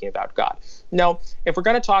I'm speaking about God. No, if we're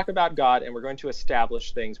going to talk about God and we're going to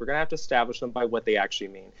establish things, we're going to have to establish them by what they actually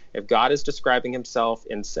mean. If God is describing himself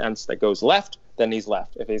in a sense that goes left, then he's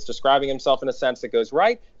left. If he's describing himself in a sense that goes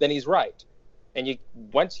right, then he's right. And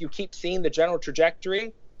once you keep seeing the general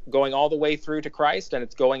trajectory going all the way through to Christ, and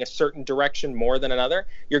it's going a certain direction more than another,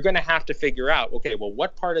 you're going to have to figure out, okay, well,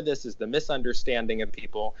 what part of this is the misunderstanding of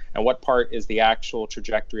people, and what part is the actual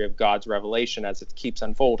trajectory of God's revelation as it keeps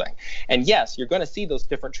unfolding. And yes, you're going to see those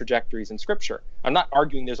different trajectories in Scripture. I'm not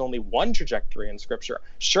arguing there's only one trajectory in Scripture.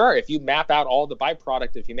 Sure, if you map out all the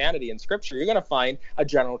byproduct of humanity in Scripture, you're going to find a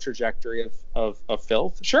general trajectory of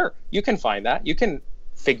filth. Sure, you can find that. You can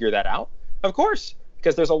figure that out. Of course,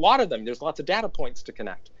 because there's a lot of them. There's lots of data points to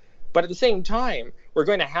connect. But at the same time, we're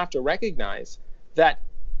going to have to recognize that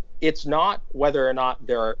it's not whether or not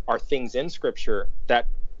there are things in Scripture that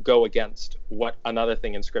go against what another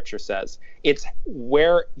thing in Scripture says. It's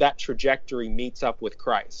where that trajectory meets up with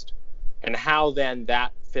Christ and how then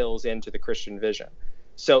that fills into the Christian vision.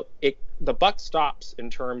 So the buck stops in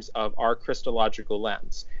terms of our Christological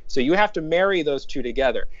lens. So you have to marry those two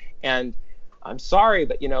together. And I'm sorry,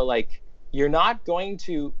 but you're not going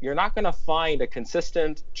to find a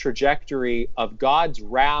consistent trajectory of God's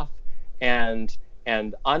wrath and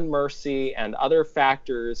unmercy and other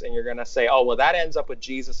factors, and you're going to say, oh, well, that ends up with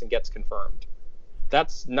Jesus and gets confirmed.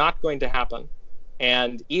 That's not going to happen.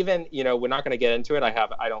 And even, we're not going to get into it.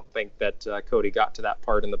 I don't think that Cody got to that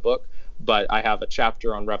part in the book, but I have a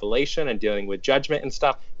chapter on Revelation and dealing with judgment and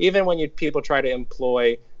stuff. Even when people try to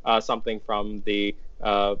employ something from the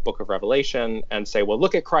book of Revelation and say, well,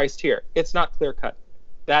 look at Christ here. It's not clear cut.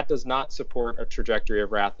 That does not support a trajectory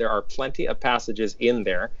of wrath. There are plenty of passages in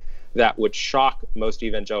there that would shock most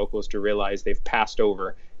evangelicals to realize they've passed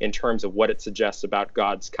over in terms of what it suggests about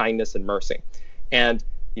God's kindness and mercy. And,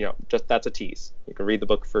 just that's a tease. You can read the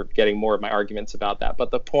book for getting more of my arguments about that.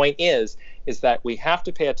 But the point is that we have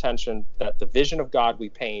to pay attention that the vision of God we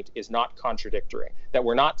paint is not contradictory, that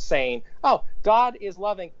we're not saying, oh, God is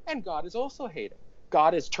loving and God is also hating.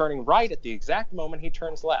 God is turning right at the exact moment he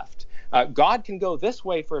turns left. God can go this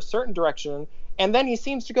way for a certain direction, and then he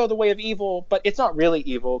seems to go the way of evil, but it's not really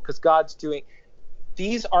evil because God's doing...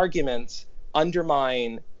 These arguments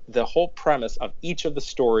undermine the whole premise of each of the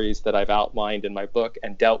stories that I've outlined in my book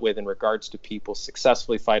and dealt with in regards to people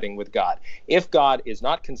successfully fighting with God. If God is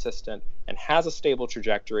not consistent and has a stable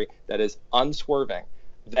trajectory that is unswerving,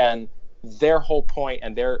 then their whole point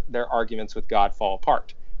and their arguments with God fall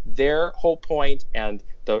apart. Their whole point and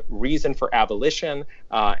the reason for abolition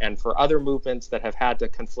and for other movements that have had to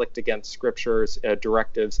conflict against Scripture's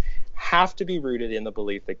directives have to be rooted in the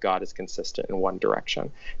belief that God is consistent in one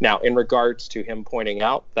direction. Now, in regards to him pointing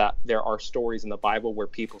out that there are stories in the Bible where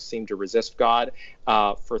people seem to resist God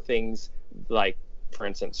for things like, for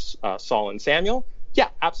instance, Saul and Samuel, yeah,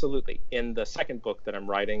 absolutely. In the second book that I'm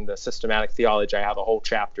writing, The Systematic Theology, I have a whole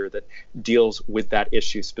chapter that deals with that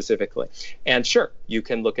issue specifically. And sure, you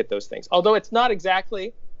can look at those things. Although it's not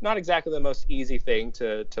exactly the most easy thing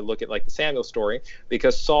to look at, like the Samuel story,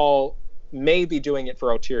 because Saul may be doing it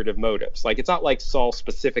for ulterior motives. Like, it's not like Saul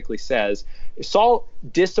specifically says, Saul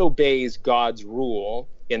disobeys God's rule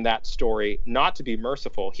in that story not to be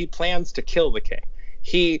merciful. He plans to kill the king.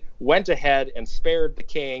 He went ahead and spared the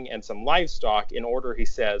king and some livestock in order, he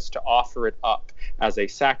says, to offer it up as a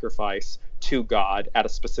sacrifice to God at a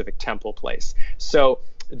specific temple place. So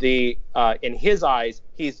in his eyes,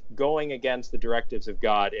 he's going against the directives of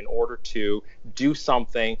God in order to do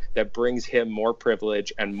something that brings him more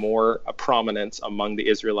privilege and more prominence among the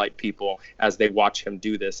Israelite people as they watch him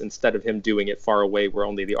do this, instead of him doing it far away where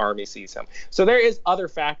only the army sees him. So there is other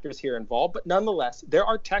factors here involved, but nonetheless, there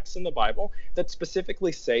are texts in the Bible that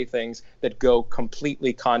specifically say things that go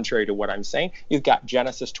completely contrary to what I'm saying. You've got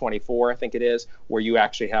Genesis 24, I think it is, where you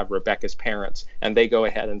actually have Rebekah's parents, and they go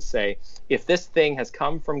ahead and say, if this thing has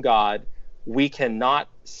come from God, we cannot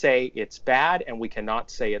say it's bad and we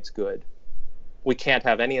cannot say it's good. We can't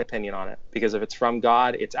have any opinion on it, because if it's from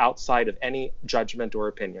God, it's outside of any judgment or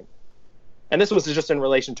opinion. And this was just in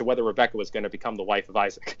relation to whether Rebekah was going to become the wife of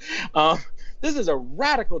Isaac. This is a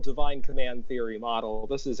radical divine command theory model.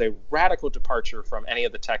 This is a radical departure from any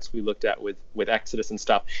of the texts we looked at with Exodus and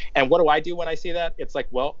stuff. And what do I do when I see that? It's like,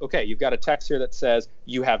 well, okay, you've got a text here that says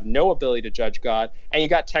you have no ability to judge God. And you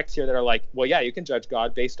got texts here that are like, well, yeah, you can judge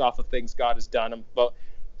God based off of things God has done. But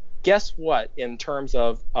guess what, in terms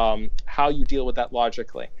of how you deal with that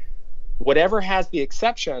logically? Whatever has the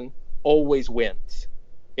exception always wins.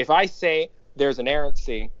 If I say there's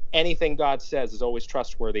inerrancy, anything God says is always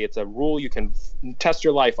trustworthy. It's a rule you can test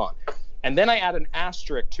your life on. And then I add an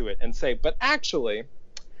asterisk to it and say, but actually,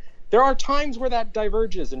 there are times where that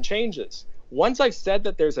diverges and changes. Once I've said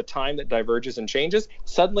that there's a time that diverges and changes,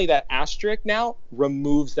 suddenly that asterisk now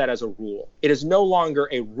removes that as a rule. It is no longer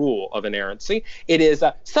a rule of inerrancy. It is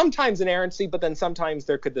sometimes inerrancy, but then sometimes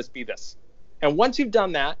there could be this. And once you've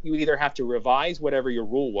done that, you either have to revise whatever your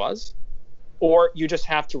rule was, or you just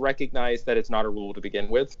have to recognize that it's not a rule to begin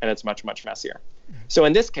with, and it's much, much messier. So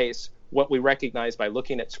in this case, what we recognize by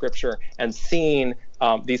looking at Scripture and seeing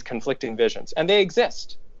these conflicting visions, and they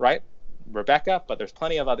exist, right? Rebekah, but there's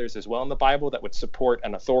plenty of others as well in the Bible that would support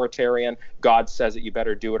an authoritarian, God says that you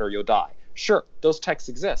better do it or you'll die. Sure, those texts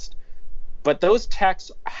exist. But those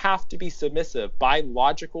texts have to be submissive by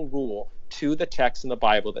logical rule to the texts in the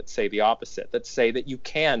Bible that say the opposite, that say that you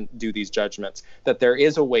can do these judgments, that there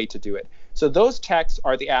is a way to do it. So those texts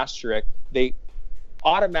are the asterisk. They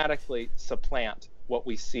automatically supplant what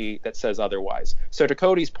we see that says otherwise. So to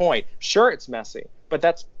Cody's point, sure, it's messy, but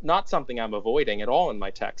that's not something I'm avoiding at all in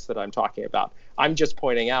my text that I'm talking about. I'm just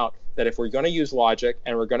pointing out that if we're going to use logic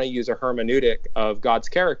and we're going to use a hermeneutic of God's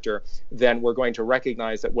character, then we're going to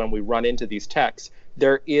recognize that when we run into these texts,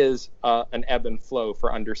 there is an ebb and flow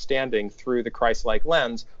for understanding through the Christ-like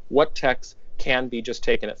lens what texts can be just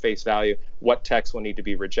taken at face value, what texts will need to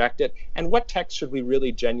be rejected, and what texts should we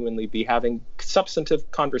really genuinely be having substantive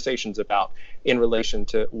conversations about in relation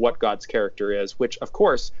to what God's character is, which, of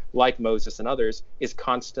course, like Moses and others, is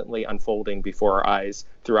constantly unfolding before our eyes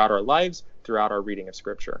throughout our lives, throughout our reading of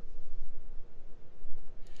Scripture.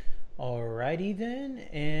 Alrighty then,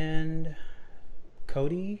 and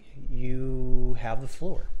Cody, you have the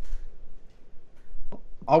floor.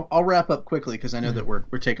 I'll wrap up quickly because I know that we're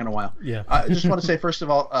taking a while. Yeah. I just want to say, first of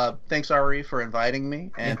all, thanks, Ari, for inviting me,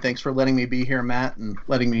 and thanks for letting me be here, Matt, and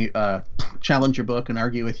letting me challenge your book and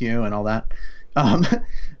argue with you and all that.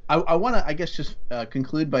 I want to, I guess, just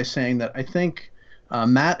conclude by saying that I think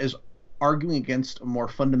Matt is arguing against a more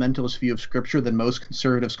fundamentalist view of Scripture than most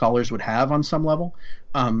conservative scholars would have on some level.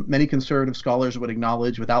 Many conservative scholars would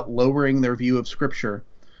acknowledge, without lowering their view of Scripture,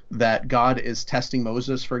 that God is testing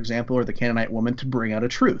Moses, for example, or the Canaanite woman to bring out a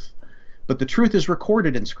truth. But the truth is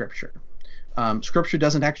recorded in Scripture. Scripture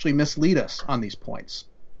doesn't actually mislead us on these points.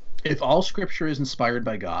 If all Scripture is inspired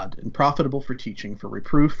by God and profitable for teaching, for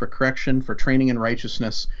reproof, for correction, for training in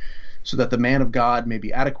righteousness, so that the man of God may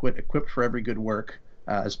be adequate, equipped for every good work,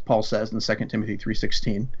 as Paul says in 2 Timothy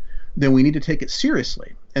 3:16, then we need to take it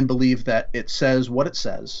seriously and believe that it says what it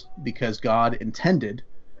says because God intended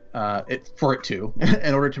for it to,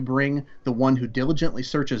 in order to bring the one who diligently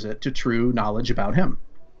searches it to true knowledge about him.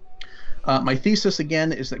 My thesis,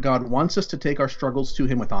 again, is that God wants us to take our struggles to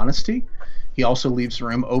him with honesty. He also leaves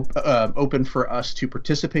room open for us to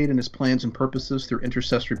participate in his plans and purposes through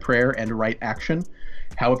intercessory prayer and right action.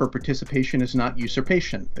 However, participation is not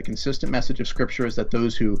usurpation. The consistent message of Scripture is that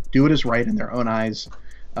those who do what is right in their own eyes,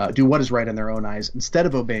 instead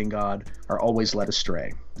of obeying God, are always led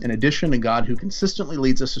astray. In addition, a God who consistently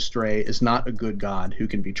leads us astray is not a good God who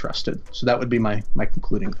can be trusted. So that would be my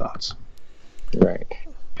concluding thoughts. Right.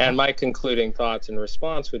 And my concluding thoughts in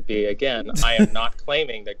response would be, again, I am not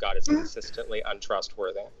claiming that God is consistently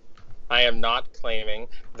untrustworthy. I am not claiming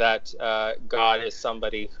that God is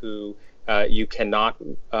somebody who you cannot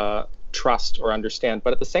trust or understand.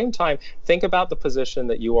 But at the same time, think about the position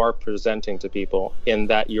that you are presenting to people, in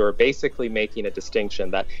that you're basically making a distinction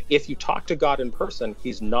that if you talk to God in person,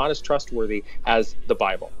 he's not as trustworthy as the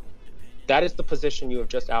Bible. That is the position you have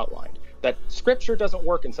just outlined. That Scripture doesn't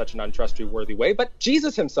work in such an untrustworthy way, but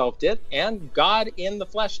Jesus himself did, and God in the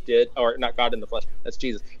flesh did, or not God in the flesh, that's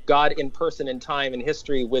Jesus. God in person, in time, in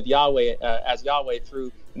history with Yahweh, as Yahweh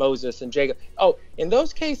through Moses and Jacob. Oh, in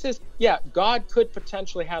those cases, yeah, God could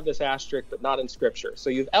potentially have this asterisk, but not in Scripture.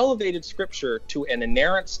 So you've elevated Scripture to an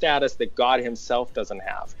inerrant status that God himself doesn't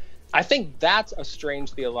have. I think that's a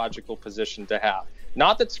strange theological position to have.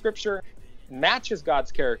 Not that Scripture matches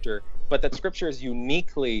God's character, but that Scripture is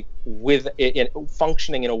uniquely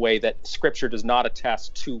functioning in a way that Scripture does not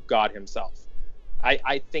attest to God himself.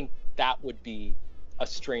 I think that would be a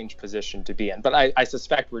strange position to be in. But I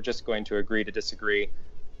suspect we're just going to agree to disagree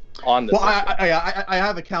on this. Well, I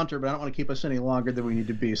have a counter, but I don't want to keep us any longer than we need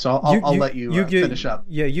to be. So I'll let you finish up.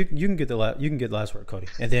 Yeah, you can get the last word, Cody,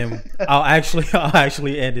 and then I'll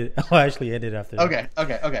actually end it. I'll actually end it after that.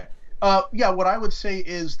 Okay. Yeah, what I would say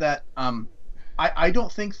is that I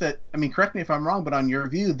don't think that, I mean, correct me if I'm wrong, but on your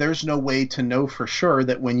view, there's no way to know for sure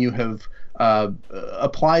that when you have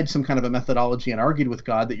applied some kind of a methodology and argued with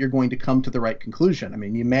God that you're going to come to the right conclusion. I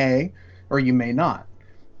mean, you may or you may not.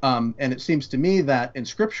 And it seems to me that in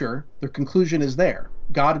Scripture, the conclusion is there.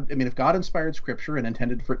 If God inspired Scripture and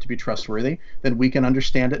intended for it to be trustworthy, then we can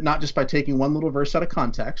understand it not just by taking one little verse out of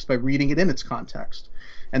context, by reading it in its context,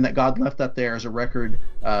 and that God left that there as a record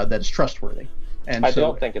that is trustworthy. And I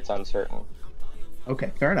don't think it's uncertain.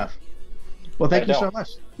 Okay, fair enough. Well, thank you so much.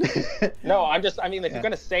 No, if you're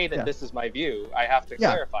going to say that this is my view, I have to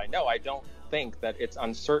clarify. No, I don't think that it's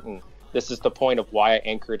uncertain. This is the point of why I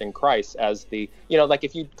anchored in Christ as like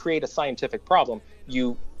if you create a scientific problem,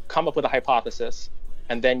 you come up with a hypothesis,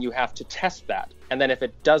 and then you have to test that. And then if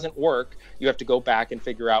it doesn't work, you have to go back and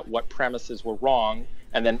figure out what premises were wrong,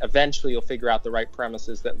 and then eventually you'll figure out the right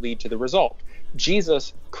premises that lead to the result.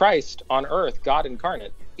 Jesus Christ on earth, God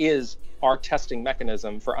incarnate, is our testing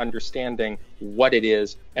mechanism for understanding what it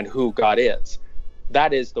is and who God is.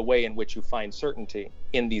 That is the way in which you find certainty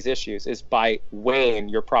in these issues, is by weighing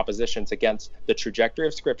your propositions against the trajectory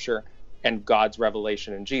of Scripture and God's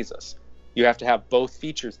revelation in Jesus. You have to have both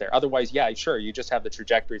features there. Otherwise, yeah, sure, you just have the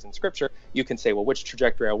trajectories in Scripture. You can say, well, which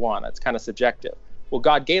trajectory I want? It's kind of subjective. Well,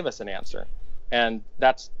 God gave us an answer. And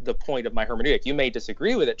that's the point of my hermeneutic. You may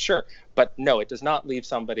disagree with it, sure, but no, it does not leave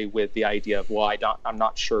somebody with the idea of, well, I'm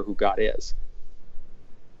not sure who God is.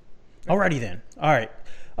 Alrighty then. All right.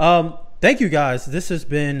 Thank you guys. This has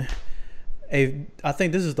been I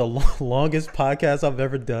think this is the longest podcast I've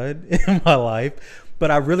ever done in my life,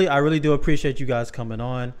 but I really do appreciate you guys coming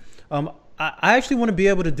on. I actually want to be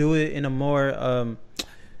able to do it in a more,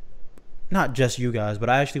 not just you guys, but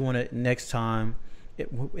I actually want to next time,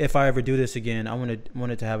 if I ever do this again, I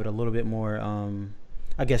wanted to have it a little bit more,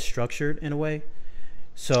 I guess, structured in a way.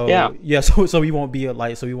 So so we won't be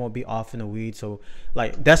off in the weeds. So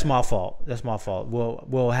like that's my fault.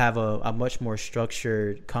 We'll have a much more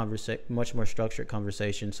structured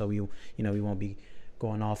conversation. So we won't be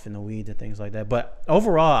going off in the weeds and things like that. But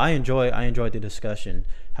overall, I enjoyed the discussion.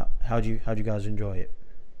 How'd you guys enjoy it?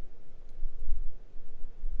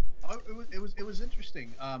 It was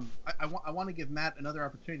interesting. I want to give Matt another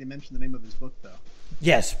opportunity to mention the name of his book, though.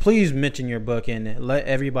 Yes, please mention your book and let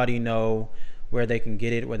everybody know where they can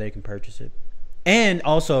get it, where they can purchase it. And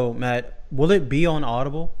also, Matt, will it be on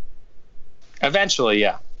Audible? Eventually,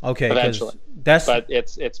 yeah. Okay, eventually. But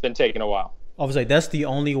it's been taking a while. I was like, that's the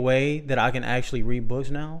only way that I can actually read books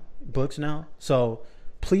now. So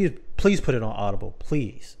please put it on Audible,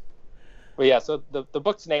 please. Well, yeah, so the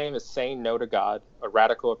book's name is Saying No to God, A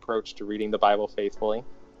Radical Approach to Reading the Bible Faithfully.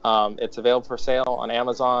 It's available for sale on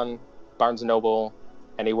Amazon, Barnes & Noble,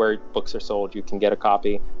 anywhere books are sold. You can get a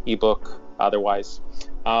copy, ebook, otherwise.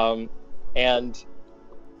 And,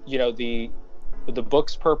 you know, the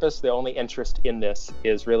book's purpose, the only interest in this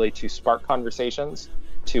is really to spark conversations,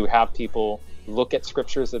 to have people look at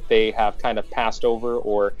scriptures that they have kind of passed over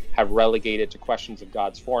or have relegated to questions of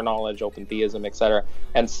God's foreknowledge, open theism, etc.,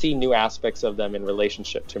 and see new aspects of them in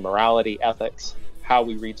relationship to morality, ethics, how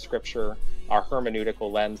we read scripture, our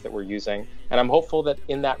hermeneutical lens that we're using. And I'm hopeful that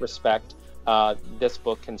in that respect, this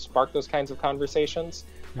book can spark those kinds of conversations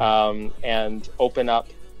and open up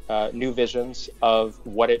new visions of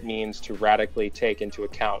what it means to radically take into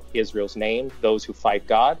account Israel's name, those who fight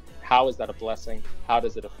God. How is that a blessing? How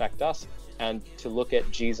does it affect us? And to look at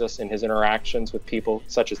Jesus in his interactions with people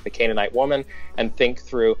such as the Canaanite woman and think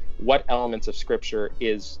through what elements of scripture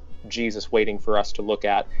is Jesus waiting for us to look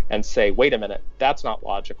at and say, wait a minute, that's not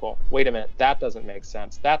logical. Wait a minute, that doesn't make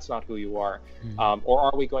sense. That's not who you are. Or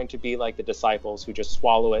are we going to be like the disciples who just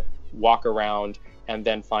swallow it, walk around, and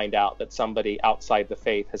then find out that somebody outside the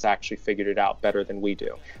faith has actually figured it out better than we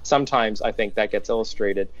do? Sometimes I think that gets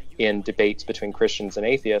illustrated in debates between Christians and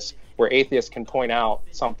atheists, where atheists can point out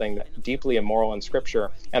something that deeply immoral in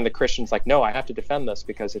scripture, and the Christian's like, no, I have to defend this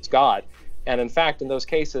because it's God. And in fact, in those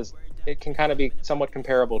cases, it can kind of be somewhat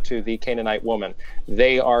comparable to the Canaanite woman.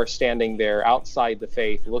 They are standing there outside the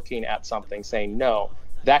faith, looking at something, saying, no,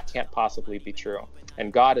 that can't possibly be true.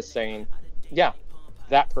 And God is saying, yeah,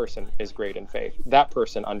 that person is great in faith. That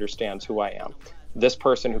person understands who I am. This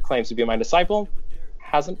person who claims to be my disciple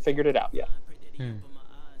hasn't figured it out yet.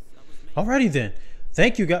 Alrighty then.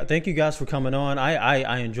 Thank you guys for coming on.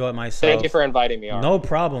 I enjoyed myself. Thank you for inviting me on. No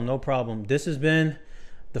problem. This has been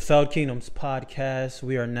the Feld Kingdoms podcast.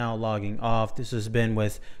 We are now logging off. This has been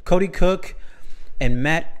with Cody Cook and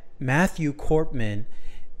Matthew Corpman.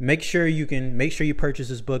 Make sure you purchase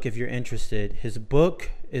his book if you're interested. His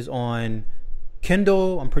book is on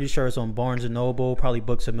Kindle. I'm pretty sure it's on Barnes & Noble, probably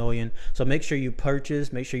Books A Million. So make sure you purchase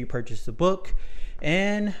the book.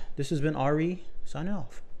 And this has been Ari signing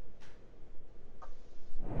off.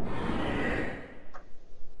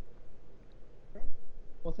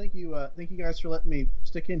 Well, thank you guys for letting me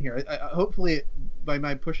stick in here. I hopefully, by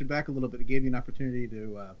my pushing back a little bit, it gave you an opportunity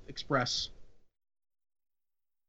to express